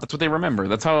shot, that's what they remember.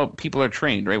 That's how people are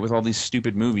trained, right? With all these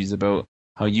stupid movies about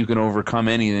how you can overcome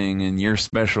anything and you're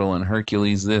special and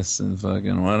Hercules this and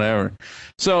fucking whatever.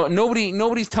 So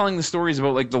nobody's telling the stories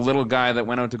about like the little guy that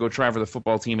went out to go try for the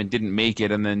football team and didn't make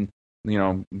it and then,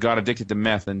 got addicted to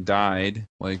meth and died.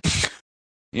 Like,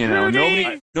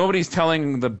 nobody's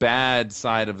telling the bad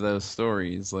side of those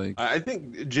stories. Like, I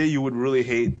think, Jay, you would really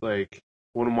hate, like,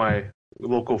 one of my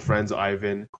local friends,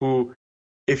 Ivan, who,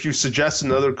 if you suggest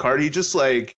another card, he just,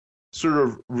 like, sort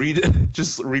of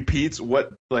just repeats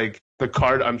what, like, the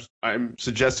card I'm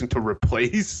suggesting to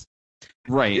replace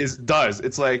does.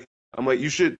 It's like, I'm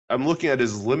looking at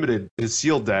his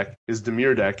sealed deck, his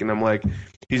Dimir deck, and I'm like,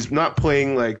 he's not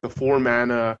playing, like, the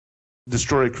 4-mana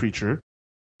destroy a creature,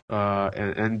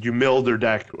 and you mill their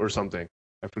deck or something.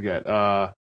 I forget.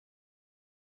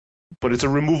 But it's a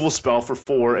removal spell for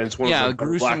 4, and it's one of the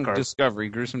better black cards.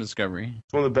 Gruesome Discovery.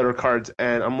 It's one of the better cards,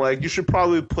 and I'm like, you should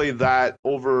probably play that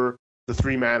over the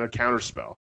 3-mana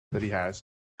counterspell that he has.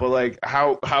 But like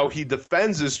how he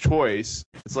defends his choice,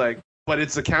 it's like, but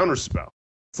it's a counterspell.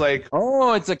 It's like,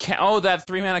 that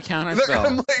 3-mana counterspell.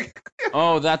 I'm like,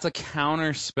 that's a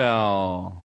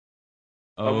counterspell.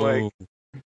 I'm like,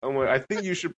 I think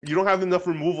you don't have enough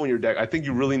removal in your deck. I think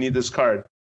you really need this card.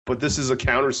 But this is a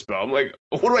counterspell. I'm like,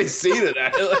 what do I say to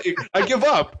that? Like, I give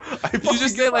up. You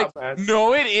just say like, man.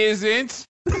 No, it isn't.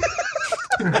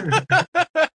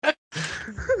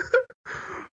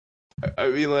 I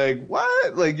mean, like,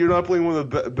 what? Like, you're not playing one of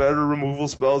the better removal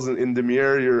spells in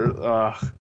Dimir. You're,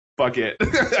 fuck it.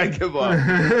 I give up.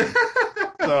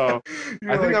 So,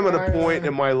 I think I'm at a point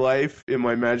in my life, in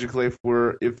my Magic life,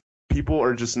 where if people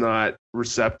are just not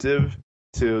receptive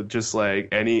to just like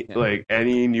any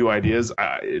new ideas,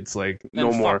 it's like then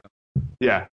no more.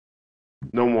 Yeah,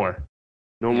 no more.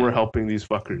 No more helping these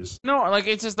fuckers. No, like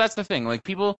it's just that's the thing. Like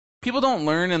people don't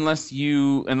learn unless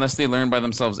they learn by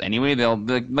themselves anyway. They'll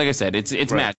like I said, it's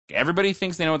right. Magic. Everybody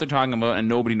thinks they know what they're talking about, and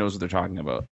nobody knows what they're talking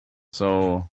about.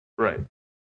 So right,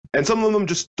 and some of them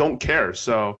just don't care.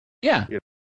 So yeah,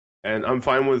 and I'm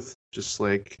fine with just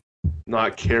like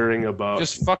not caring about.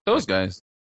 Just fuck those guys.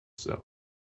 So.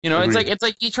 It's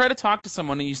like you try to talk to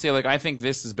someone and you say like, I think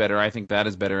this is better, I think that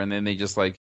is better, and then they just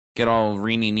like get all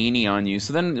reeny-neeny on you.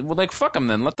 So then, well, like fuck them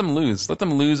then, let them lose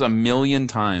 1,000,000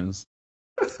 times,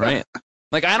 right?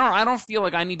 Like I don't feel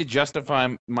like I need to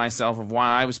justify myself of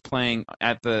why I was playing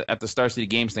at the Star City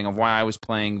Games thing of why I was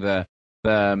playing the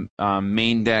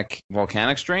main deck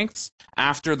Volcanic Strengths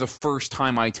after the first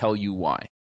time I tell you why.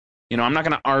 I'm not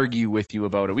going to argue with you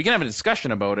about it. We can have a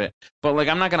discussion about it, but like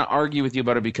I'm not going to argue with you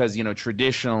about it because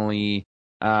traditionally,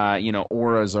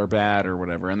 auras are bad or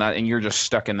whatever, and you're just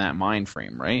stuck in that mind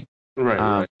frame, right?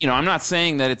 Right. I'm not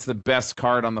saying that it's the best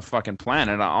card on the fucking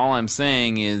planet. All I'm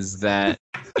saying is that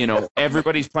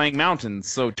everybody's playing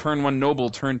mountains, so turn 1 noble,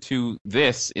 turn 2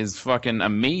 this is fucking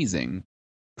amazing,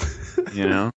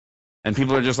 and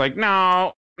people are just like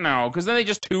no. No, because then they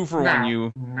just 2-for-1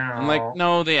 you. No. I'm like,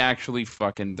 no, they actually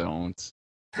fucking don't.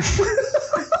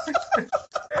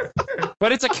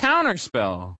 But it's a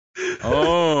counterspell.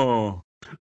 Oh,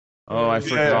 I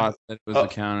forgot that it was a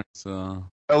counterspell.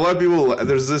 A lot of people.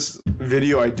 There's this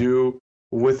video I do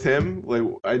with him. Like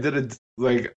I did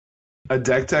a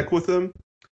deck tech with him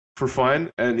for fun,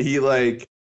 and he like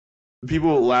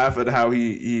people laugh at how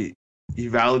he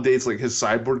validates like his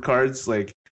sideboard cards.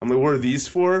 Like I'm like, what are these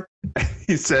for?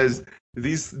 He says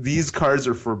these cards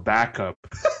are for backup.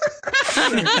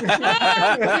 Like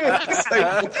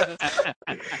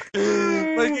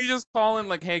you just call in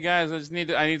like, hey guys, I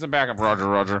need some backup.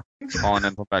 Roger. Calling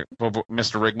in for backup.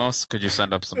 Mr. Rigmos, could you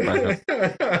send up some backup?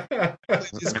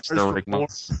 Mr.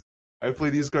 Rigmos. I play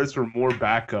these cards for more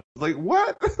backup. Like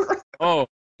what? Oh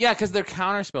yeah, because they're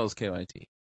counterspells, KYT.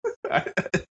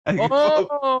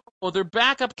 They're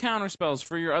backup counterspells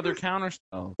for your other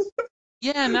counterspells.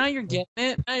 Yeah, now you're getting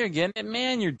it.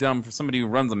 Man, you're dumb for somebody who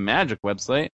runs a Magic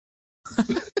website.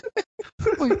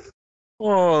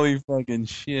 Holy fucking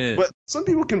shit. But some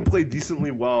people can play decently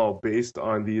well based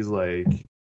on these, like,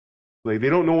 Like they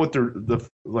don't know what the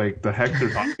heck they're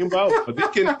talking about, but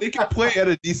they can play at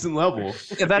a decent level.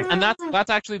 Yeah, that's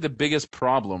actually the biggest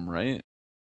problem, right?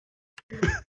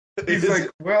 He's like,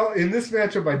 well, in this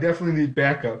matchup, I definitely need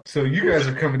backup, so you guys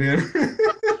are coming in.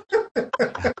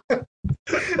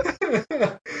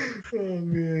 Oh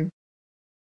man!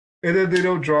 And then they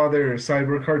don't draw their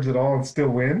sideboard cards at all and still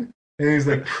win. And he's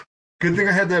like, good thing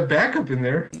I had that backup in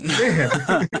there.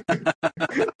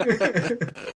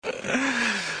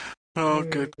 Oh,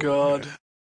 good God.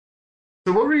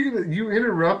 So what were you gonna... You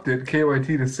interrupted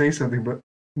KYT to say something, but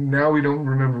now we don't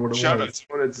remember what it was.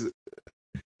 Shoutouts.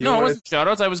 No, it wasn't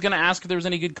shoutouts. I was going to ask if there was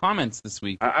any good comments this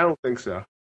week. I don't think so.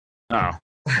 Oh,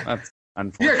 that's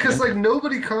unfortunate. Yeah, because like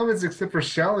nobody comments except for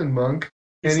Shaolin Monk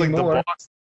He's anymore. like the boss.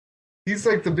 He's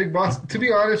like the big boss. To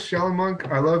be honest, Shaolin Monk,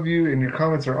 I love you, and your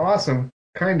comments are awesome,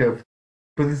 kind of.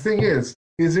 But the thing is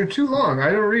they're too long. I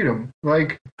don't read them.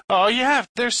 Like, oh yeah,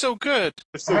 they're so good.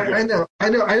 I know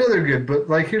they're good. But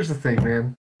like, here's the thing,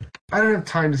 man. I don't have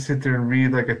time to sit there and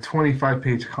read like a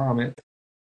 25-page comment.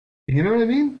 You know what I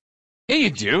mean? Yeah, you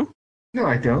do. No,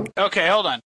 I don't. Okay, hold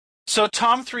on. So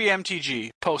Tom3MTG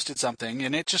posted something,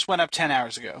 and it just went up 10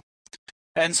 hours ago.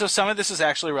 And so some of this is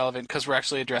actually relevant because we're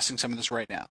actually addressing some of this right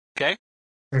now. Okay?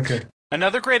 Okay.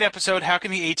 Another great episode, How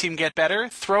Can the A-Team Get Better?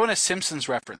 Throw in a Simpsons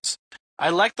reference. I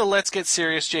like the Let's Get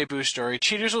Serious Jay Boo story.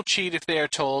 Cheaters will cheat if they are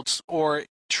told or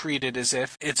treated as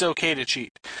if it's okay to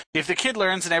cheat. If the kid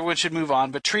learns, then everyone should move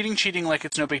on, but treating cheating like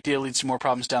it's no big deal leads to more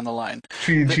problems down the line.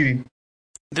 Cheating.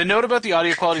 The note about the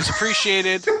audio quality is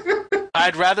appreciated.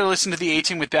 I'd rather listen to the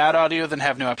A-Team with bad audio than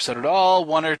have no episode at all.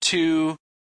 1 or 2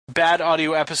 bad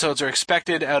audio episodes are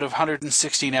expected out of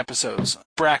 116 episodes.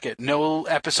 Bracket, no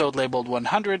episode labeled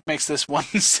 100 makes this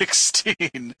 116.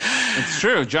 It's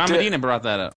true. John Medina brought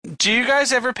that up. Do you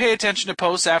guys ever pay attention to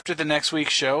posts after the next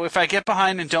week's show? If I get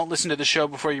behind and don't listen to the show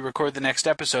before you record the next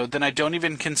episode, then I don't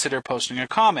even consider posting a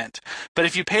comment. But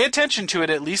if you pay attention to it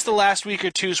at least the last week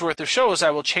or two's worth of shows,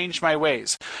 I will change my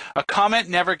ways. A comment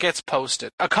never gets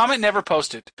posted. A comment never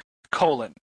posted. :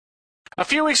 A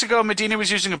few weeks ago, Medina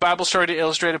was using a Bible story to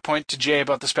illustrate a point to Jay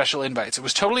about the special invites. It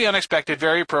was totally unexpected,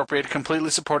 very appropriate, completely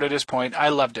supported his point. I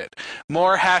loved it.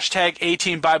 More hashtag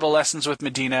 18 Bible lessons with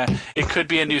Medina. It could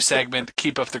be a new segment.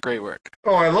 Keep up the great work.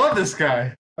 Oh, I love this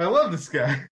guy.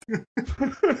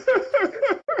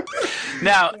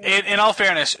 Now, in all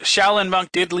fairness, Shaolin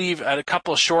Monk did leave a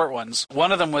couple short ones.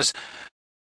 One of them was,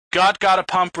 God gotta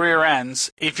pump rear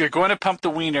ends. If you're going to pump the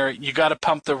wiener, you gotta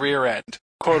pump the rear end.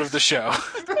 Quote of the show.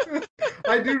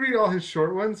 I do read all his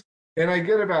short ones, and I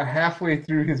get about halfway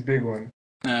through his big one.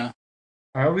 Yeah.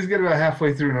 I always get about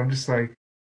halfway through, and I'm just like,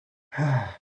 man,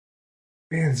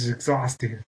 this is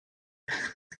exhausting.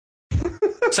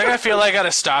 It's like I feel like I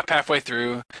gotta stop halfway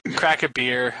through, crack a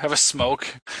beer, have a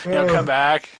smoke, come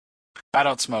back. I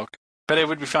don't smoke, but it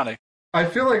would be funny. I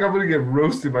feel like I'm going to get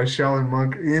roasted by Shaolin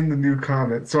Monk in the new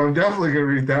comment, so I'm definitely going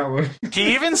to read that one.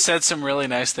 He even said some really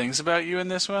nice things about you in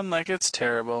this one. Like, it's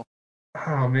terrible.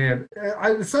 Oh, man.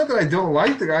 It's not that I don't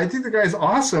like the guy. I think the guy's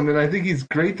awesome, and I think he's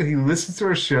great that he listens to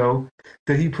our show,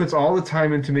 that he puts all the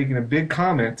time into making a big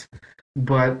comment,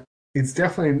 but it's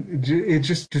definitely, it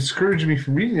just discouraged me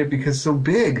from reading it because it's so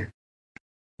big.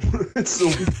 It's so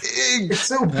big. It's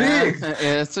so big.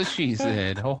 That's what she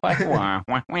said. Yeah.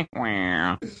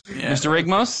 Mr.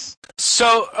 Rigmos?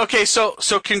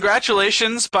 So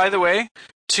congratulations, by the way,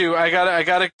 to I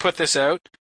gotta put this out.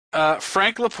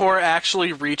 Frank Lepore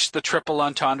actually reached the triple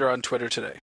entendre on Twitter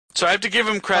today. So I have to give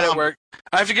him credit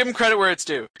where it's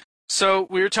due. So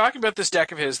we were talking about this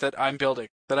deck of his that I'm building,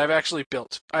 that I've actually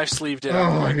built. I've sleeved it.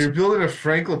 Oh, you're building a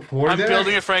Frank Lepore deck? I'm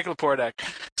building a Frank Lepore deck.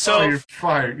 So you're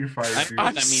fired. You're fired. I don't know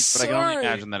what that means, but I can only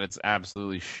imagine that it's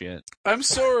absolutely shit. I'm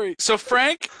sorry. So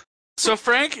Frank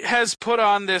has put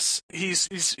on this. He's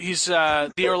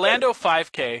the Orlando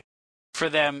 5K for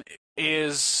them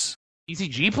is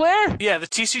TCG player? Yeah, the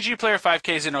TCG player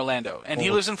 5K is in Orlando, and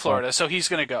he lives in Florida, so he's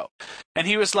gonna go. And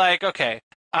he was like, okay.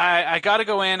 I gotta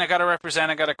go in, I gotta represent,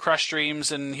 I gotta crush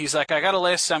dreams, and he's like, I got a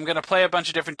list, I'm gonna play a bunch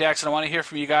of different decks, and I want to hear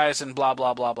from you guys, and blah,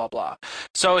 blah, blah, blah, blah.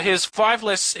 So his 5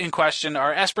 lists in question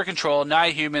are Esper Control, Nigh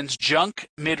Humans, Junk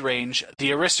Midrange,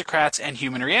 the Aristocrats, and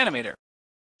Human Reanimator.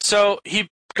 So he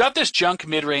got this Junk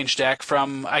Midrange deck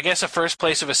from, I guess, a first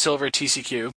place of a silver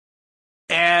TCQ,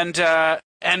 and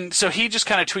so he just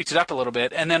kind of tweaked it up a little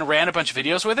bit and then ran a bunch of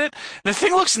videos with it. The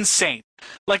thing looks insane.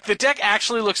 Like, the deck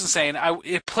actually looks insane.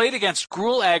 It played against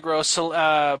Gruul aggro,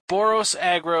 Boros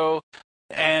aggro,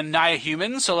 and Naya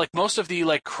Human. So, like, most of the,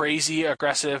 like, crazy,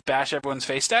 aggressive, bash everyone's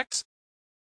face decks.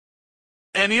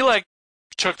 And he, like,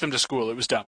 took them to school. It was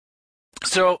dumb.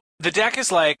 So, the deck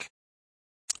is, like,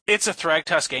 it's a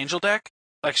Thragtusk Angel deck,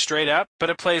 like straight up, but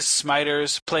it plays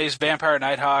Smiters, plays Vampire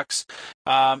Nighthawks,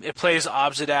 it plays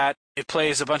Obsidat, it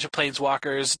plays a bunch of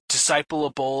Planeswalkers, Disciple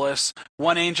of Bolas,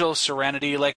 One Angel of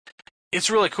Serenity, like, it's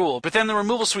really cool. But then the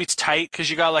removal suite's tight, because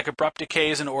you got, like, Abrupt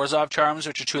Decays and Orzhov Charms,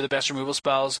 which are two of the best removal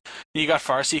spells. You got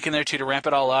Farseek in there, too, to ramp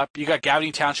it all up. You got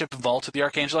Gouting Township and Vault with the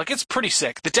Archangel. Like, it's pretty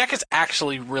sick. The deck is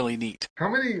actually really neat. How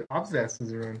many Obsidats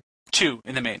is there in? 2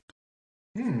 in the main.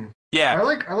 Yeah. I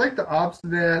like the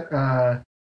Obsidat,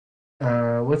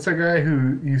 what's that guy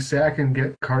who you sack and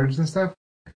get cards and stuff?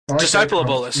 Disciple of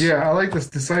Bolas. Yeah, I like this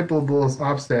Disciple of Bolas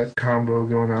Obstat combo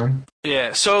going on.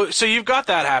 Yeah, so you've got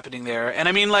that happening there. And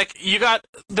I mean, like, you got,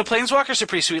 the Planeswalkers are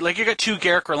pretty sweet. Like, you got 2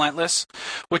 Garruk Relentless,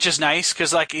 which is nice,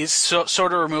 because, like, it's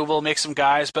sort of removal, makes some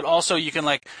guys, but also you can,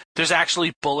 like, there's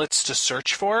actually bullets to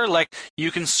search for. Like,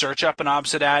 you can search up an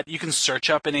Obsidat, you can search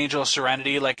up an Angel of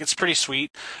Serenity. Like, it's pretty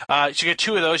sweet. So you get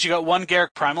 2 of those. You got 1 Garruk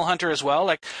Primal Hunter as well.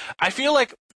 Like, I feel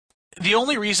like the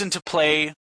only reason to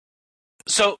play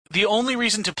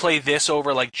this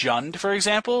over, like, Jund, for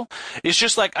example, is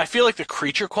just, like, I feel like the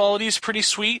creature quality is pretty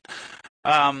sweet.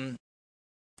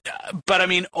 But, I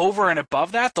mean, over and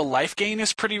above that, the life gain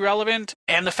is pretty relevant,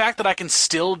 and the fact that I can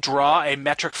still draw a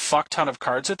metric fuck ton of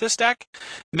cards with this deck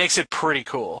makes it pretty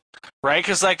cool, right?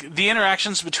 Because, like, the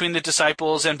interactions between the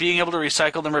Disciples and being able to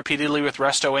recycle them repeatedly with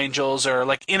Resto Angels, or,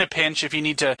 like, in a pinch, if you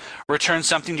need to return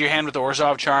something to your hand with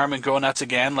Orzhov Charm and go nuts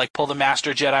again, like pull the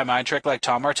Master Jedi Mind Trick like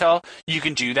Tom Martell, you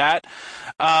can do that.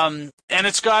 And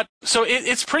it's got, so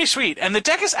it's pretty sweet, and the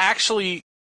deck is actually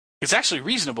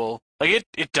reasonable. Like,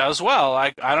 it does well. I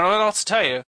don't know what else to tell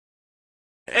you.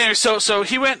 Anyway, so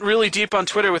he went really deep on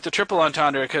Twitter with the triple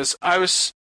entendre, because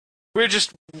we were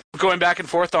just going back and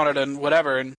forth on it and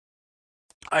whatever, and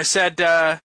I said,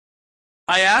 I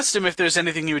asked him if there's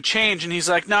anything he would change, and he's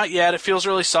like, not yet, it feels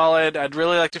really solid, I'd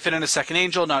really like to fit in a second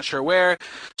Angel, not sure where.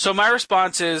 So my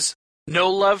response is, no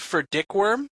love for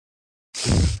Dickworm.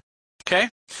 Okay?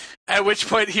 At which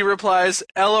point he replies,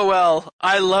 LOL,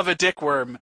 I love a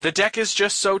Dickworm. The deck is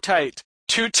just so tight.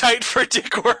 Too tight for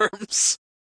Dickworms.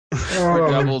 For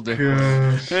double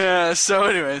Dickworms. Yeah, so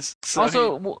anyways.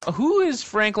 Also, who is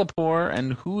Frank Lepore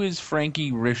and who is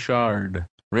Frankie Richard?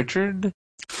 Richard?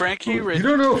 Frankie Richard. You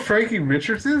don't know who Frankie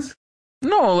Richards is?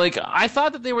 No, like, I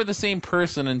thought that they were the same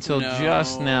person until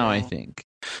just now, I think.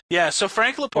 Yeah, so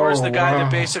Frank Lepore is the guy that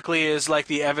basically is like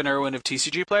the Evan Irwin of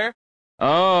TCG Player.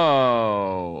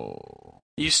 Oh.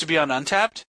 He used to be on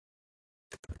Untapped.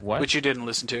 What? Which you didn't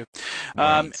listen to.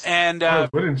 Right. And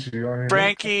wouldn't you? I mean,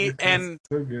 Frankie that's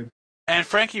so good. And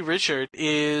Frankie Richard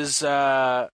is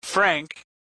Frank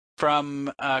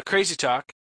from Crazy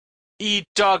Talk. He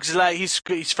dogs like he's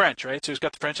French, right? So he's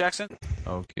got the French accent.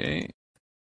 Okay.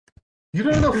 You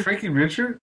don't know Frankie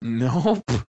Richard? Nope.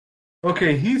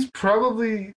 Okay, he's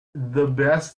probably the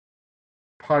best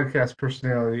podcast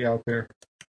personality out there.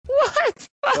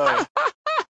 What?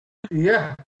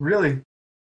 Yeah, really.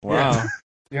 Wow.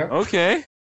 Yeah. Okay.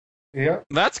 Yeah.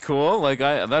 That's cool. Like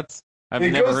I've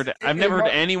never heard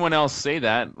anyone else say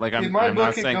that. Like I'm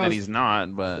not saying that he's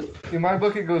not, but in my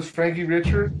book it goes Frankie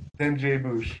Richard, then Jay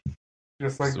Bush.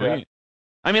 Just like sweet. that.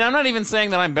 I mean, I'm not even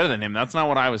saying that I'm better than him. That's not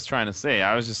what I was trying to say.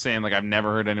 I was just saying, like, I've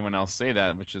never heard anyone else say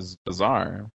that, which is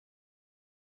bizarre.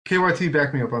 KYT,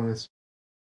 back me up on this.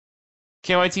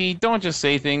 KYT, don't just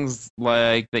say things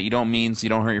like that you don't mean so you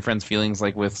don't hurt your friends' feelings,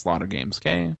 like with Slaughter Games,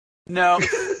 okay? No.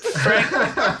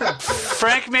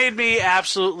 Frank made me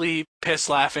absolutely piss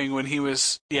laughing when he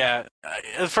was, the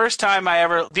first time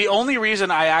the only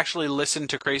reason I actually listened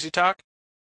to Crazy Talk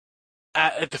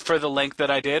for the length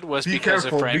that I did was because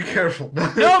of Frank. Be careful.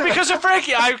 No, because of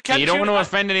Frankie. You don't want to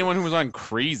offend anyone who was on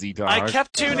Crazy Talk. I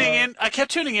kept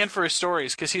tuning in for his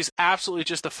stories because he's absolutely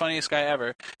just the funniest guy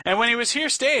ever. And when he was here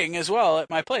staying as well at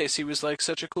my place, he was like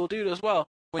such a cool dude as well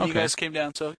when you guys came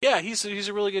down. So yeah, he's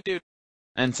a really good dude.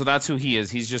 And so that's who he is.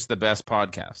 He's just the best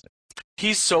podcaster.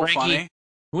 He's so funny.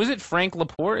 Who is it? Frank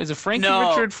Lepore? Is it Frankie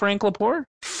Richard? Frank Lepore?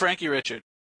 Frankie Richard.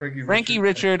 Frankie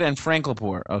Richard and Frank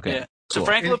Lepore. Okay. Yeah. So cool.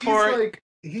 Frank Lepore,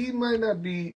 he might not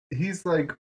be. He's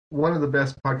like one of the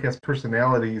best podcast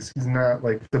personalities. He's not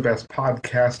like the best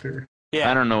podcaster. Yeah.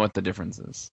 I don't know what the difference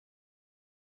is.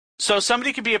 So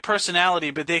somebody could be a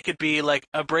personality, but they could be like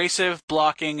abrasive,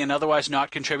 blocking, and otherwise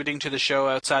not contributing to the show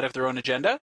outside of their own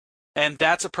agenda. And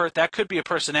that could be a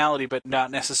personality, but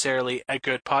not necessarily a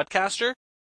good podcaster,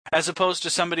 as opposed to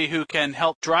somebody who can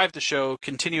help drive the show,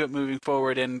 continue it moving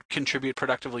forward, and contribute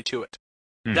productively to it.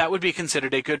 That would be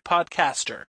considered a good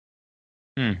podcaster.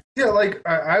 Yeah, like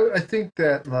I think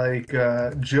that like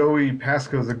Joey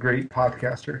Pasco's a great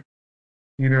podcaster.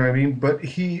 You know what I mean? But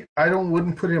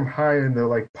wouldn't put him high in the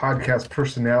like podcast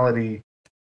personality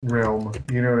realm.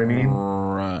 You know what I mean?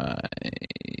 Right.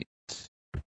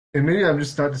 and maybe I'm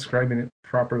just not describing it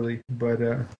properly, but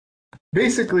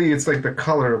basically it's like the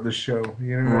color of the show.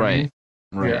 You know what I mean?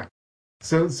 Right. Yeah.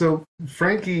 So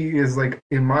Frankie is like,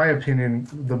 in my opinion,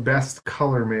 the best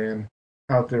color man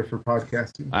out there for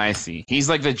podcasting. I see. He's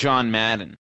like the John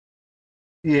Madden.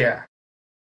 Yeah.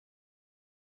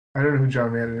 I don't know who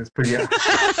John Madden is, but yeah.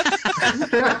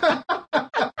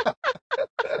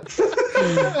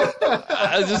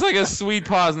 Just like a sweet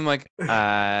pause and like,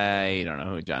 I don't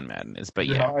know who John Madden is, but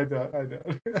yeah. No, I don't.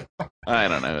 I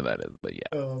don't know who that is, but yeah.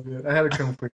 Oh man, I had to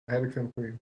come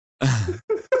clean.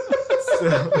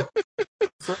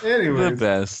 So anyways. The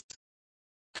best.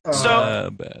 So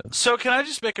can I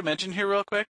just make a mention here real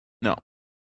quick? No.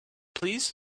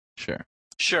 Please? Sure.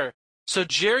 So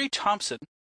Jerry Thompson,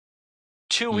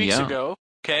 2 weeks ago,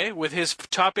 okay, with his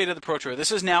top 8 of the Pro Tour.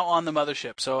 This is now on the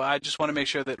mothership, so I just want to make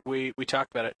sure that we talk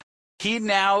about it. He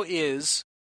now is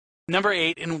number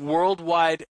 8 in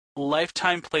worldwide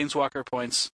lifetime Planeswalker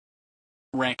points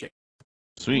ranking.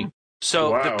 Sweet.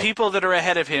 So the people that are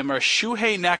ahead of him are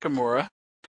Shuhei Nakamura,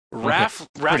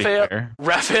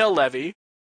 Raphael Levy,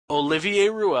 Olivier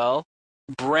Ruel,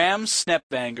 Bram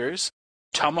Snepbangers,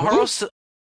 Tomohiro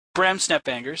Bram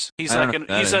Snepbangers.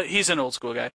 He's an old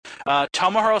school guy.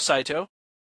 Tomohiro Saito,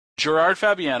 Gerard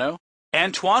Fabiano,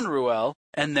 Antoine Ruel,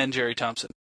 and then Jerry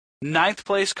Thompson. 9th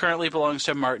place currently belongs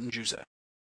to Martin Juza.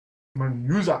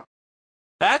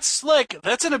 That's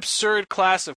an absurd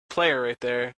class of player right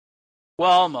there.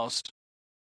 Well, almost.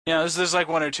 You know, there's like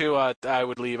one or two I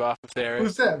would leave off of there.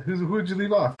 Who's that? Who would you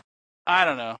leave off? I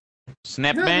don't know.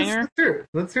 Snapbanger?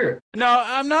 Let's hear it. No,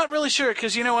 I'm not really sure,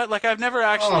 because you know what? Like, I've never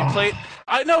actually played...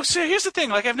 So here's the thing.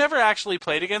 Like, I've never actually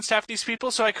played against half these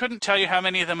people, so I couldn't tell you how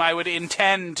many of them I would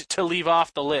intend to leave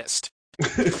off the list.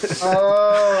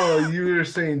 Oh, you were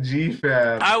saying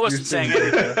GFAB. I wasn't saying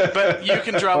it, but you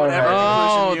can draw whatever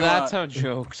conclusion you that's want. how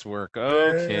jokes work.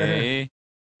 Okay.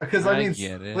 Because I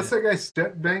get it. what's that guy,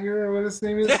 Stepbanger, or what his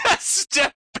name is?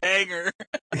 Stepbanger.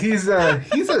 He's a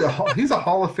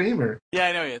Hall of Famer. Yeah,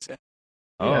 I know he is. Yeah.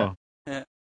 Oh. Yeah,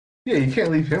 you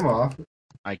can't leave him off.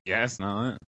 I guess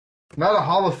not. Not a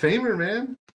Hall of Famer,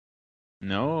 man.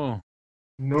 No.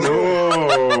 No!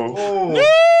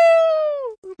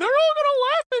 They're all gonna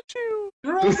laugh at you.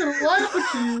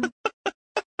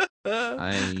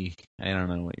 I don't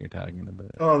know what you're talking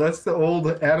about. Oh, that's the old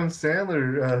Adam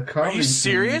Sandler comedy. Are you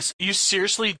serious? You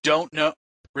seriously don't know?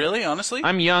 Really? Honestly?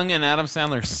 I'm young and Adam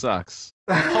Sandler sucks.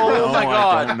 Oh my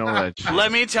god! I don't know that shit.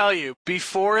 Let me tell you.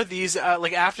 Before these,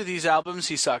 after these albums,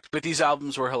 he sucked. But these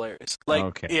albums were hilarious.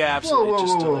 Yeah, absolutely,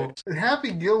 just hilarious.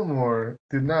 Happy Gilmore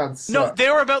did not suck. No, they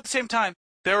were about the same time.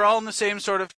 They were all in the same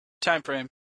sort of time frame.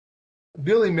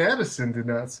 Billy Madison did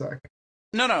not suck.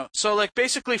 No. So,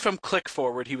 basically from Click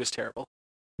forward, he was terrible.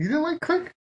 You didn't like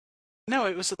Click? No,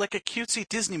 it was like a cutesy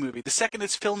Disney movie. The second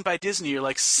it's filmed by Disney, you're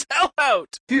like, sell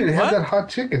out! Dude, it had that hot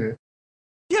chick in it.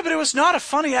 Yeah, but it was not a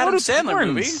funny Adam Sandler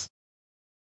movie.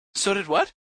 So did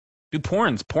what? Do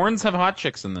porns. Porns have hot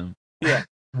chicks in them. Yeah.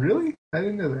 Really? I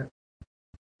didn't know that.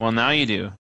 Well, now you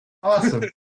do. Awesome.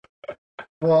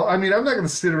 Well, I mean, I'm not going to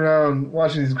sit around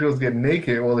watching these girls get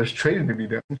naked while there's trading to be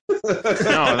done. No,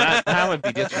 that would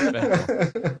be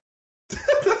disrespectful.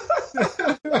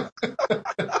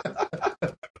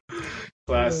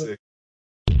 Classic.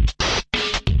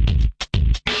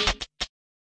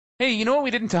 Hey, you know what we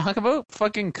didn't talk about?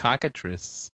 Fucking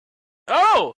cockatrice.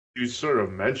 Oh! You sort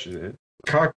of mentioned it.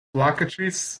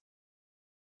 Cockatrice?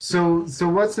 So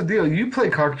what's the deal? You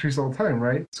play cockatrice all the time,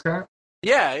 right, Scott?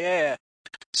 Yeah.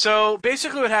 So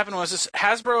basically what happened was this: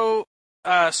 Hasbro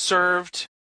served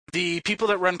the people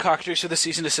that run cockatrice with a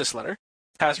cease and desist letter,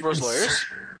 Hasbro's lawyers,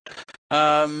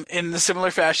 in the similar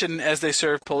fashion as they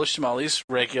serve Polish tamales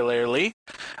regularly.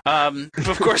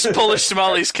 Of course, Polish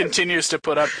tamales continues to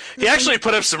put up... He actually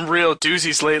put up some real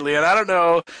doozies lately, and I don't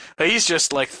know, he's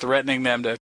just threatening them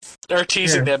to... Or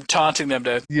teasing them, taunting them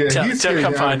to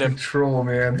come find him. Control,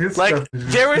 man. His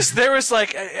there was I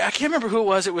can't remember who it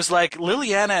was. It was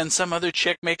Liliana and some other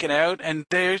chick making out, and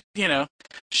they're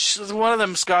one of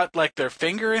them's got their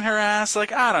finger in her ass.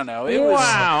 I don't know. It was,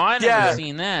 wow, I never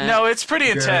seen that. No, it's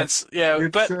pretty intense. Yeah,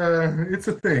 it's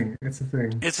a thing. It's a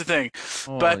thing.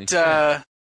 Holy but shit.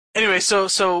 anyway,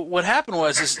 so what happened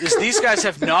was these guys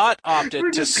have not opted We're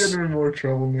just getting in more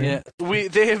trouble, man. Yeah,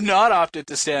 they have not opted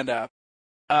to stand up.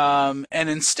 And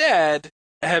instead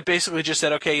have basically just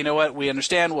said, okay, you know what, we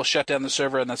understand, we'll shut down the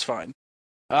server, and that's fine.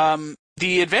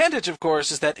 The advantage, of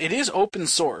course, is that it is open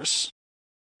source,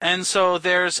 and so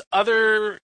there's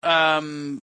other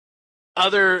sites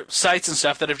and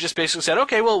stuff that have just basically said,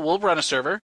 okay, well, we'll run a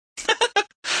server.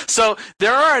 So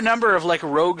there are a number of like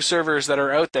rogue servers that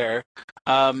are out there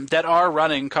that are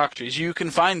running cockatrice. You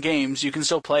can find games, you can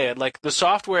still play it. Like the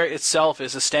software itself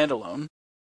is a standalone,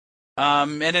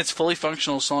 and it's fully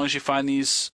functional as long as you find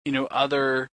these,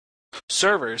 other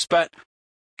servers. But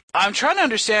I'm trying to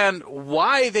understand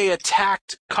why they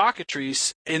attacked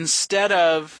cockatrice instead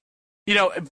of,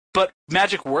 but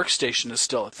Magic Workstation is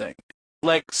still a thing.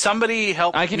 Like, somebody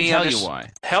help me. I can tell you why.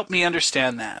 Help me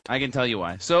understand that. I can tell you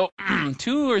why. So,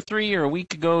 2 or 3 or a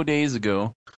week ago, days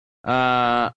ago,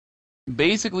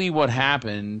 basically what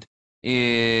happened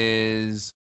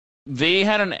is they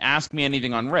hadn't asked me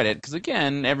anything on Reddit, because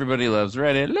again, everybody loves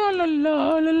Reddit. La la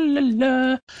la la la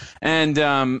la.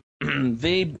 And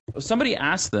somebody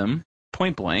asked them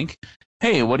point blank,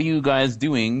 "Hey, what are you guys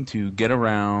doing to get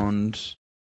around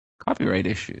copyright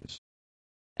issues?"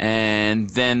 And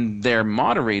then their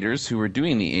moderators who were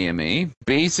doing the AMA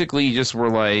basically just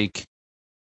were like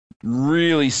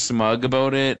really smug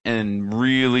about it and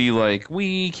really like,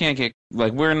 we can't get,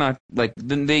 like, we're not, like,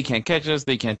 then they can't catch us,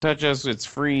 they can't touch us, it's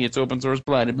free, it's open source,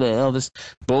 blah, blah, blah, all this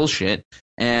bullshit.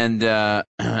 And then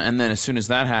as soon as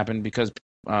that happened, because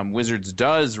Wizards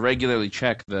does regularly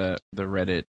check the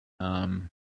Reddit, the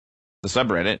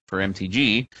subreddit for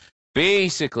MTG,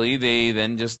 basically, they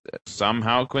then just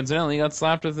somehow coincidentally got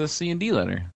slapped with a C&D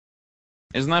letter.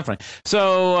 Isn't that funny?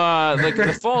 So, like,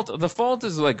 the fault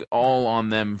is, like, all on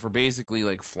them for basically,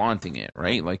 like, flaunting it,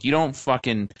 right? Like, you don't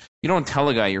tell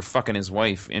a guy you're fucking his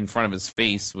wife in front of his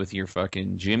face with your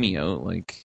fucking Jimmy out,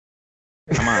 like,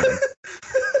 come on.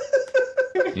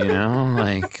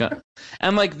 Like,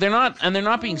 and like they're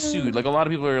not being sued. Like a lot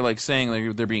of people are like saying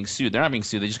like they're being sued. They're not being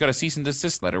sued. They just got a cease and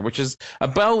desist letter, which is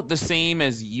about the same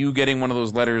as you getting one of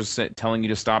those letters telling you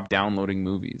to stop downloading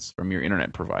movies from your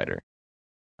internet provider.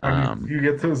 You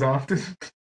get those often?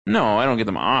 No, I don't get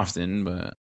them often,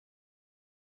 but.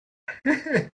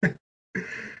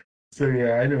 So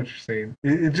yeah, I know what you're saying.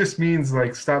 It just means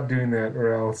like stop doing that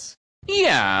or else.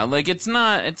 Yeah, like it's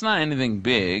not anything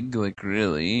big. Like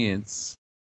really, it's.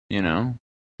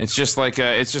 It's just like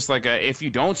if you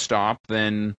don't stop,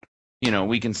 then,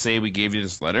 we can say we gave you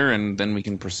this letter and then we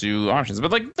can pursue options.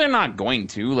 But, like, they're not going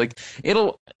to. Like,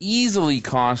 it'll easily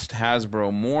cost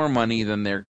Hasbro more money than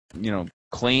they're,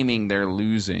 claiming they're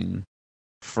losing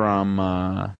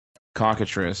from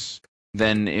Cockatrice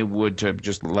than it would to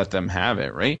just let them have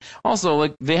it, right? Also,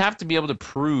 like, they have to be able to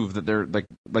prove that they're,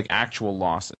 like actual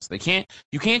losses.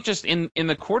 You can't just, in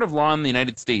the court of law in the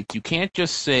United States, you can't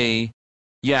just say,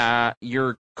 yeah,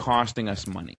 you're costing us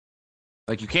money.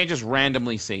 Like, you can't just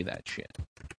randomly say that shit.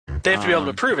 They have to be able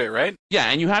to prove it, right? Yeah,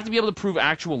 and you have to be able to prove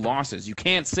actual losses. You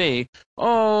can't say,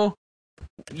 oh,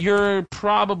 you're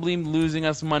probably losing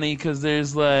us money because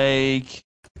there's, like,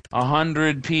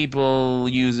 100 people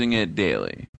using it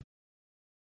daily.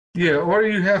 Yeah, or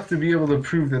you have to be able to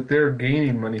prove that they're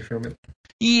gaining money from it.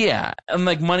 Yeah, and,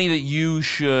 like, money that you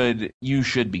should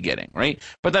be getting, right?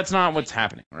 But that's not what's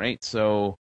happening, right?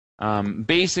 So...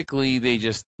 basically, they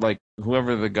just, like,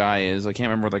 whoever the guy is, I can't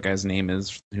remember what that guy's name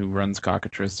is, who runs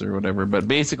Cockatrice or whatever, but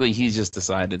basically he's just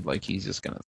decided, like, he's just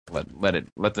gonna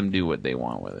let them do what they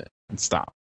want with it and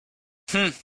stop.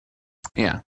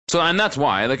 Yeah. So, and that's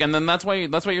why, like, and then that's why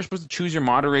you're supposed to choose your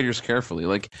moderators carefully.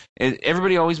 Like,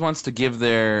 everybody always wants to give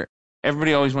their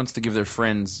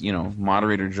friends,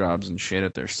 moderator jobs and shit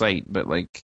at their site, but,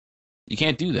 like, you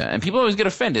can't do that. And people always get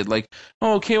offended, like,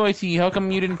 oh, KYT, how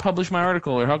come you didn't publish my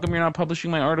article? Or how come you're not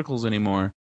publishing my articles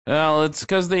anymore? Well, it's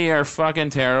because they are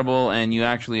fucking terrible, and you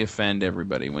actually offend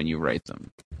everybody when you write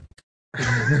them.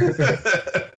 Is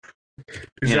that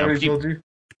what he told you?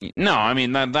 No, I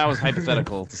mean, that was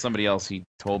hypothetical to somebody else. He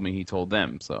told me he told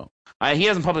them. So he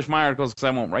hasn't published my articles because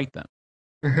I won't write them.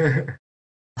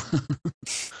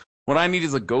 What I need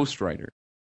is a ghostwriter.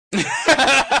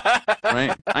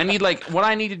 Right? What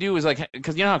I need to do is, like,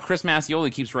 because you know how Chris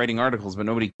Mattioli keeps writing articles, but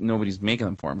nobody's making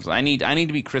them for him. So I need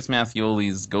to be Chris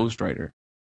Mattioli's ghostwriter.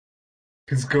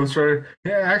 His ghostwriter?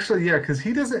 Yeah, actually, yeah, because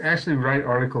he doesn't actually write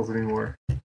articles anymore.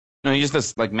 No, he just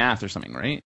does, like, math or something,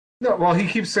 right? No, well, he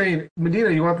keeps saying, Medina,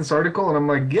 you want this article? And I'm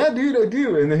like, yeah, dude, I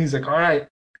do. And then he's like, all right,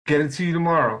 get it to you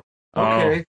tomorrow.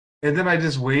 Okay. Oh. And then I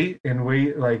just wait,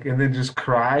 like, and then just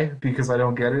cry because I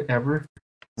don't get it ever.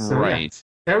 So, right. Yeah.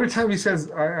 Every time he says,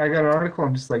 I got an article,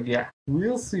 I'm just like, yeah,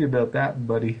 we'll see about that,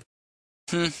 buddy.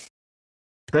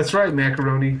 That's right,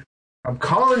 Macaroni. I'm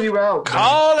calling you out.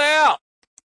 Called out!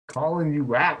 Calling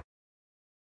you out.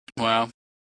 Wow.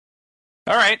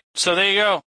 All right, so there you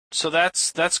go. So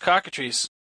that's cockatrice.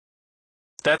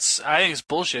 I think it's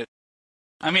bullshit.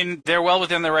 I mean, they're well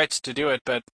within their rights to do it,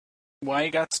 but why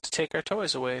you got to take our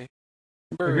toys away?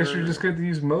 I guess you're just going to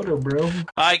use Moto, bro.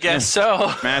 I guess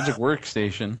so. Magic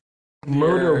Workstation.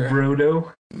 Moto, Yeah.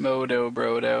 brodo. Moto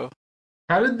Brodo.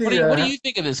 How did the... What do you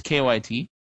think of this KYT?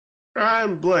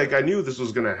 I'm like, I knew this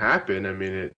was gonna happen. I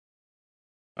mean,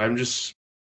 I'm just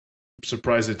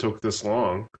surprised it took this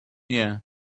long. Yeah.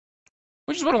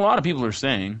 Which is what a lot of people are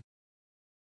saying.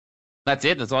 That's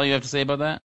it? That's all you have to say about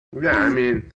that? Yeah, I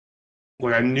mean,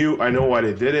 like I know why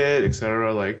they did it,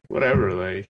 etc. Like whatever,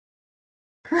 like.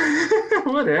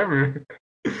 Whatever.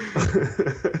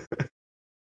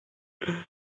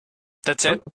 That's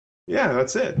it? Yeah,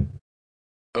 that's it.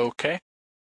 Okay.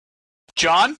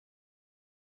 John?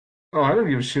 Oh, I don't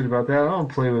give a shit about that. I don't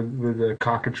play with the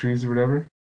cockatrices or whatever.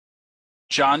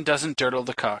 John doesn't dirtle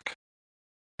the cock.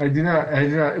 I do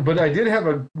not. But I did have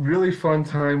a really fun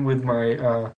time with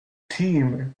my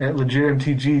team at Legit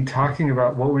MTG talking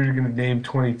about what we were going to name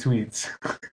 20 tweets.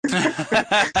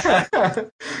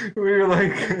 We were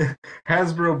like,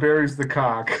 Hasbro buries the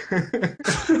cock.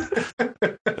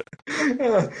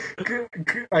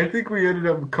 I think we ended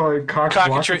up calling it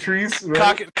cockatrice,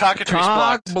 right? Cockatrice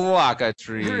blocked.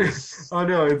 Blockatrice. Oh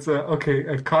no, it's a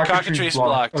cockatrice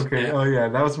blocked. Okay, yeah. Oh yeah,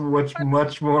 that was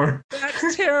much more.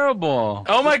 That's terrible.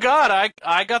 Oh my god,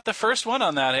 I got the first one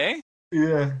on that, eh?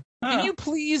 Yeah. Can you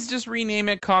please just rename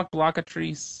it Cock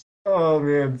Blockatrice? Oh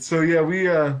man. So yeah, we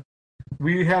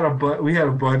had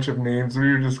a bunch of names.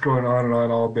 We were just going on and on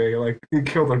all day. Like it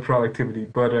killed our productivity,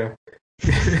 but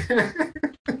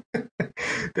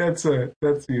that's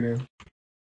that's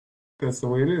the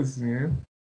way it is, man.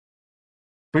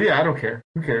 But yeah, I don't care.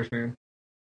 Who cares, man?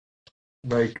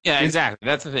 Like Yeah, exactly.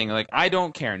 That's the thing. Like, I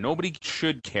don't care. Nobody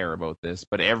should care about this,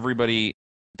 but everybody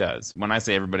does. When I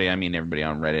say everybody, I mean everybody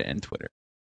on Reddit and Twitter.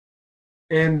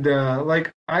 And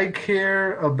like I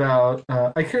care about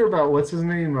what's his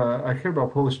name? I care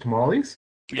about Polish Tamales.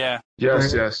 Yeah.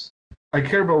 Yes, Right. yes. I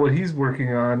care about what he's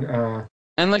working on.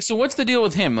 And, like, so what's the deal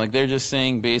with him? Like, they're just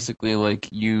saying basically, like,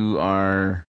 you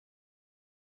are...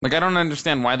 Like, I don't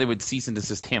understand why they would cease and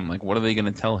desist him. Like, what are they going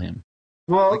to tell him?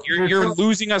 Well, Like, you're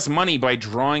losing us money by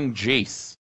drawing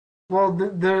Jace. well,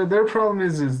 their problem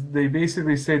is they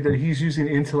basically say that he's using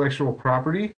intellectual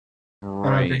property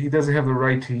Right. that he doesn't have the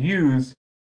right to use,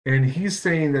 and he's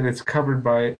saying that it's covered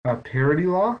by a parody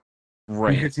law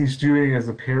Right. because he's doing it as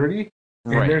a parody,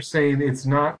 and Right. they're saying it's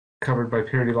not covered by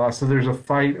parody law. So there's a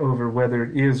fight over whether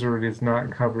it is or it is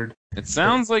not covered. It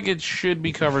sounds like it should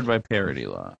be covered by parody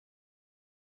law.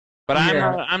 But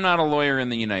Yeah. I'm not a lawyer in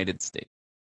the United States.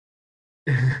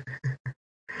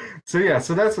 So yeah,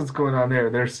 so that's what's going on there.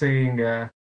 They're saying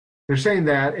that,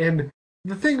 and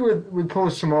the thing with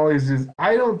Polish Tamales is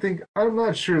I'm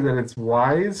not sure that it's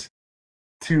wise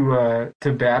to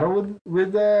battle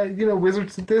with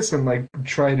Wizards at this and like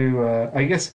try to I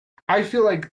guess I feel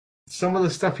like some of the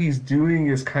stuff he's doing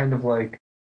is kind of like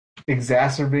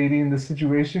exacerbating the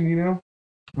situation,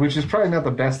 which is probably not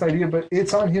the best idea, but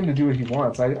it's on him to do what he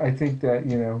wants. I think that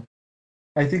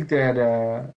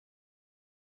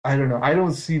I don't know. I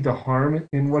don't see the harm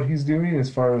in what he's doing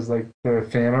as far as like the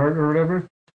fan art or whatever.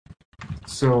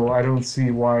 So I don't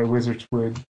see why Wizards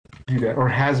would do that, or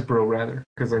Hasbro rather,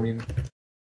 because I mean,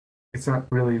 it's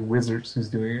not really Wizards who's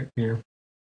doing it,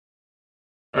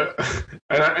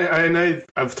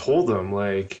 I've told him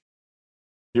like,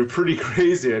 you're pretty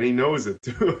crazy, and he knows it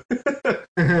too.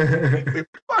 Like,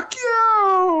 fuck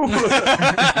you!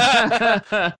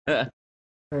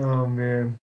 Oh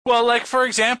man. Well, like, for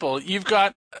example, you've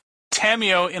got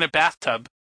Tamio in a bathtub.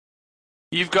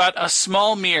 You've got a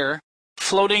small mirror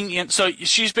floating in... So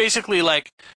she's basically,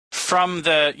 like, from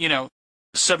the,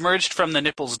 submerged from the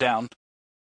nipples down.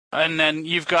 And then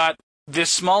you've got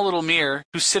this small little mirror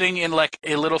who's sitting in, like,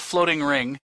 a little floating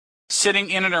ring,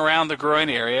 sitting in and around the groin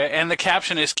area, and the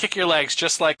caption is, "Kick your legs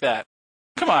just like that."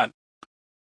 Come on.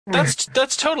 That's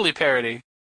totally parody.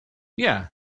 Yeah.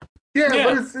 Yeah,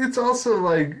 Yeah. but it's also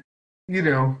like, I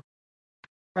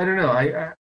don't know.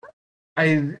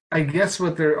 I guess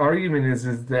what their argument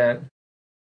is that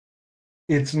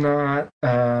it's not.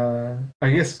 I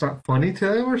guess it's not funny to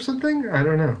them or something. I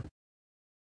don't know.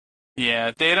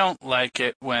 Yeah, they don't like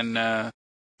it when... they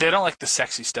don't like the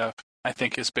sexy stuff, I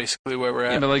think, is basically where we're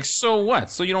Yeah, at. but like, so what?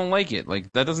 So you don't like it? Like,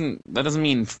 that doesn't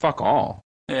mean fuck all.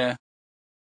 Yeah.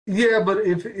 Yeah, but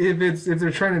if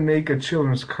they're trying to make a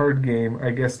children's card game, I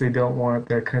guess they don't want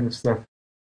that kind of stuff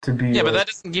to be. Yeah, but like,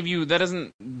 that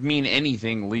doesn't mean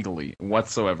anything legally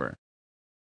whatsoever.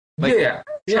 Like, yeah,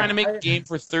 trying to make a game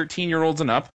for 13-year-olds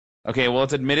and up. Okay, well,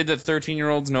 it's admitted that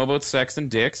 13-year-olds know about sex and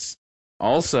dicks.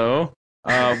 Also,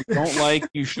 we don't like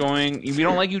you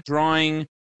drawing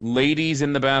ladies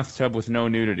in the bathtub with no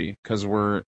nudity because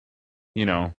we're,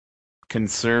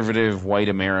 conservative white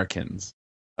Americans.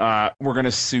 we're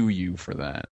gonna sue you for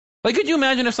that. Like, could you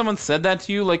imagine if someone said that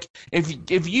to you? Like,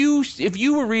 if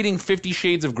you were reading 50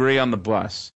 Shades of Grey on the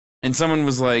bus, and someone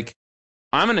was like,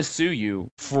 I'm gonna sue you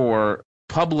for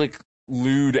public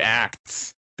lewd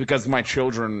acts because my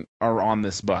children are on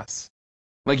this bus.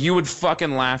 Like, you would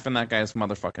fucking laugh in that guy's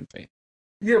motherfucking face.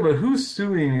 Yeah, but who's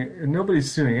suing?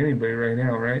 Nobody's suing anybody right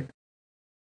now, right?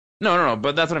 No,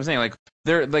 but that's what I'm saying. Like,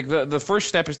 they're like the first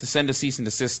step is to send a cease and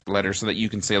desist letter so that you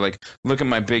can say, like, look at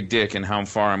my big dick and how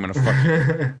far I'm gonna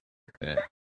fuck it.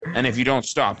 And if you don't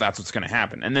stop, that's what's gonna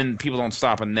happen. And then people don't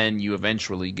stop, and then you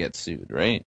eventually get sued,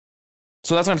 right?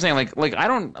 So that's what I'm saying. Like I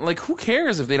don't like. Who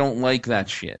cares if they don't like that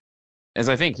shit? As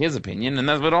I think his opinion, and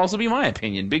that would also be my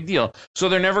opinion. Big deal. So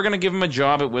they're never gonna give him a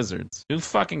job at Wizards. Who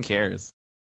fucking cares?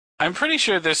 I'm pretty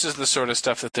sure this is the sort of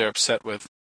stuff that they're upset with.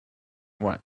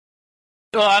 What?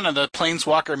 Well, I don't know, the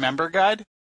Planeswalker member guide,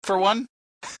 for one.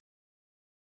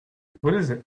 What is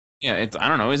it? Yeah, I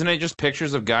don't know. Isn't it just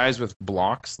pictures of guys with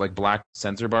blocks, like black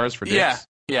sensor bars for dicks?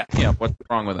 Yeah. Yeah, what's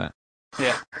wrong with that?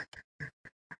 Yeah.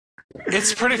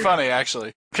 It's pretty funny,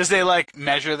 actually. Because they, like,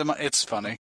 measure them. It's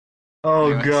funny. Oh,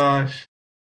 Anyways. Gosh.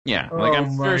 Yeah, Oh like,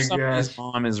 I'm my sure somebody's gosh.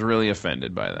 mom is really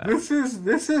offended by that. This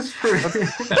is for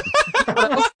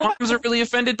What else moms are really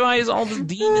offended by is all the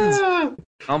demons.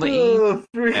 All the oh,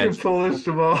 freaking edge. Polish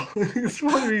Jamal.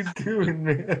 What are you doing,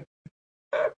 man?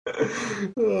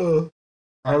 Oh,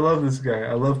 I love this guy.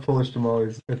 I love Polish Jamal.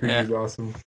 I think he's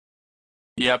awesome.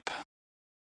 Yep.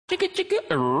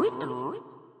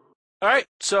 All right,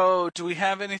 so do we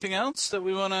have anything else that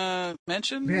we want to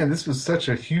mention? Man, this was such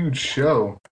a huge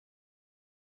show.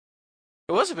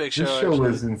 It was a big show, This show actually.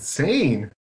 was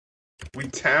insane. We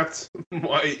tapped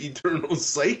my eternal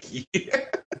psyche.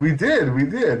 We did.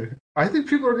 I think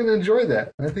people are going to enjoy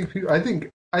that. I think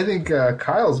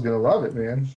Kyle's going to love it,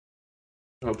 man.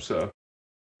 Hope so.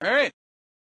 All right.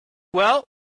 Well,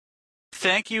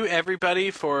 thank you,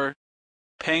 everybody, for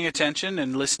paying attention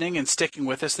and listening and sticking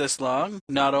with us this long.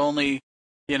 Not only,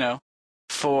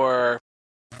 for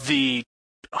the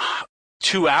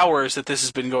 2 hours that this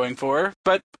has been going for,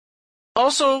 but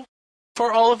also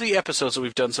for all of the episodes that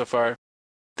we've done so far.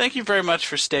 Thank you very much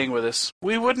for staying with us.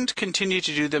 We wouldn't continue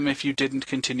to do them if you didn't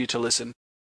continue to listen.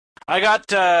 I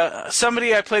got I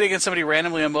played against somebody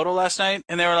randomly on Moto last night,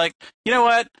 and they were like, you know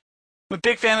what? I'm a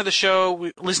big fan of the show.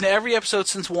 We listen to every episode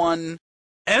since 1.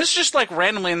 And it's just like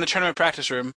randomly in the tournament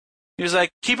practice room. He was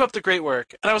like, keep up the great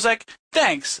work. And I was like,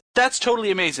 thanks. That's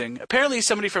totally amazing. Apparently he's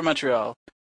somebody from Montreal.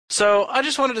 So I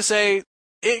just wanted to say,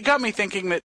 it got me thinking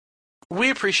that we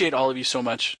appreciate all of you so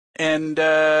much. And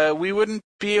we wouldn't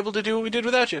be able to do what we did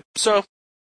without you. So,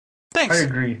 thanks. I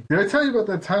agree. Did I tell you about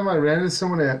that time I ran into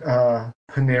someone at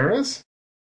Panera's?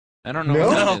 I don't know No?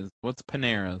 what that is. What's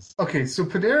Panera's? Okay, so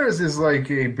Panera's is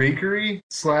like a bakery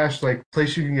 / like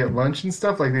place you can get lunch and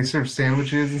stuff. Like they serve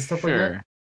sandwiches and stuff like that.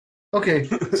 Okay,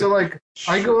 so like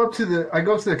I go up to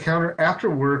the counter after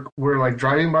work. We're like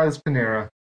driving by this Panera.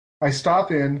 I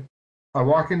stop in. I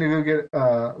walk in to go get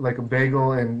like a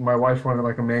bagel, and my wife wanted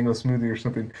like a mango smoothie or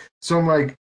something. So I'm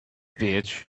like,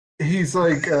 Bitch. he's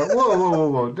like,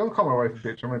 whoa! Don't call my wife a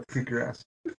bitch. I'm gonna kick your ass.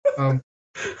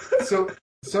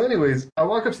 So anyways, I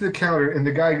walk up to the counter, and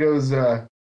the guy goes,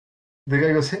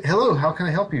 hello, how can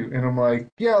I help you? And I'm like,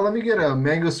 yeah, let me get a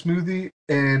mango smoothie.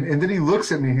 And then he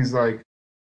looks at me, he's like,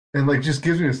 and like just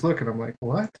gives me this look, and I'm like,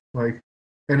 what? Like,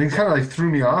 and he kind of like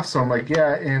threw me off. So I'm like,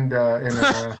 yeah, and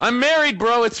I'm married,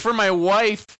 bro. It's for my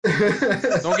wife.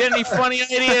 Don't get any funny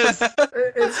ideas.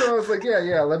 And so I was like,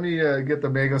 yeah, let me get the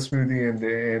mango smoothie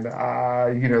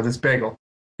and this bagel.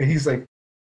 And he's like,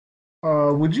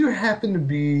 would you happen to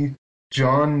be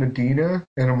John Medina?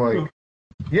 And I'm like,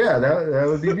 yeah, that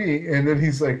would be me. And then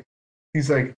he's like,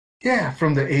 yeah,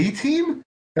 from the A-Team?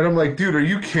 And I'm like, dude, are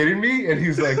you kidding me? And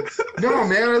he's like, no,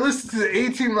 man, I listen to the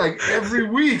A-Team like every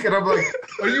week. And I'm like,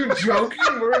 are you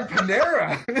joking? We're in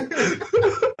Panera.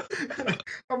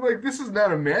 I'm like, this is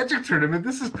not a Magic tournament.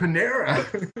 This is Panera.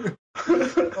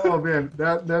 Oh, man,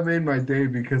 that made my day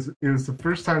because it was the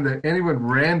first time that anyone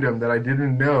random that I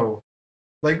didn't know,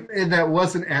 like, and that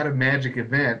wasn't at a Magic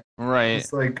event. Right.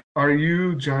 It's like, are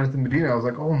you Jonathan Medina? I was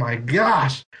like, oh my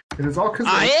gosh. And it's all because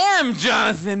I am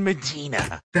Jonathan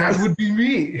Medina. that would be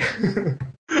me.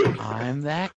 I'm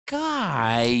that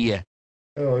guy.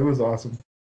 Oh, it was awesome.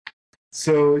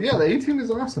 So, yeah, the A-Team is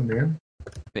awesome, man.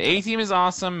 The A-Team is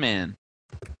awesome, man.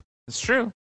 It's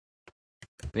true.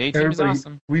 The A-Team is Everybody,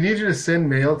 awesome. we need you to send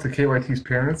mail to KYT's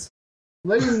parents,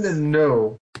 letting them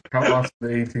know how awesome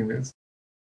the A-Team is.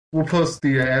 We'll post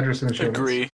the address in the show notes.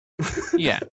 Agree.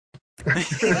 Yeah.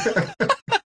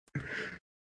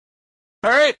 All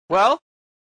right, well,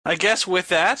 I guess with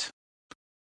that,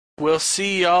 we'll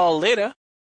see y'all later.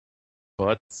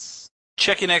 Butts.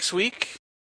 Check you next week,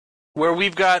 where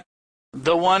we've got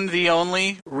the one, the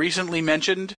only, recently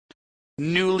mentioned,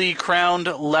 newly crowned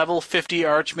level 50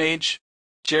 Archmage,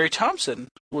 Jerry Thompson,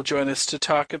 will join us to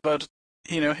talk about,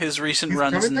 his recent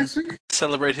runs coming and next week?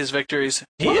 celebrate his victories.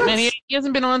 What? Man, he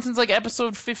hasn't been on since like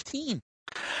episode 15.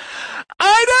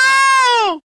 I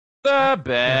know! The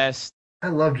best. I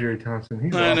love Jerry Thompson.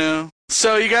 He's I awesome. know.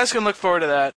 So you guys can look forward to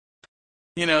that.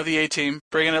 The A-Team,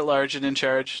 bringing it large and in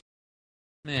charge.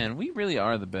 Man, we really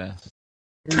are the best.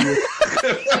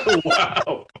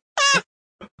 Wow.